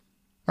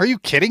 Are you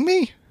kidding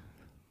me?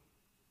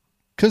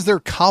 Because they're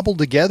cobbled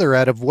together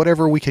out of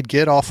whatever we could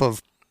get off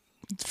of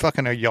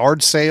fucking a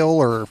yard sale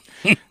or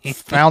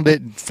found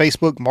it in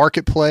Facebook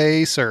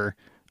Marketplace or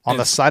on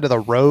the side of the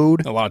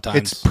road. A lot of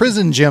times.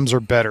 Prison gyms are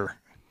better.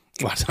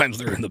 A lot of times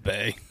they're in the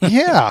bay.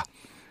 Yeah.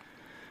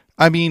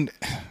 I mean,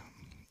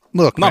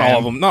 look, not man,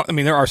 all of them.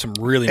 There are some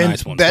really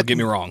nice ones. Don't get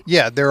me wrong.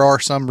 Yeah, there are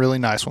some really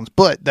nice ones.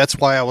 But that's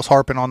why I was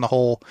harping on the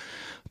whole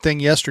thing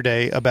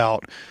yesterday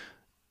about,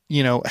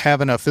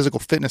 having a physical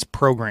fitness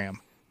program,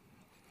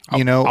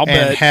 and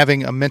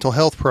having a mental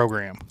health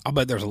program. I'll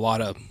bet there's a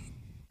lot of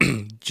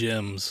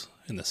gyms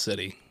in the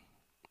city,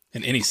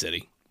 in any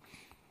city,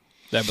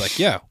 that'd be like,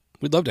 yeah,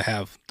 we'd love to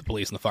have the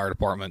police and the fire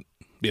department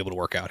be able to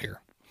work out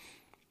here.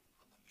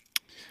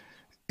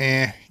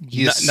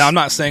 Yes. Now, I'm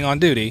not saying on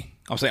duty.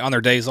 I'm saying on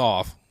their days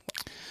off.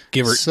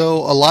 So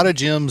a lot of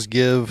gyms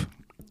give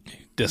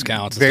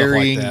discounts and stuff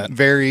like that.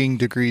 Varying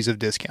degrees of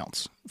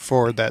discounts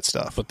for that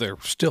stuff. But they're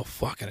still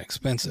fucking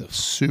expensive.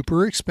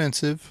 Super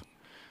expensive.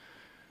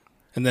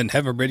 And then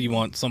heaven forbid you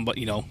want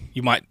somebody,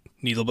 you might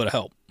need a little bit of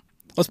help.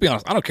 Let's be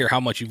honest. I don't care how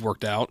much you've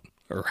worked out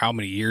or how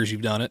many years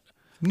you've done it.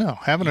 No,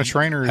 having a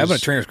trainer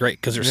is great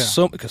because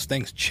because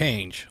things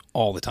change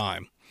all the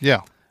time.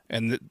 Yeah.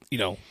 And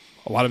a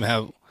lot of them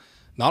have,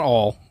 not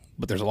all,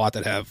 but there's a lot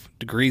that have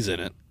degrees in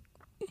it,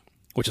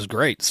 which is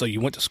great. So you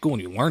went to school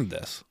and you learned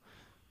this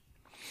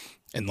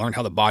and learned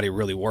how the body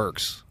really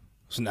works.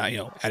 So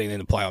now, adding in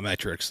the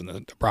plyometrics and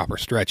the proper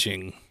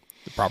stretching,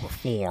 the proper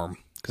form.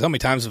 Because how many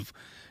times have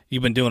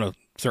you been doing a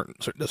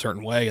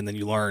certain way and then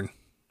you learn,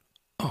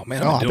 oh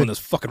man, I've been doing this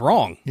fucking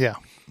wrong. Yeah.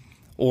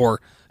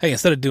 Or, hey,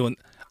 instead of doing,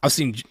 I've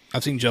seen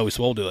Joey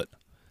Swole do it.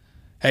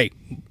 Hey,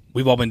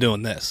 we've all been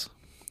doing this.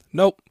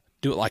 Nope,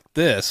 do it like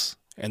this,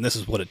 and this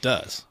is what it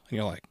does. And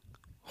you're like,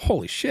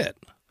 holy shit.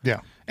 Yeah.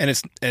 And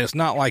it's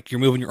not like you're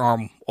moving your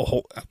arm.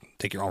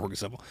 Take your arm for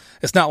example.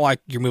 It's not like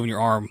you're moving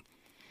your arm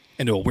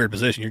into a weird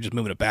position. You're just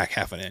moving it back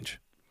half an inch.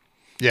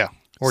 Yeah.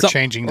 Or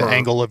changing the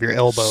angle of your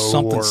elbow.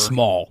 Something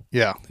small.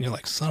 Yeah. And you're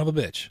like, son of a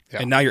bitch. Yeah.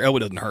 And now your elbow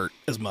doesn't hurt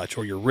as much,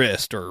 or your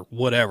wrist, or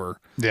whatever.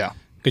 Yeah.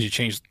 Because you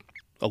changed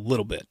a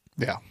little bit.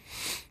 Yeah.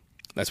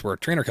 That's where a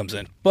trainer comes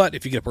in. But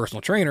if you get a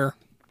personal trainer,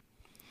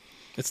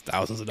 it's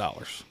thousands of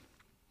dollars.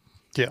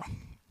 Yeah.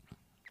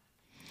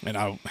 And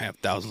I don't have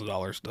thousands of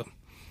dollars to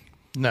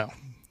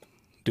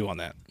do on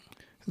that.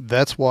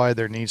 That's why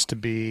there needs to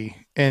be,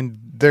 and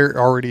there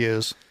already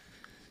is,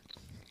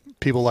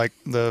 people like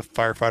the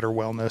firefighter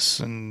wellness,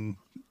 and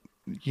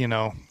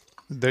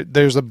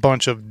there's a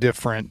bunch of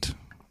different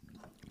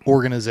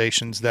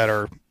organizations that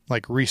are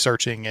like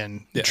researching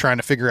and trying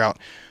to figure out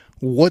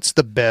what's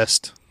the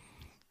best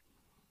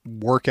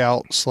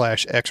workout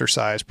 /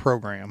 exercise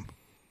program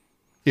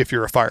if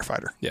you're a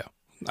firefighter. Yeah.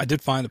 I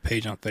did find a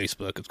page on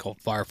Facebook. It's called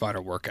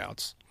Firefighter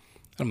Workouts.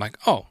 And I'm like,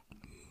 oh,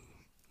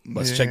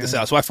 let's check this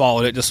out. So I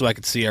followed it just so I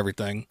could see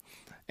everything.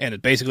 And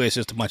it's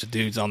just a bunch of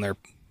dudes on there.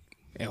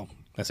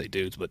 I say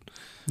dudes, but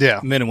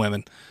men and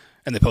women.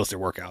 And they post their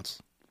workouts.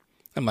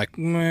 I'm like,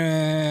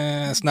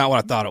 that's not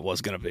what I thought it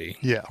was going to be.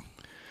 Yeah.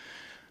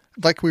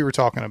 Like we were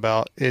talking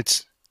about,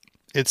 it's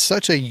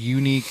such a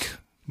unique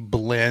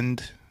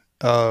blend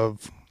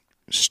of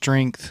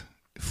strength,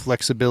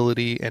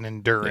 flexibility, and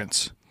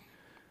endurance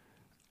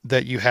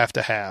that you have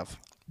to have.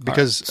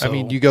 Because,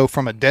 you go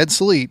from a dead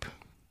sleep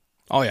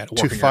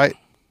to fight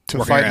in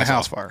a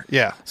house fire.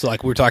 Yeah. So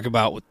like we were talking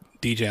about with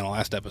DJ in the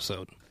last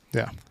episode.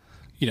 Yeah.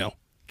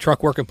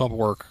 Truck work and pumper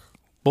work,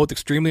 both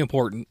extremely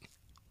important,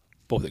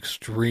 both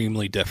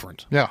extremely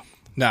different. Yeah.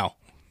 Now,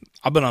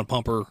 I've been on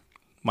pumper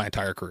my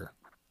entire career.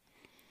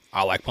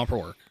 I like pumper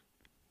work.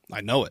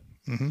 I know it.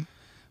 Mm-hmm.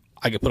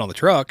 I get put on the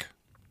truck,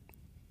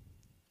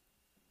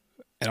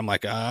 and I'm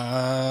like,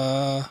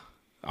 I'm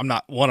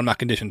not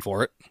conditioned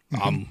for it.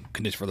 Mm-hmm. I'm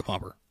conditioned for the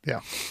pumper.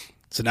 Yeah.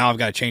 So now I've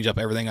got to change up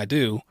everything I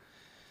do.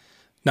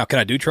 Now, can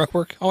I do truck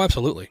work? Oh,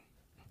 absolutely.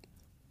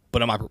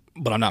 But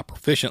I'm not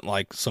proficient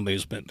like somebody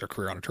who's spent their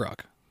career on a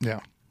truck.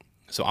 Yeah.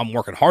 So I'm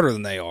working harder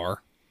than they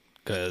are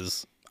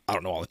because I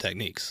don't know all the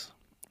techniques.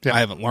 Yeah. I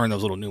haven't learned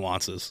those little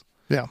nuances.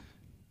 Yeah.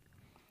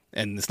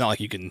 And it's not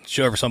like you can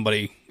show over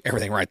somebody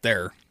everything right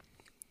there.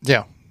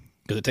 Yeah.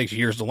 Because it takes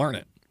years to learn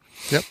it.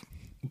 Yep.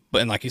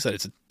 But like you said,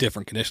 it's a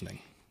different conditioning.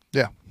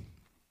 Yeah.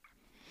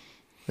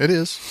 It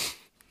is.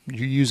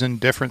 You're using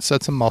different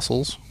sets of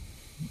muscles,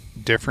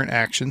 different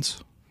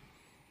actions.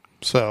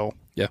 So.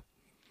 Yeah.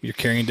 You're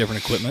carrying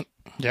different equipment.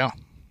 Yeah.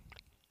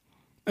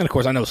 And of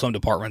course, I know some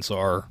departments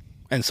are,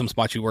 and some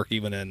spots you work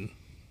even in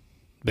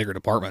bigger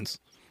departments,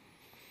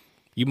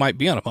 you might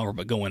be on a pumper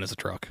but go in as a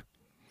truck.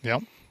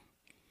 Yep.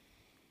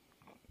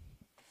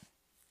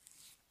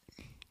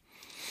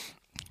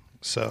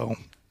 So,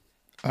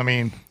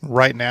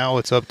 right now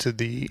it's up to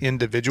the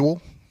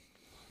individual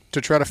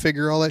to try to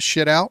figure all that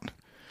shit out.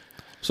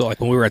 So like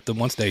when we were at the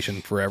one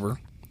station forever,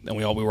 and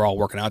we were all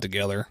working out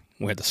together.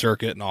 We had the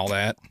circuit and all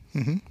that.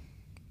 Mm-hmm.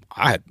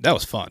 That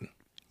was fun.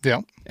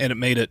 Yeah. And it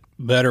made it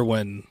better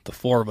when the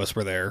four of us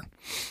were there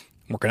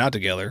working out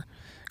together,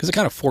 because it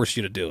kind of forced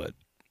you to do it.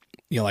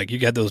 You know, like you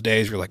get those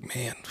days where you're like,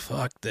 man,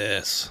 fuck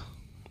this.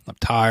 I'm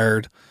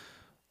tired.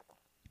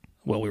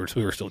 Well, we were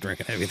still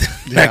drinking heavy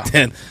back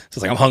then. So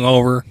it's like I'm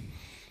hungover,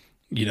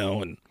 you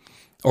know,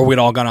 or we'd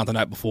all gone out the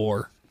night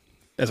before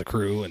as a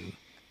crew, and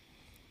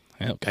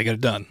I get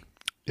it done.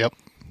 Yep.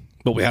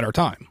 But we had our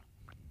time.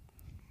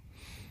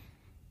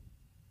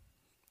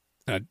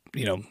 And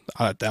I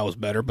thought that was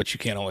better, but you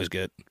can't always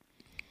get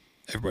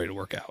everybody to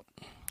work out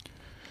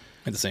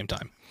at the same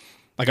time.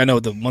 Like I know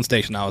the one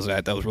station I was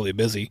at that was really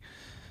busy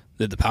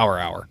did the power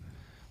hour,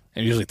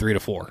 and usually 3 to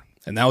 4,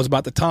 and that was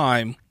about the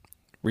time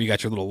where you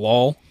got your little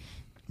lull.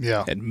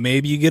 Yeah. And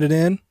maybe you get it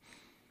in.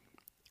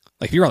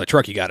 Like if you're on the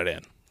truck, you got it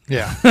in.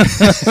 Yeah.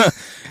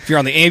 If you're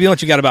on the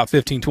ambulance, you got about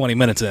 15, 20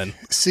 minutes in.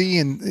 See,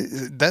 and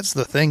that's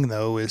the thing,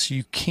 though, is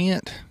you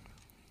can't...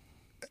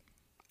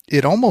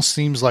 It almost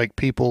seems like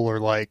people are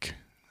like,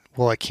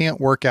 well, I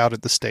can't work out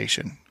at the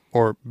station.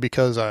 Or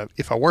because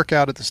if I work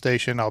out at the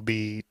station, I'll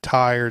be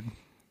tired,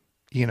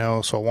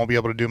 so I won't be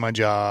able to do my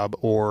job.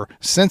 Or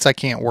since I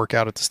can't work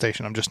out at the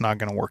station, I'm just not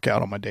going to work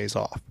out on my days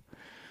off.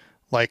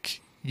 Like,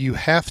 you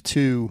have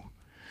to...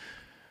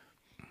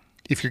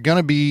 If you're going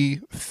to be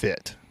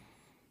fit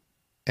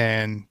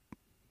and,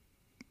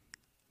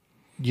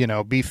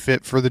 be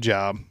fit for the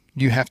job,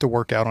 you have to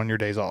work out on your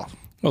days off.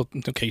 Well,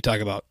 okay, you talk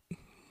about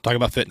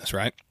fitness,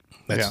 right?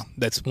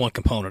 That's one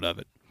component of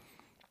it.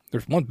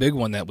 There's one big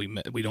one that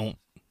we don't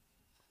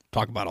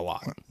talk about a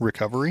lot.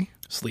 Recovery?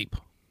 Sleep.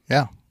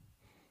 Yeah.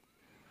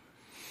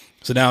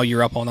 So now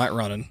you're up all night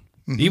running.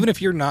 Mm-hmm. Even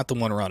if you're not the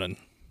one running,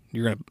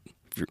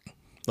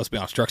 let's be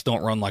honest, trucks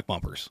don't run like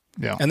bumpers.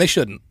 Yeah. And they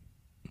shouldn't.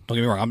 Don't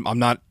get me wrong. I'm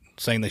not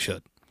saying they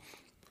should.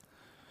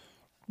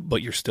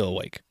 But you're still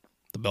awake.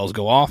 The bells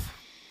go off.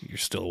 You're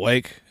still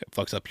awake. It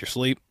fucks up your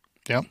sleep.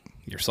 Yep.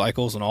 Your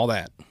cycles and all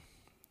that.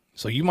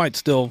 So you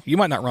might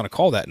not run a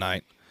call that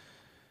night,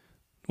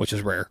 which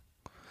is rare.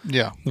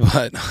 Yeah.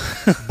 But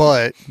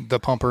but the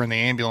pumper and the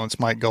ambulance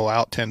might go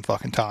out 10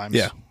 fucking times.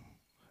 Yeah.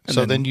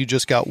 So then you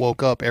just got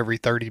woke up every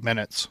 30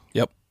 minutes.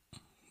 Yep.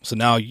 So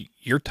now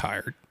you're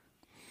tired.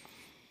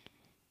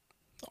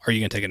 Are you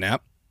going to take a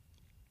nap?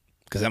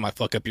 Because that might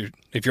fuck up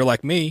if you're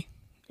like me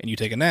and you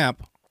take a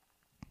nap,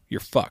 you're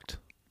fucked.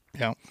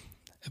 Yeah.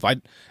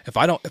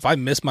 If I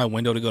miss my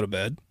window to go to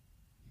bed,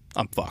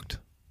 I'm fucked.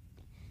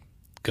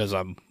 Because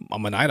I'm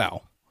a night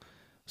owl.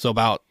 So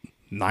about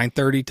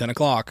 9:30, 10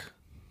 o'clock,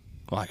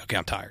 I'm like, okay,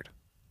 I'm tired.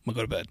 I'm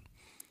going to go to bed.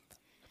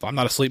 If I'm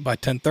not asleep by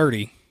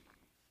 10:30,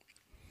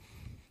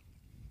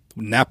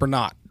 nap or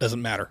not,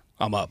 doesn't matter.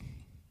 I'm up.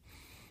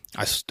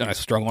 I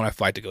struggle and I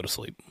fight to go to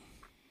sleep.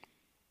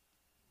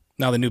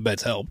 Now the new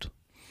bed's helped.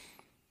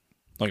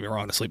 Don't get me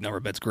wrong, the Sleep Number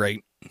bed's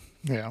great.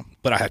 Yeah.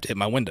 But I have to hit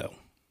my window.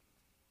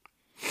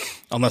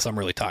 Unless I'm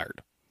really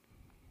tired.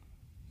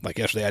 Like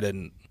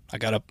yesterday I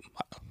got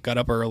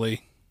up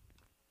early.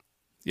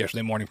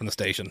 Yesterday morning from the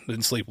station.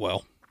 Didn't sleep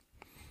well.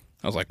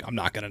 I was like, I'm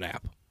not going to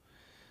nap.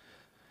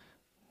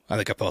 I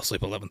think I fell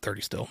asleep at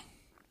 11:30 still.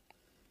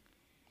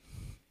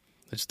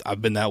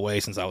 I've been that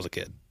way since I was a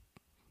kid.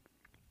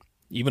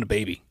 Even a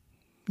baby.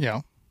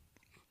 Yeah.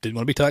 Didn't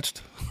want to be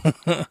touched.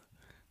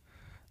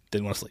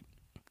 Didn't want to sleep.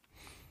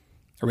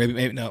 Or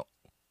maybe no.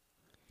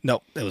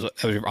 No,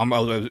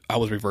 I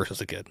was reversed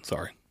as a kid.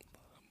 Sorry.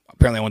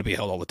 Apparently I want to be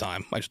held all the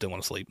time. I just didn't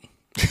want to sleep.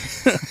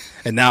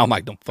 And now I'm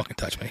like, don't fucking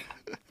touch me.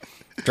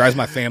 Drives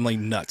my family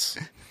nuts.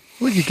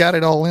 Well, you got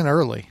it all in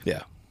early.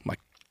 Yeah.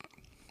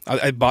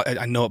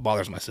 I know it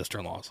bothers my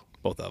sister-in-laws,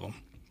 both of them.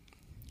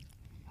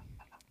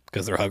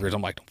 Because they're huggers.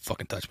 I'm like, don't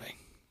fucking touch me.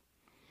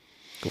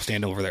 Go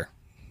stand over there.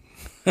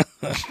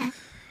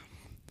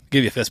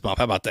 Give you a fist bump.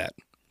 How about that?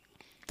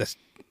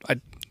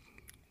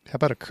 How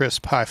about a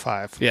crisp high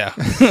five? Yeah.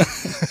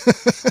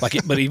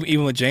 But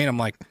even with Jane, I'm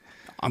like,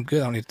 I'm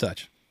good. I don't need to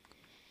touch.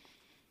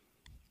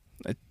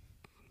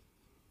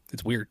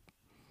 It's weird.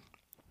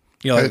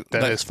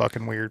 That is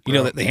fucking weird. Bro. You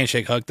know that the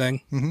handshake hug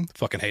thing? Mm-hmm.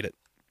 Fucking hate it.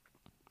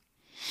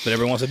 But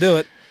everyone wants to do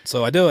it,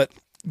 so I do it.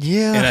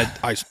 Yeah.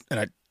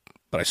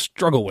 But I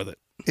struggle with it.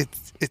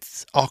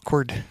 It's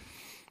awkward.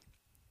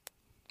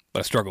 But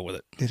I struggle with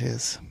it. It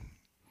is.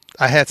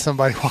 I had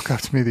somebody walk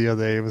up to me the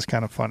other day. It was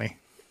kind of funny.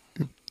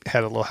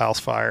 Had a little house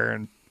fire,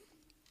 and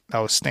I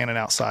was standing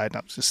outside, and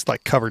I was just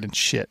like covered in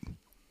shit.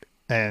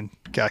 And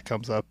guy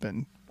comes up,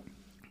 and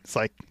it's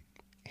like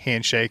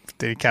handshake.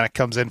 Then he kind of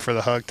comes in for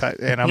the hug type,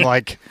 and I'm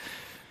like,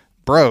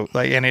 bro,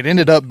 and it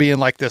ended up being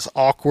like this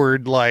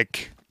awkward,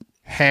 like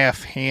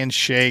half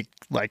handshake,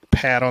 like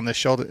pat on the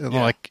shoulder, and I'm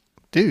like,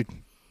 dude,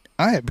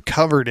 I am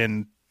covered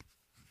in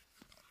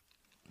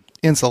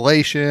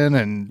insulation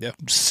and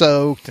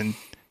soaked, and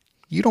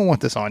you don't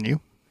want this on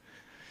you.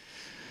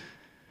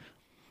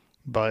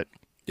 But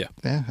yeah,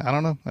 I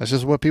don't know. That's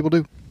just what people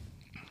do.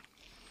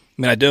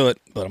 I mean, I do it,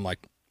 but I'm like,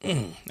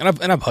 and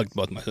I've hugged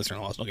both my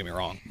sister-in-laws. Don't get me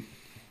wrong,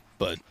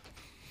 but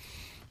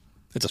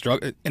It's a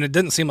struggle, and it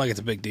doesn't seem like it's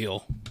a big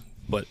deal,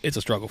 but it's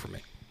a struggle for me.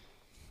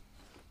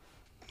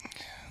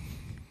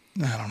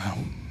 I don't know.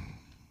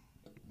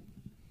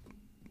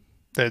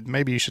 That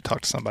maybe you should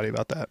talk to somebody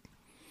about that.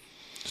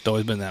 It's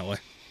always been that way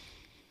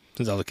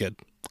since I was a kid.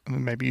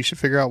 Maybe you should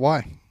figure out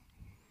why.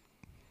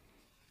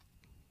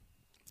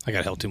 I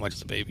got held too much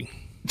as a baby.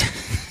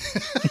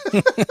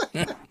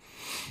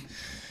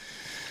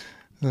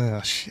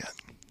 Oh, shit.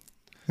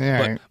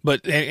 Yeah.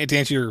 But to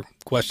answer your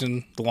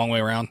question the long way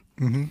around,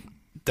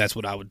 that's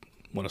what I would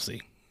want to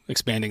see.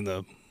 Expanding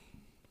the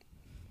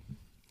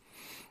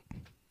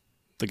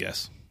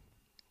guests.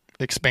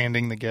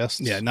 Expanding the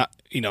guests? Yeah,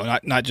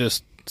 not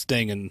just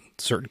staying in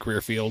certain career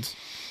fields,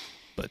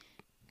 but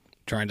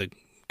trying to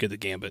get the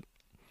gambit.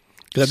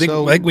 Because I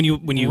think when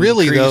you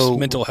really increase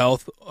mental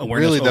health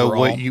awareness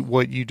overall,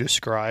 what you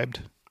described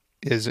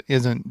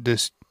isn't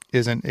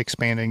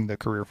expanding the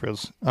career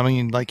fields. I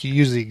mean, like you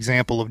use the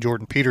example of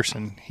Jordan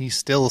Peterson. He's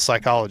still a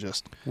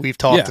psychologist. We've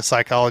talked to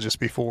psychologists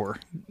before.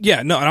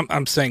 Yeah, no, and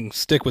I'm saying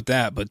stick with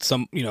that, but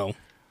some,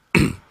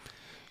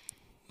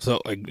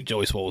 so like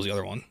Joey Swoll was the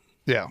other one.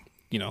 Yeah.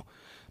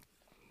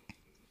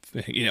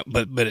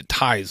 But it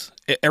ties,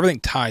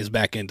 everything ties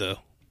back into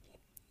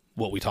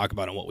what we talk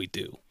about and what we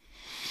do.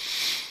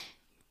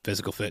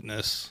 Physical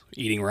fitness,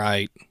 eating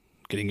right,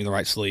 getting in the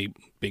right sleep,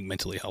 being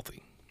mentally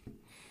healthy.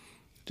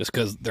 Just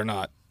because they're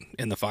not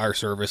in the fire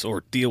service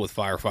or deal with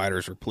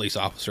firefighters or police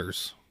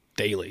officers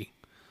daily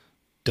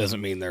doesn't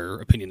mean their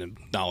opinion and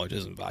knowledge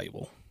isn't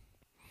valuable.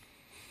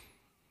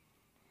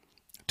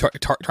 Trying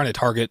to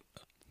target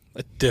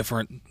a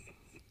different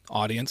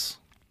audience.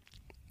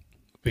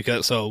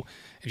 Because so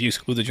if you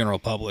exclude the general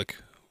public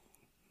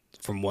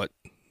from what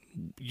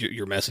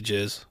your message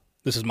is,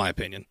 this is my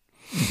opinion,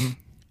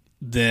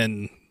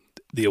 then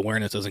the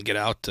awareness doesn't get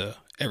out to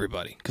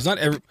everybody. Because not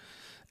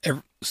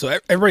so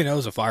everybody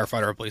knows a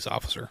firefighter or a police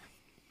officer.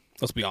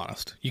 Let's be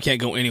honest. You can't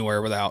go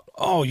anywhere without,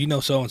 so-and-so, you know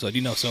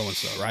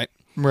so-and-so, right?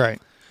 Right.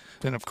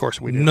 Then, of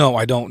course, we do. No,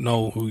 I don't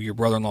know who your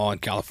brother-in-law in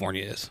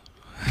California is.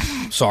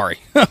 Sorry.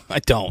 I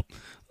don't.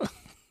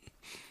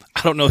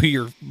 I don't know who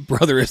your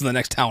brother is in the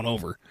next town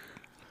over.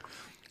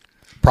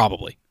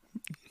 Probably.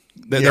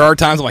 There are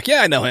times I'm like,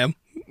 I know him,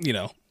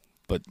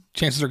 but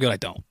chances are good I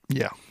don't.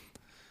 Yeah.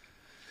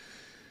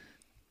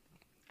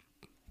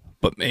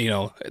 But,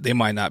 they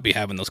might not be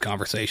having those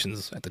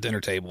conversations at the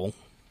dinner table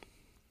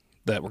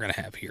that we're going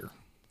to have here.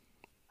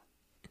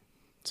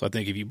 So I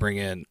think if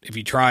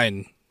you try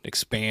and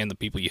expand the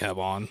people you have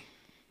on,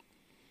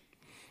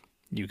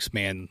 you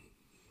expand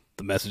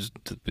the message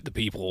to the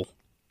people,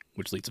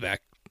 which leads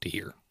back to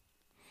here.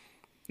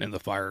 And the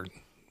fire,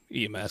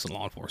 EMS, and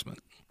law enforcement.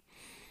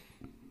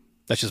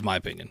 That's just my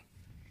opinion.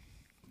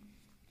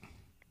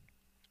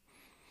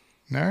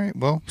 All right.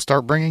 Well,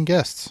 start bringing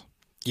guests.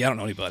 Yeah, I don't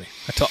know anybody.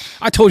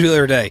 I told you the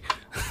other day.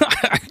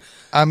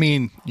 I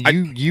mean,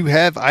 you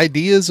have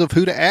ideas of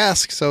who to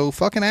ask, so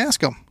fucking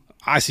ask them.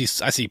 I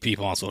see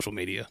people on social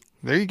media.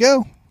 There you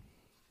go.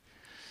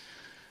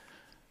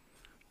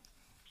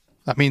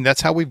 I mean,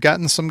 that's how we've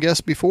gotten some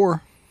guests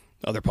before.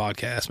 Other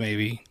podcasts,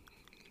 maybe.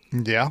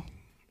 Yeah.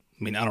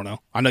 I mean, I don't know.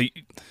 I know.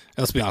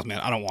 Let's be honest, man.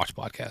 I don't watch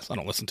podcasts. I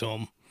don't listen to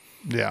them.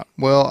 Yeah.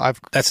 Well,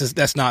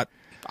 That's not.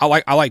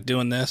 I like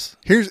doing this.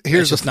 Here's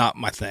just not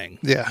my thing.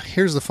 Yeah.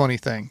 Here's the funny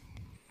thing.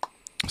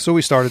 So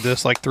we started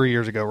this like 3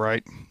 years ago,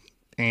 right?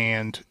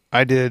 And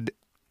and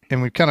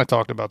we've kind of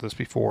talked about this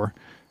before.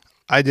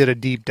 I did a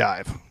deep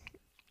dive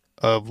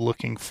of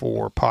looking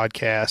for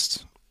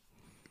podcasts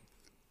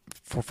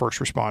for first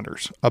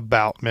responders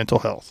about mental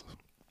health.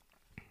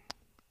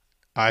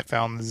 I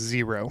found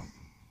zero.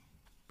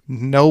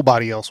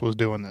 Nobody else was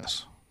doing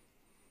this.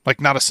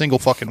 Like, not a single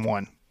fucking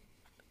one.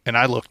 And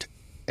I looked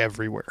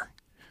everywhere.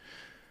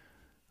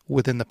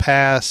 Within the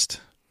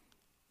past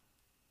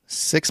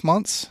 6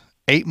 months,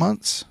 8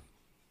 months,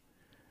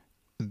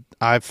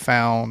 I've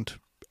found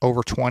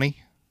over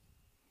 20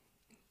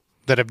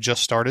 that have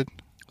just started.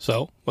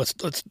 So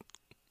let's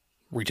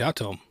reach out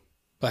to them.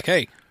 Like,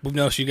 hey, we've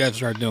noticed you guys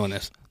started doing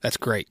this. That's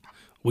great.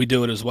 We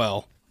do it as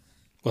well.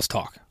 Let's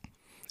talk.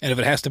 And if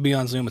it has to be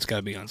on Zoom, it's got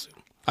to be on Zoom.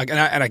 And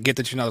I get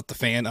that you're not the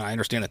fan, and I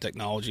understand the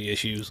technology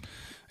issues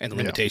and the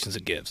limitations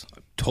it gives. I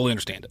totally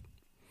understand it.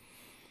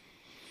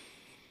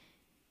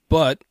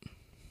 But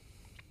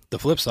the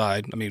flip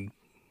side, I mean,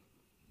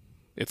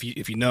 if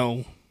you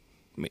know,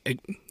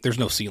 there's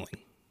no ceiling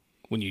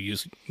when you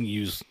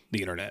use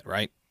the internet,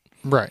 right?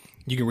 Right.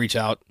 You can reach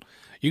out.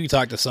 You can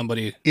talk to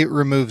somebody. It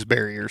removes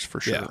barriers for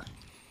sure. Yeah.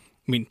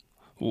 I mean,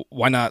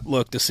 why not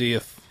look to see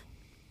if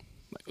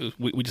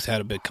we just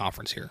had a big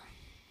conference here,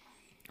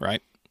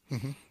 right?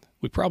 Mm-hmm.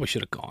 We probably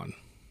should have gone.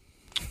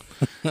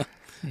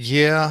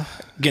 Yeah.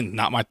 Again,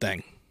 not my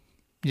thing.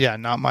 Yeah,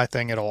 not my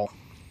thing at all.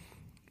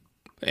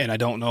 And I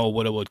don't know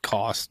what it would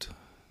cost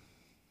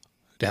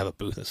to have a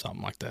booth at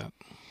something like that.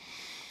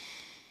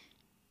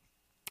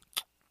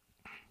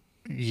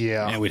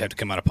 Yeah. And we'd have to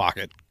come out of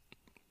pocket.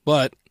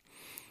 But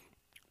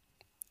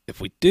if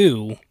we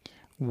do...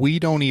 We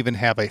don't even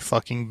have a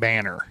fucking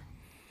banner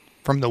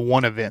from the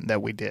one event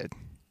that we did.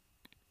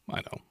 I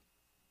know.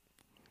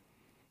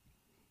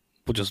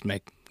 We'll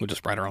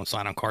just write our own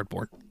sign on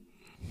cardboard.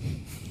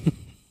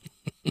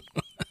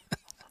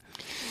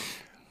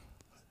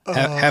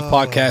 Have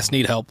podcasts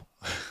need help.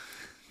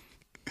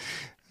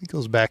 It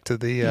goes back to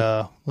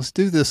the let's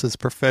do this as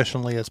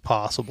professionally as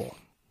possible.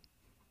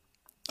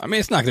 I mean,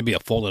 it's not going to be a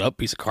folded up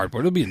piece of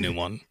cardboard. It'll be a new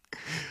one.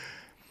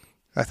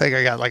 I think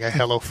I got like a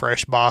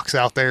HelloFresh box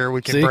out there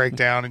we can See? break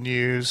down and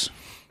use.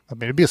 I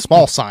mean, it'd be a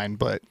small sign,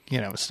 but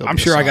it's still. I'm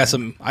be a sure I sign. got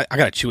some. I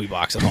got a Chewy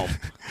box at home.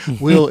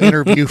 We'll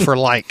interview for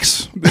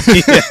likes.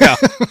 Yeah.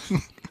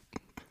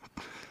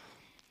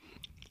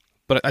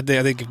 But I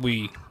think if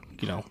we,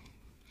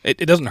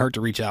 it doesn't hurt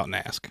to reach out and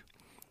ask.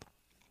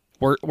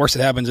 Worst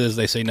that happens is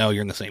they say no,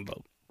 you're in the same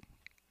boat.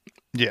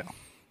 Yeah.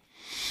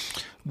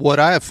 What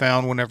I have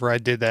found whenever I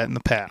did that in the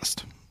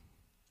past,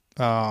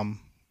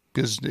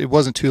 because it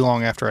wasn't too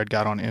long after I'd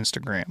got on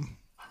Instagram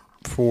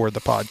for the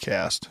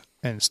podcast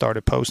and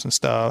started posting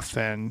stuff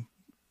and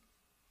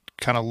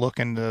kind of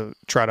looking to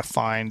try to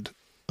find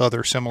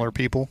other similar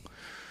people.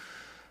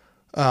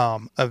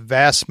 A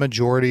vast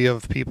majority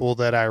of people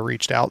that I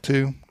reached out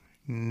to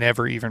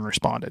never even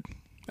responded.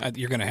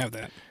 You're going to have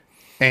that.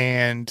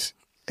 And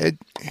I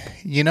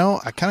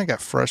kind of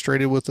got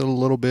frustrated with it a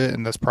little bit,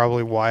 and that's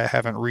probably why I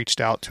haven't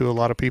reached out to a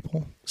lot of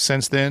people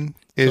since then,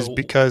 is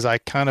because I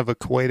kind of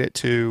equate it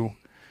to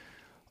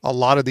a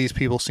lot of these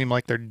people seem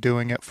like they're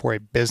doing it for a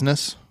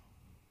business.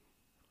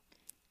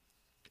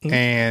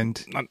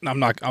 And I'm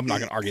not going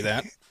to argue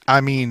that.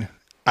 I mean,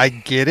 I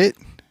get it.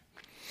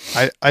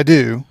 I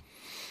do.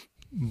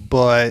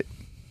 But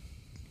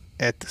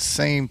at the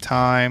same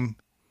time,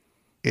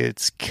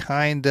 it's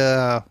kind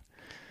of,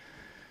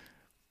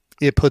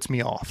 it puts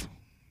me off.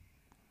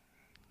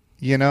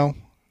 Yeah.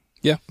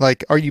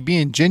 Like, are you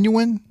being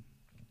genuine?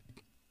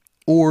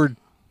 Or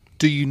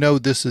do you know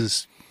this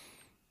is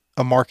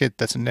a market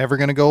that's never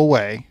going to go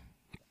away?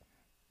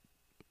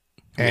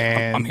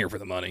 And I'm here for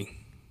the money.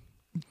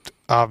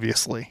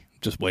 Obviously.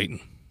 Just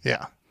waiting.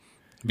 Yeah.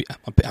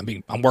 I'm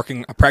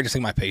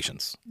practicing my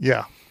patience.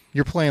 Yeah.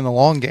 You're playing the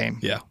long game.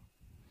 Yeah.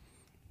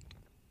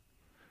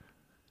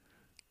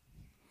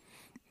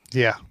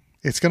 Yeah.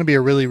 It's going to be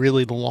a really,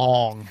 really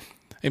long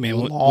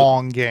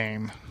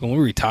game. When we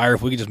retire,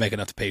 if we could just make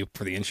enough to pay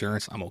for the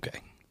insurance, I'm okay.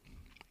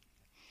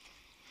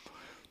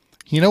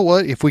 You know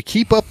what? If we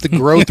keep up the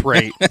growth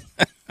rate,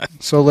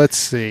 so let's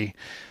see,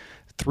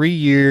 3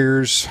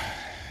 years.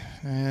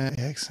 Wait a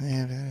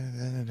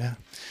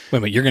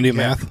minute, you're going to do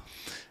math?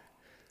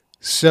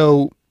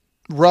 So,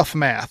 rough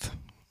math.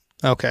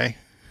 Okay.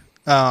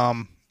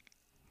 Not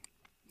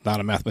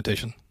a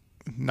mathematician.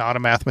 Not a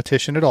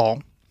mathematician at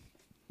all.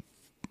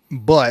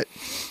 But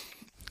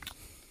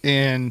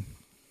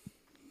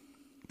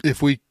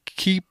if we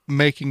keep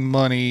making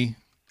money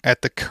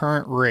at the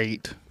current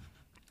rate,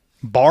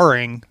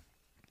 barring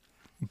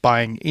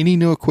buying any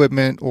new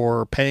equipment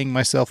or paying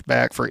myself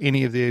back for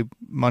any of the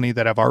money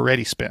that I've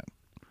already spent,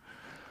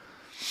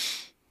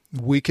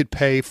 we could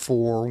pay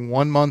for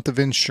 1 month of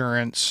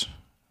insurance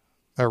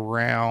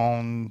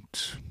around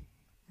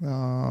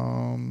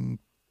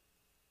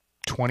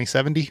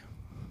 $20.70.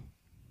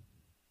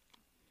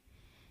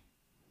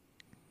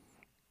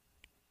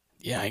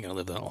 Yeah, I ain't gonna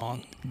live that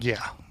long.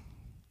 Yeah.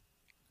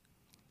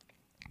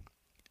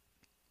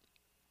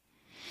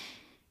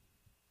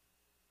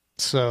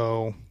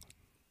 So,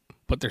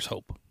 but there's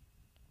hope.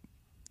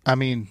 I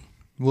mean,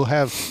 we'll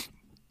have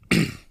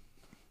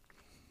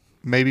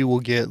maybe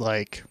we'll get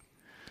like,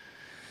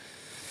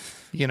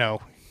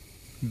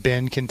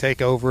 Ben can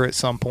take over at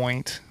some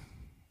point,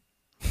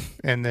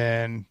 and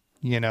then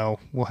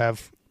we'll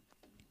have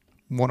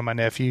one of my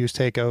nephews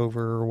take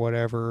over or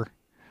whatever.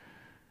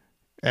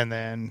 And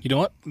then... You know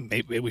what?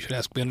 Maybe we should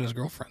ask Ben and his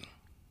girlfriend.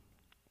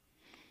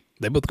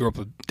 They both grew up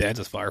with dads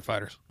as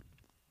firefighters.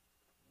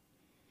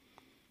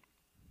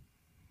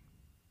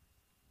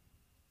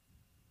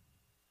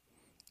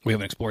 We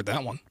haven't explored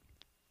that one.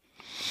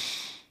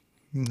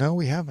 No,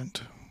 we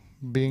haven't.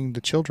 Being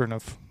the children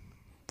of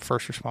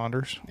first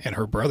responders. And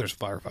her brother's a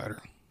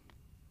firefighter.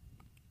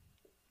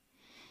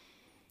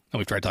 And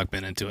we've tried to talk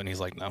Ben into it, and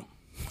he's like, no.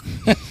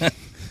 I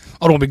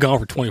don't want to be gone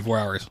for 24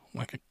 hours.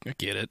 I'm like, I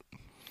get it.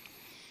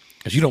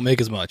 Because you don't make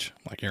as much.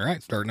 I'm like, you're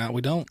right. Starting out,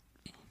 we don't.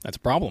 That's a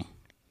problem.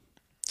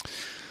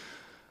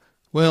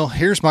 Well,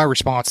 here's my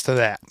response to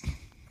that.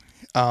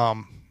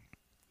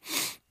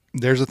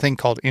 There's a thing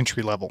called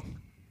entry level.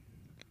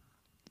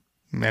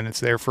 And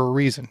it's there for a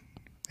reason.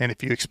 And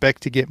if you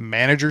expect to get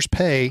manager's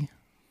pay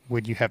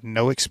when you have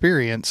no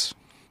experience...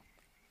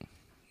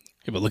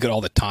 Yeah, but look at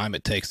all the time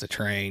it takes to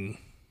train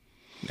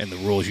and the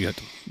rules you have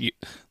to...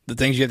 the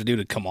things you have to do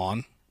to come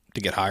on, to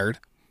get hired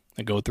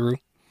and go through.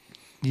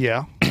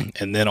 Yeah.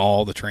 And then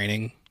all the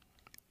training.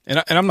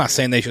 And I'm not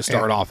saying they should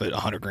start off at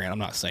 $100,000. I'm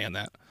not saying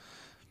that.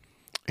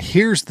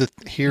 Here's the.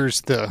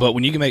 But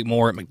when you can make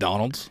more at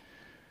McDonald's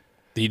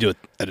than you do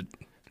at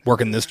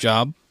working this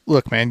job.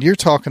 Look, man, you're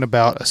talking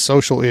about a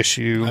social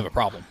issue. I have a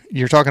problem.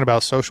 You're talking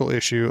about a social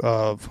issue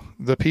of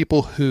the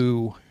people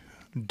who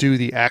do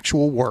the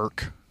actual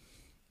work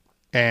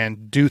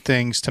and do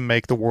things to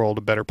make the world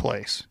a better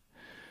place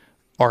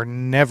are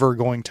never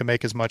going to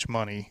make as much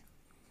money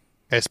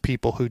as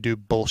people who do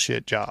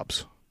bullshit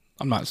jobs.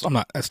 I'm not.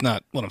 That's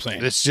not what I'm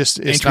saying.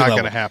 It's not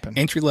going to happen.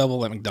 Entry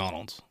level at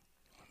McDonald's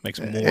makes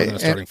more than a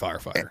starting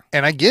firefighter.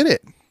 And I get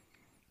it.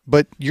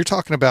 But you're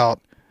talking about,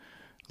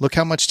 look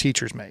how much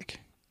teachers make.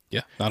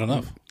 Yeah, not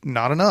enough.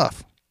 Not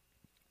enough.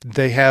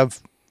 They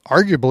have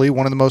arguably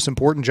one of the most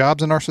important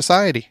jobs in our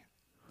society.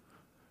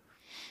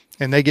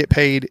 And they get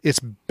paid, it's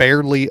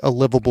barely a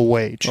livable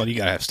wage. Well, you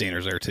got to have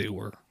standards there too.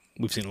 Where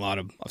I've seen a lot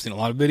of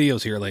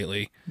videos here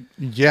lately.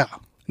 Yeah.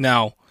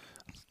 Now,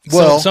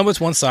 well, some of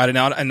it's one-sided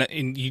now,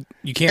 and you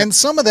can't. And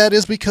some of that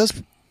is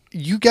because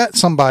you got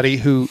somebody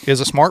who is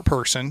a smart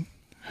person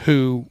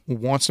who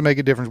wants to make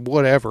a difference,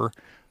 whatever,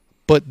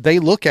 but they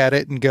look at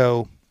it and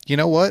go, you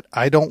know what?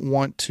 I don't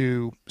want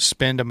to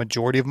spend a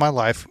majority of my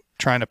life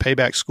trying to pay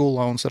back school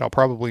loans that I'll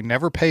probably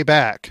never pay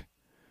back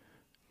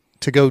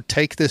to go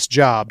take this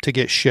job to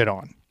get shit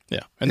on.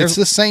 Yeah. And it's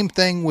the same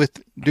thing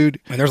with, dude.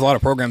 And there's a lot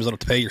of programs that'll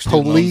pay your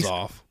student loans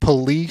off.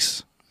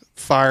 Police,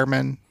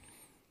 firemen,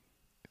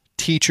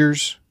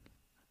 teachers,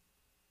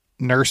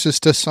 nurses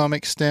to some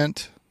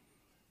extent,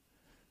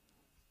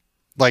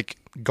 like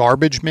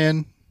garbage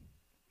men,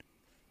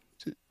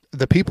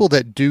 the people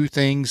that do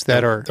things that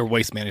they're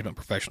waste management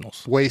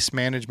professionals. Waste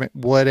management,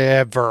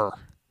 whatever.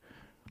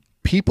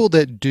 People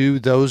that do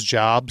those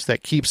jobs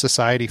that keep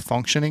society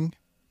functioning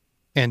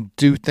and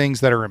do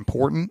things that are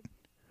important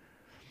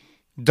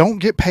don't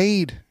get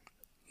paid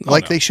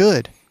like they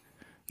should.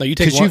 No, you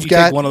take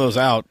one of those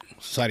out,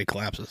 society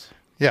collapses.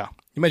 Yeah.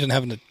 You imagine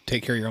having to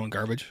take care of your own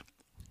garbage.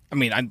 I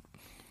mean,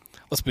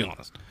 let's be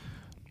honest.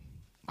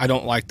 I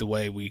don't like the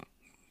way we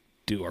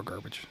do our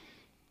garbage.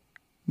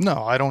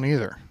 No, I don't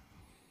either.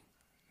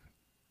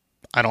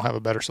 I don't have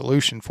a better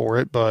solution for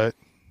it, but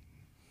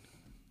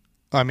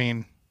I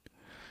mean,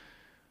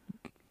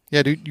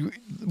 yeah, dude,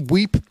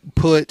 we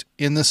put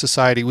in the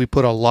society, we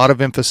put a lot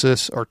of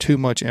emphasis or too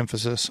much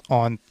emphasis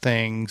on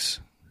things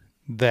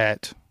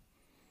that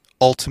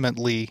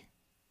ultimately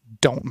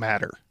don't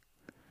matter.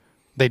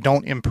 They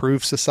don't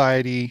improve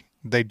society.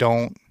 They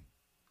don't,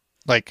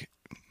 like,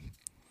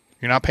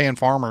 you're not paying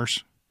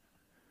farmers.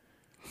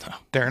 No,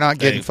 they're not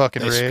getting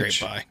fucking rich.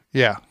 Scrape by.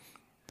 Yeah.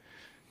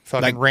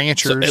 Fucking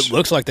ranchers. So it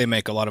looks like they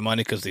make a lot of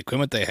money because the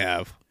equipment they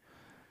have,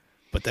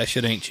 but that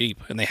shit ain't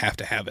cheap, and they have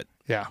to have it.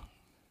 Yeah.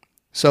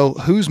 So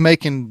who's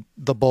making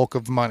the bulk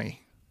of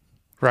money,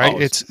 right? Oh,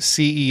 it's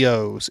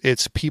CEOs.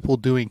 It's people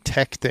doing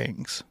tech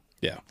things.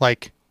 Yeah.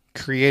 Like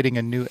creating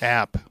a new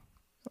app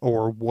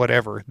or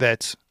whatever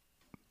that's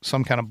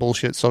some kind of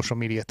bullshit social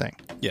media thing.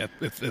 Yeah.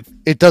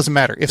 It doesn't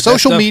matter. If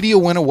social media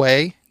went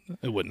away,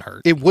 it wouldn't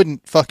hurt. It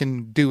wouldn't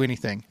fucking do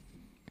anything.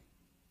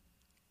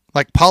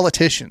 Like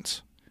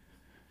politicians.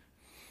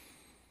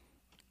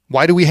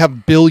 Why do we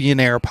have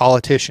billionaire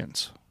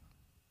politicians?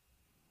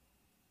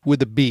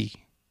 With a B.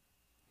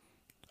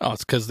 Oh,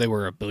 it's because they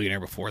were a billionaire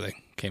before they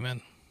came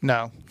in.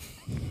 No.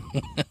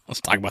 Let's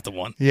talk about the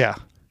one. Yeah.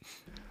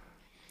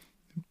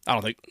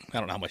 I don't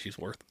know how much he's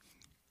worth.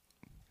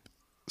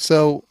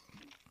 So,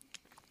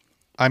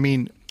 I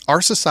mean,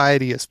 our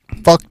society is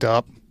fucked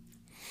up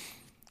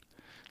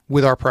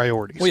with our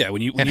priorities. Well,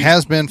 yeah, and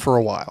has been for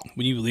a while.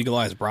 When you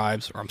legalize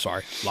bribes, or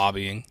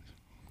lobbying,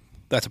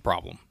 that's a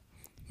problem.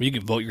 When you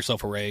can vote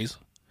yourself a raise,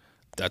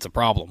 that's a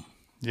problem.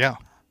 Yeah.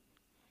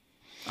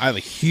 I have a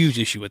huge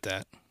issue with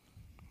that.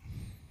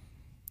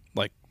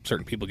 Like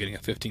certain people getting a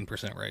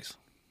 15% raise.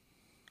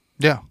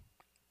 Yeah.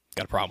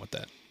 Got a problem with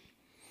that.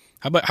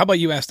 How about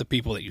you ask the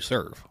people that you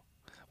serve?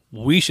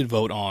 We should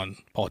vote on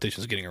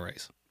politicians getting a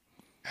raise.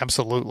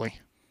 Absolutely.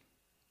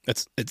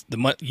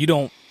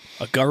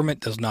 A government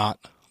does not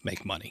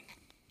make money.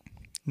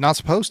 Not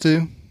supposed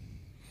to.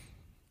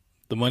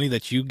 The money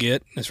that you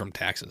get is from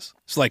taxes.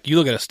 It's like you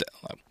look at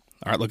all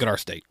right, look at our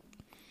state.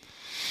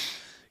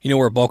 You know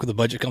where a bulk of the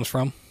budget comes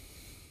from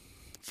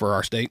for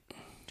our state?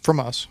 From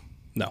us.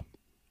 No.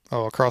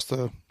 Oh, across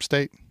the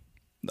state?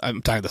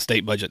 I'm talking the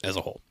state budget as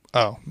a whole.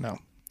 Oh, no.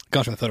 It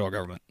comes from the federal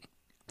government.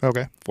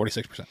 Okay.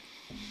 46%.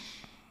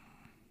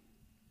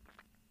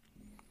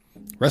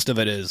 Rest of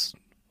it is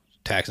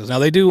taxes. Now,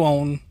 they do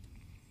own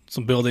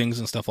some buildings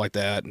and stuff like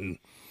that, and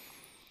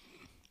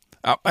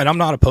I'm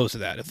not opposed to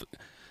that,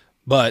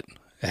 but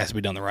it has to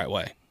be done the right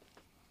way.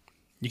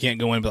 You can't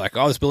go in and be like,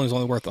 oh, this building's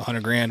only worth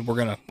 $100,000. We're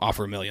going to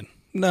offer $1 million.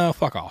 No,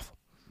 fuck off.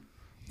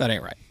 That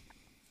ain't right.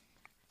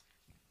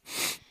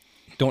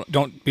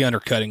 Don't be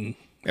undercutting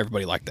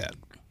everybody like that.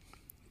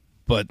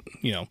 But,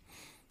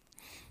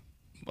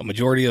 a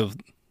majority of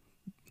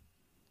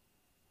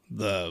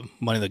the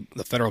money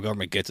the federal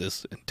government gets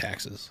is in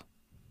taxes.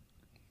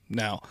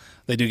 Now,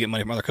 they do get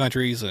money from other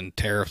countries and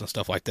tariffs and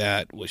stuff like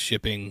that with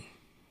shipping,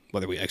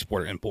 whether we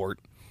export or import.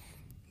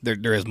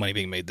 There is money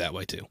being made that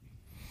way too.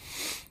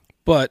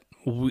 But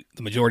the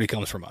majority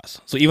comes from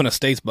us. So even a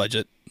state's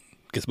budget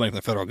gets money from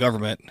the federal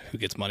government, who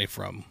gets money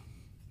from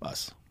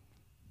us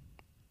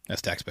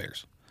as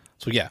taxpayers.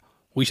 So yeah,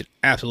 we should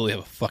absolutely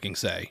have a fucking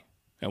say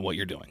in what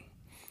you're doing.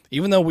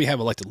 Even though we have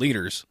elected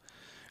leaders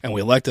and we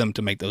elect them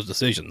to make those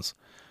decisions,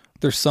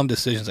 there's some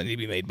decisions that need to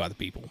be made by the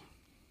people.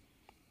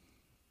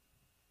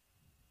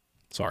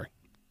 Sorry.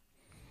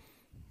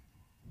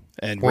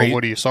 And Well,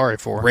 what are you sorry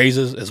for?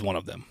 Raises is one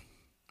of them.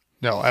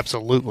 No,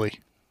 absolutely.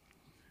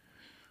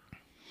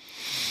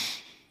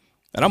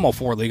 And I'm all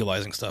for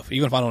legalizing stuff,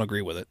 even if I don't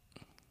agree with it.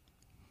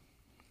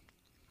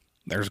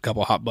 There's a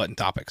couple of hot button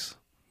topics,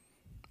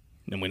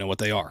 and we know what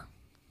they are.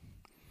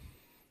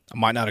 I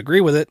might not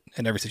agree with it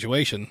in every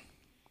situation,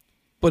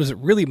 but is it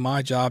really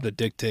my job to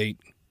dictate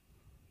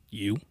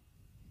you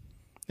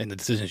and the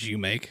decisions you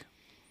make?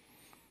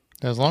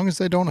 As long as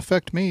they don't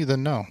affect me,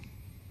 then no.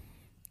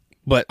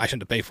 But I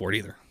shouldn't have to pay for it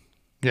either.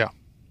 Yeah.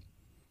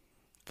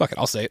 Fuck it,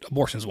 I'll say it.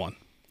 Abortion's one.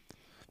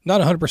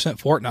 Not 100%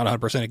 for it, not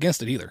 100%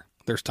 against it either.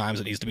 There's times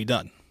it needs to be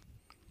done.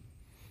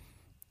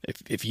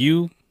 If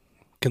you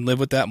can live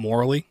with that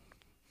morally,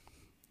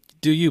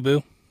 do you,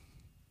 boo.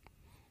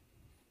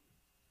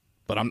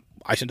 But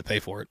I shouldn't pay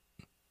for it.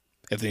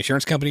 If the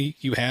insurance company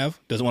you have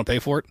doesn't want to pay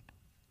for it,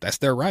 that's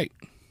their right.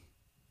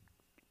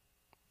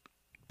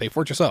 Pay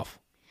for it yourself.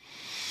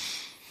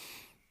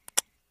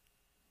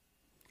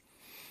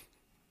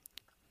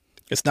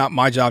 It's not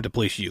my job to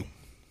police you.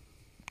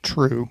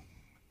 True.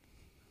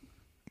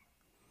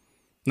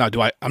 Now,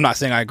 I'm not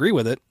saying I agree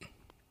with it.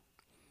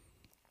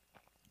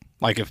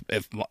 Like if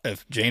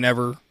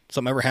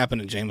something ever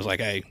happened and Jane was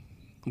like, "Hey,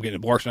 I'm getting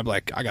an abortion," I'd be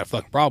like, "I got a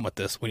fucking problem with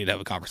this. We need to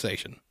have a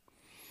conversation."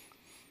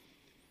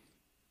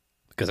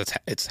 Because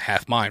it's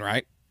half mine,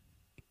 right?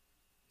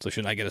 So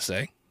shouldn't I get a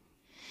say?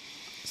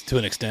 It's to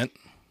an extent.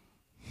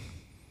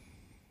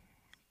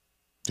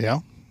 Yeah.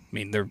 I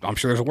mean, I'm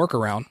sure there's a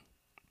workaround.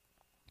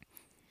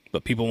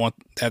 But people want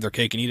to have their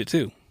cake and eat it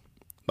too.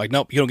 Like,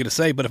 nope, you don't get a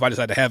say, but if I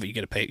decide to have it, you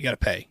got to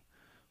pay.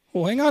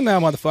 Well, hang on now,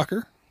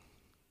 motherfucker.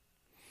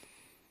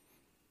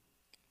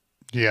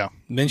 Yeah.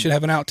 Men should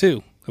have an out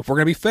too. If we're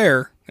going to be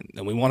fair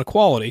and we want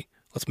equality,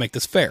 let's make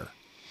this fair.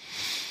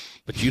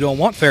 But you don't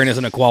want fairness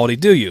and equality,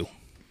 do you?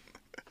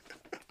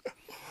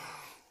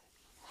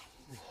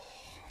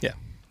 Yeah.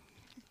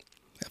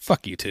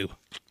 Fuck you too.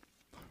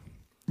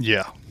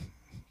 Yeah.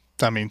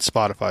 I mean,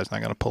 Spotify's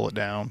not going to pull it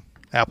down.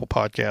 Apple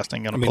Podcast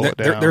ain't going to pull it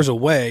down. There's a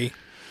way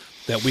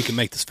that we can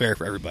make this fair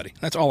for everybody.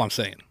 That's all I'm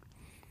saying.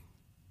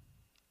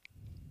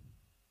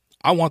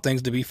 I want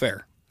things to be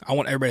fair. I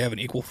want everybody to have an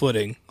equal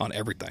footing on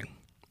everything.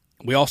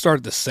 We all start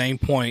at the same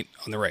point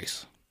on the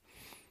race.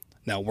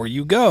 Now, where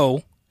you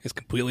go is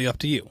completely up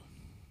to you.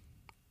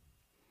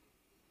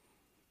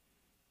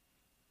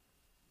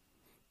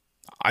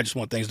 I just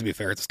want things to be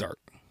fair at the start.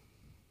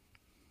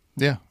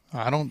 Yeah,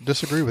 I don't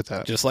disagree with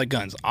that. Just like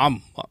guns.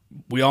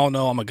 We all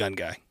know I'm a gun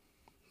guy.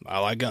 I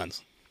like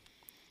guns.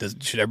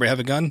 Should everybody have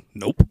a gun?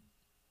 Nope.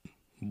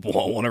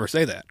 Won't ever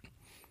say that.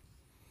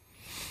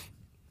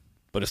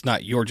 But it's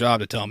not your job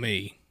to tell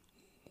me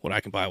what I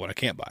can buy, what I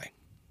can't buy.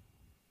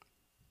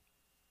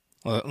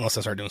 Unless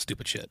I start doing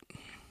stupid shit.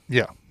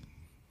 Yeah.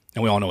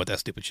 And we all know what that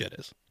stupid shit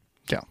is.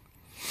 Yeah.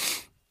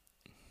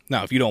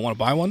 Now, if you don't want to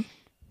buy one,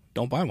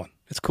 don't buy one.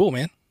 It's cool,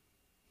 man.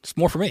 It's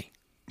more for me.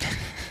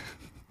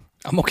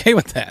 I'm okay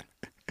with that.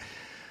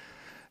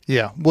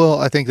 Yeah. Well,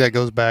 I think that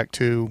goes back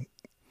to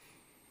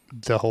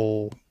the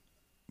whole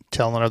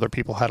telling other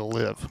people how to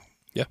live.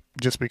 Yeah.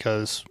 Just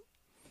because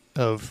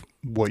of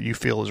what you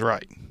feel is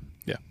right.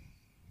 Yeah.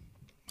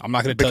 I'm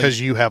not going to tell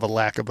because you have a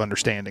lack of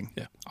understanding.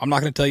 Yeah. I'm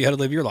not going to tell you how to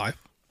live your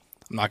life.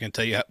 I'm not going to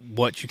tell you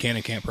what you can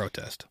and can't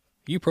protest.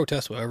 You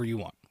protest whatever you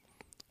want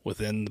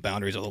within the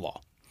boundaries of the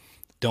law.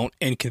 Don't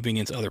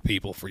inconvenience other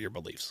people for your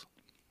beliefs.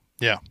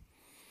 Yeah.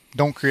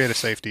 Don't create a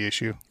safety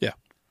issue. Yeah.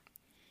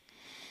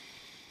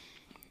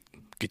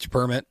 Get your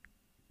permit.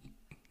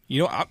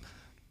 You know,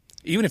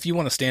 even if you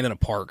want to stand in a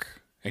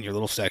park in your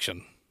little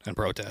section and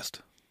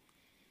protest,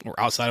 or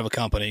outside of a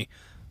company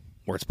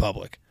where it's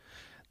public,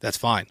 that's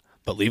fine.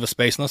 But leave a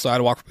space on the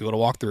sidewalk for people to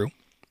walk through.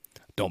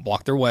 Don't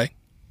block their way.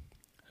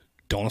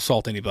 Don't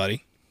assault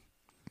anybody.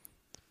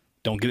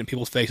 Don't get in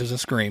people's faces and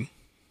scream.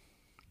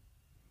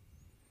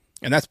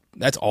 And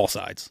that's all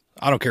sides.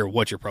 I don't care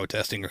what you're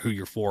protesting or who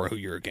you're for or who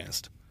you're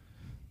against.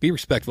 Be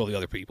respectful of the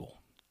other people.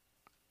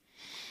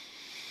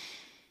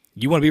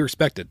 You want to be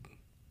respected.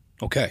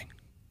 Okay.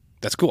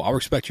 That's cool. I'll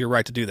respect your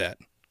right to do that.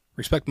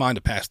 Respect mine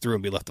to pass through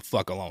and be left the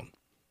fuck alone.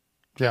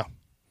 Yeah.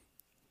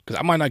 Because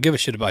I might not give a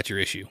shit about your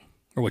issue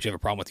or what you have a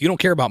problem with. You don't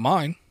care about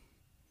mine.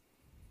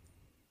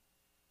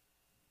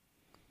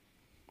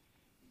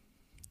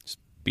 Just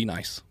be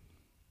nice.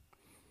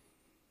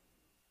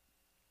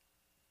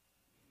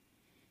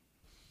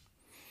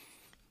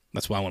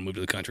 That's why I want to move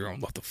to the country. I'm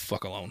left the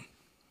fuck alone.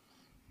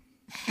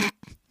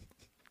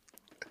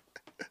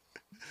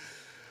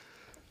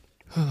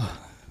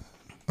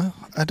 Well,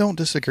 I don't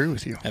disagree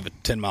with you. I have a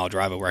 10-mile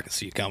drive where I can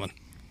see you coming.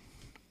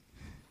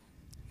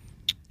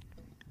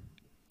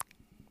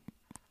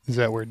 Is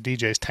that where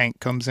DJ's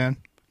tank comes in?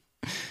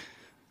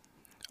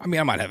 I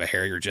mean, I might have a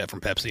Harrier jet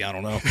from Pepsi. I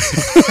don't know.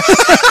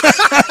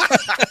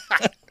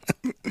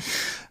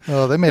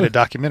 Oh, they made a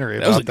documentary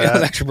about that. That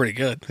was actually pretty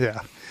good. Yeah.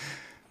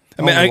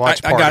 I mean,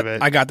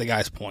 I got the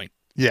guy's point.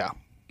 Yeah.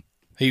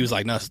 He was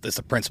like, no, it's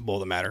the principle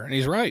of the matter. And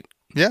he's right.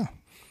 Yeah.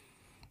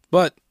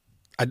 But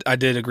I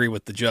did agree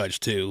with the judge,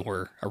 too,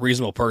 where a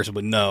reasonable person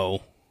would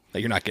know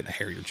that you're not getting a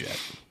Harrier jet.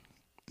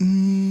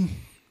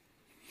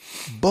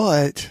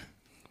 But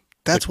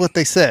that's what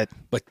they said.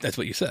 But that's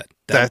what you said.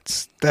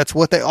 That's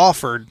what they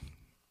offered.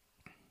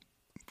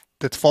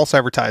 That's false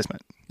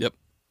advertisement. Yep.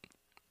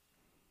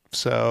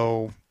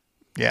 So,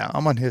 yeah,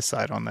 I'm on his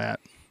side on that.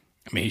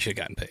 I mean, he should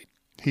have gotten paid.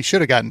 He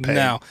should have gotten paid.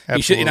 Now,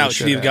 should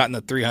he have gotten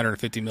the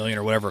 $350 million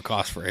or whatever it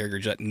cost for Harrier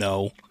Jet?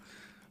 No.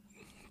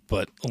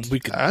 But we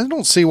could. I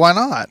don't see why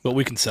not. But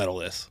we can settle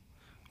this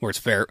where it's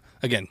fair.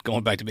 Again,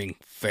 going back to being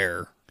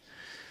fair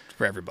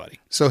for everybody.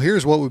 So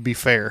here's what would be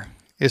fair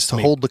is to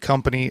hold the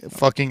company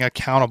fucking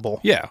accountable.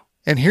 Yeah.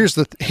 And here's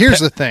the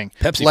thing.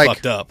 Pepsi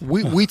fucked up.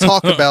 we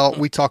talk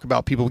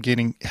about people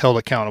getting held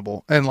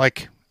accountable. And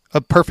like a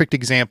perfect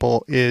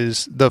example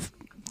is the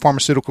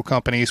pharmaceutical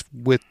companies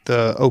with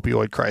the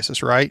opioid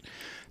crisis, right?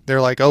 They're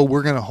like, "Oh,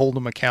 we're going to hold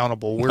them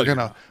accountable. We're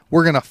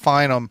going to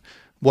fine them,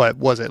 what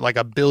was it? Like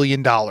 $1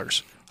 billion." Okay,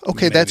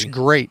 Maybe. That's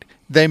great.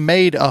 They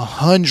made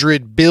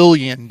 $100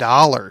 billion.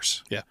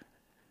 Yeah.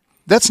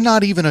 That's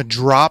not even a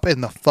drop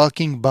in the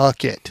fucking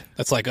bucket.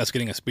 That's like us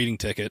getting a speeding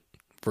ticket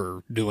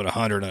for doing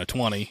 100 and a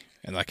 20,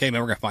 and like, hey man,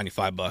 we're gonna fine you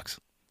 $5.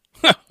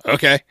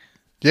 Okay. Yeah.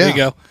 There you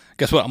go.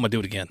 Guess what? I'm gonna do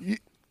it again.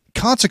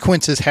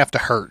 Consequences have to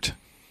hurt.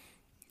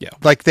 Yeah.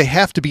 Like they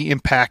have to be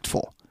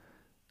impactful.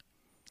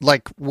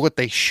 Like what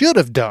they should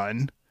have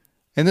done,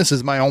 and this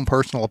is my own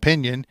personal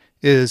opinion,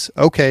 is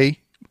okay,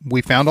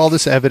 we found all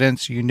this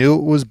evidence. You knew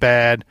it was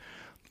bad.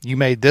 You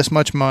made this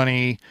much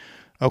money.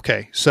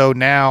 Okay, so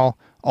now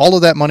all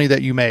of that money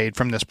that you made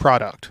from this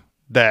product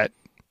that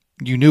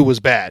you knew was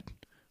bad,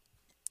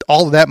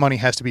 all of that money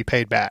has to be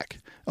paid back.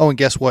 Oh, and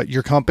guess what?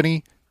 Your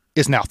company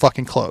is now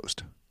fucking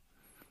closed.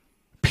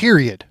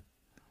 Period.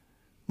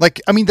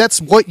 Like, I mean,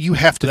 that's what you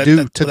have to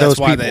do to those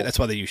people. That's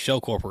why they use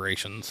shell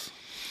corporations.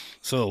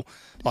 So,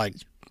 like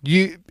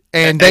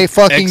they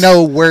fucking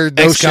know where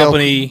those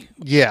company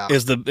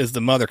is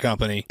the mother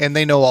company, and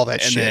they know all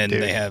that shit. And then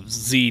they have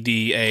Z,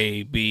 D,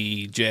 A,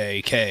 B,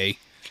 J, K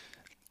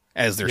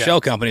as their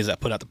shell companies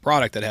that put out the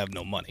product that have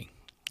no money.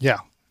 Yeah,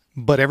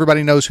 but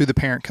everybody knows who the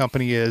parent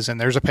company is, and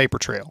there's a paper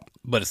trail.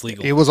 But it's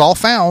legal. It was all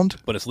found.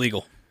 But it's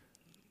legal.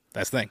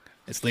 That's the thing.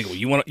 It's legal.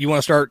 You want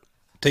to start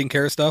taking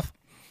care of stuff?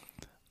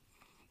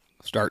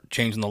 Start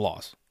changing the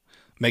laws.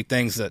 Make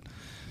things that,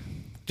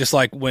 just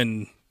like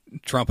when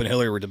Trump and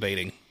Hillary were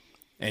debating,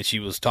 and she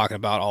was talking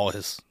about all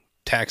his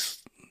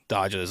tax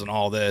dodges and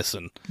all this,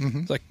 and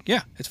it's like,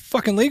 yeah, it's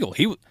fucking legal.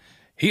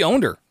 He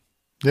owned her.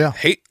 Yeah.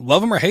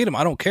 Love him or hate him,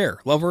 I don't care.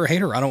 Love her or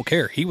hate her, I don't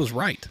care. He was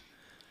right.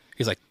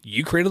 He's like,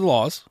 you created the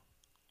laws.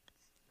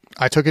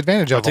 I took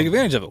advantage of them. I took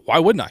advantage of it. Why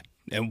wouldn't I?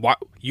 And why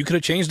you could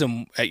have changed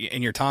them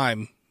in your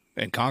time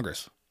in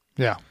Congress.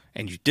 Yeah.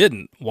 And you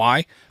didn't.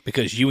 Why?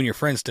 Because you and your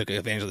friends took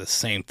advantage of the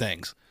same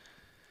things.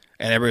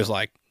 And everybody was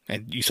like,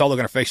 and you saw the look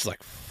on her face, she's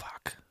like,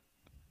 fuck.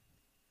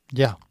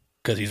 Yeah.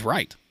 Because he's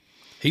right.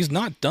 He's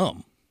not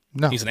dumb.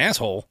 No. He's an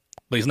asshole,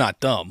 but he's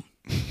not dumb.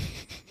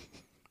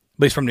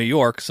 But he's from New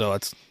York, so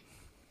it's...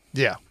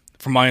 Yeah.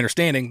 From my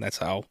understanding, that's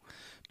how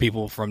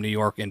people from New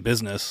York in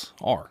business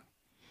are.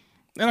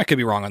 And I could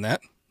be wrong on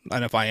that.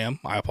 And if I am,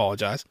 I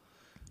apologize.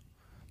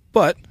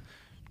 But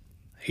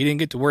he didn't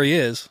get to where he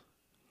is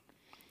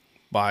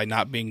by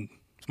not being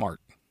smart.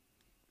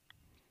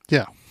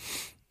 Yeah.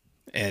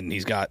 And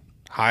he's got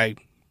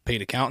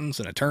high-paid accountants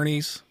and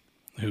attorneys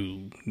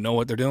who know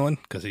what they're doing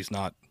because he's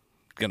not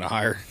going to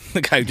hire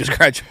the guy who just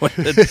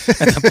graduated at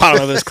the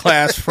bottom of his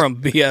class from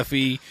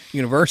BFE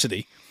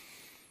University.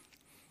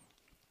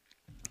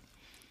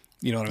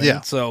 You know what I mean?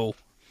 Yeah. So,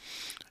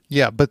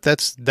 yeah, but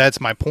that's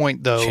my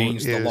point, though.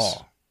 Change the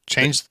law.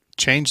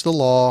 Change the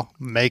law.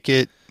 Make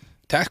it.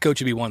 Tax code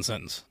should be one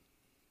sentence.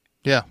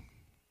 Yeah.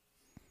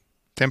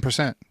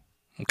 10%.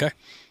 Okay,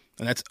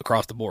 and that's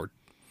across the board.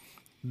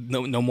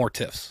 No more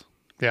tiffs.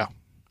 Yeah.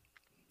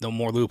 No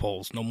more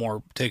loopholes. No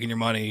more taking your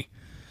money.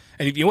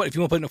 And if you want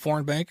to put it in a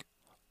foreign bank,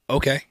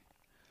 okay,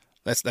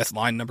 that's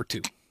line number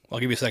 2. I'll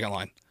give you a second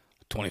line.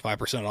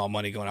 25% of all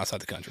money going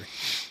outside the country.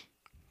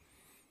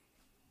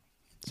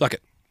 Suck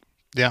it.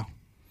 Yeah.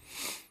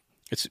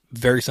 It's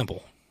very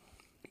simple.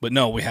 But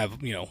no, we have,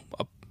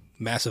 a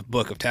massive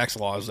book of tax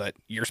laws that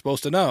you're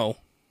supposed to know,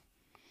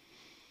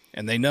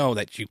 and they know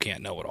that you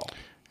can't know it all.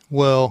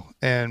 Well,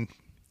 and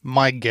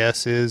my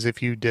guess is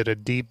if you did a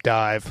deep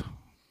dive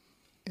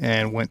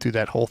and went through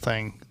that whole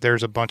thing,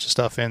 there's a bunch of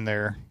stuff in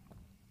there.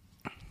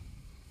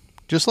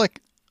 Just like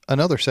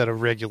another set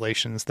of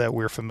regulations that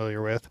we're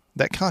familiar with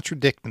that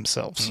contradict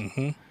themselves.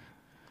 Mm-hmm.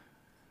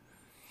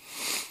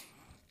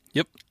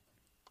 Yep.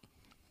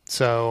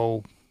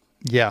 So,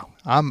 yeah,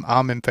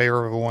 I'm in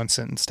favor of a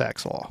one-sentence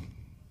tax law.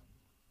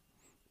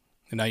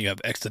 And now you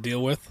have X to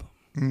deal with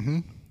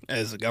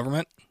as a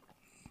government.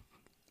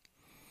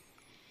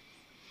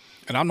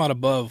 And I'm not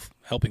above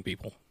helping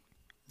people.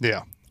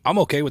 Yeah. I'm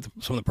okay with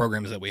some of the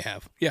programs that we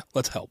have. Yeah,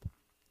 let's help.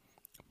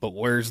 But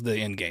where's the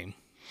end game?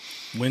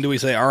 When do we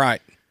say, all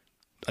right,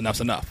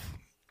 enough's enough?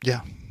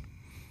 Yeah.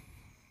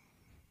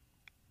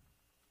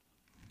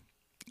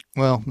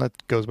 Well,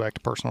 that goes back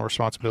to personal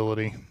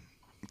responsibility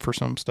for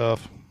some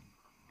stuff.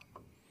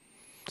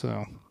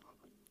 So,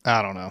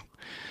 I don't know.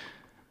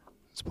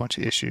 It's a bunch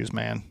of issues,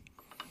 man.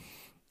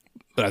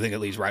 But I think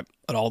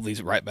it all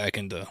leads right back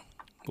into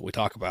what we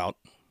talk about.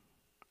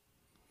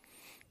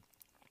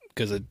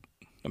 Because,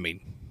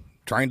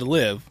 trying to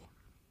live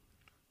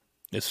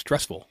is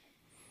stressful.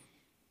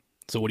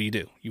 So what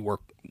do? You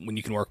work, when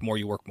you can work more,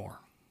 you work more.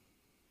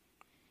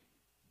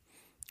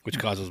 Which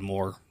causes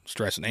more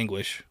stress and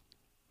anguish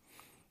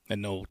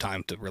and no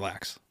time to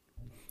relax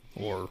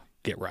or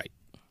get right.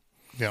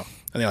 Yeah.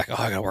 And they're like, oh,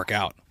 I got to work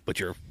out. But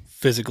you're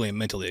physically and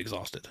mentally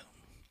exhausted.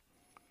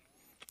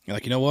 You're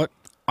like, you know what?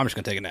 I'm just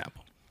going to take a nap.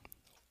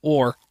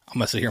 Or I'm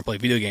going to sit here and play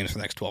video games for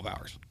the next 12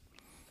 hours.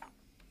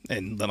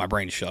 And let my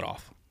brain shut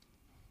off.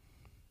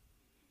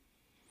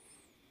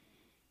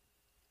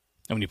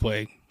 And when you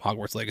play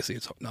Hogwarts Legacy,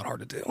 it's not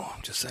hard to do.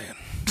 I'm just saying.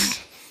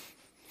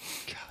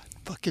 God,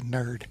 fucking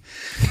nerd.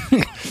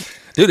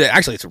 Dude,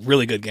 actually, it's a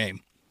really good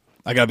game.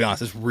 I got to be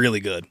honest, it's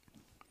really good.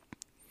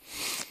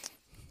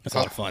 It's a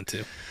lot of fun,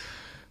 too.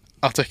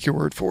 I'll take your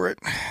word for it.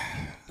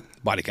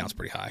 Body count's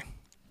pretty high.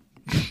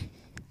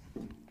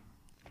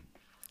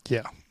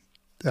 Yeah.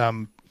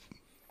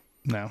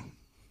 No.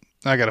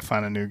 I got to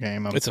find a new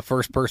game. It's a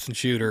first-person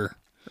shooter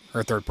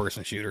or a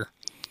third-person shooter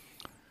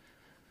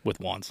with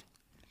wands.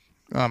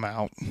 I'm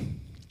out.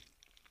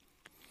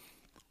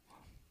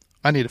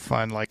 I need to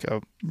find like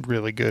a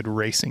really good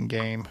racing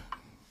game.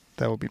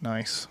 That would be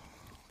nice.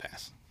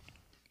 Pass.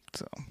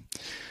 So,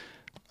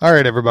 all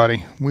right,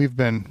 everybody. We've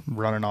been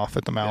running off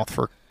at the mouth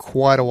for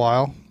quite a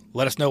while.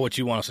 Let us know what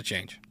you want us to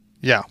change.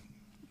 Yeah.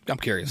 I'm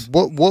curious.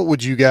 What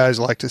would you guys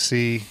like to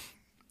see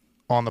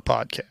on the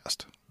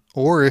podcast?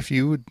 Or if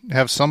you would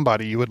have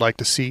somebody you would like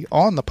to see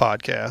on the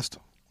podcast,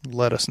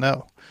 let us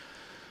know.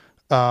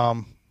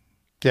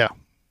 Yeah.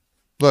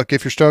 Look,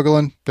 if you're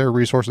struggling, there are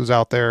resources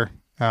out there.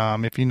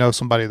 If you know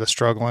somebody that's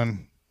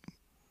struggling,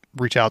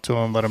 reach out to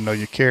them. Let them know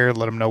you care.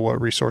 Let them know what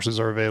resources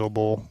are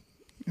available.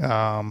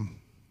 Yeah,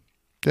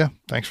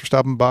 thanks for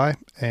stopping by,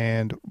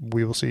 and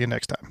we will see you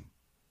next time.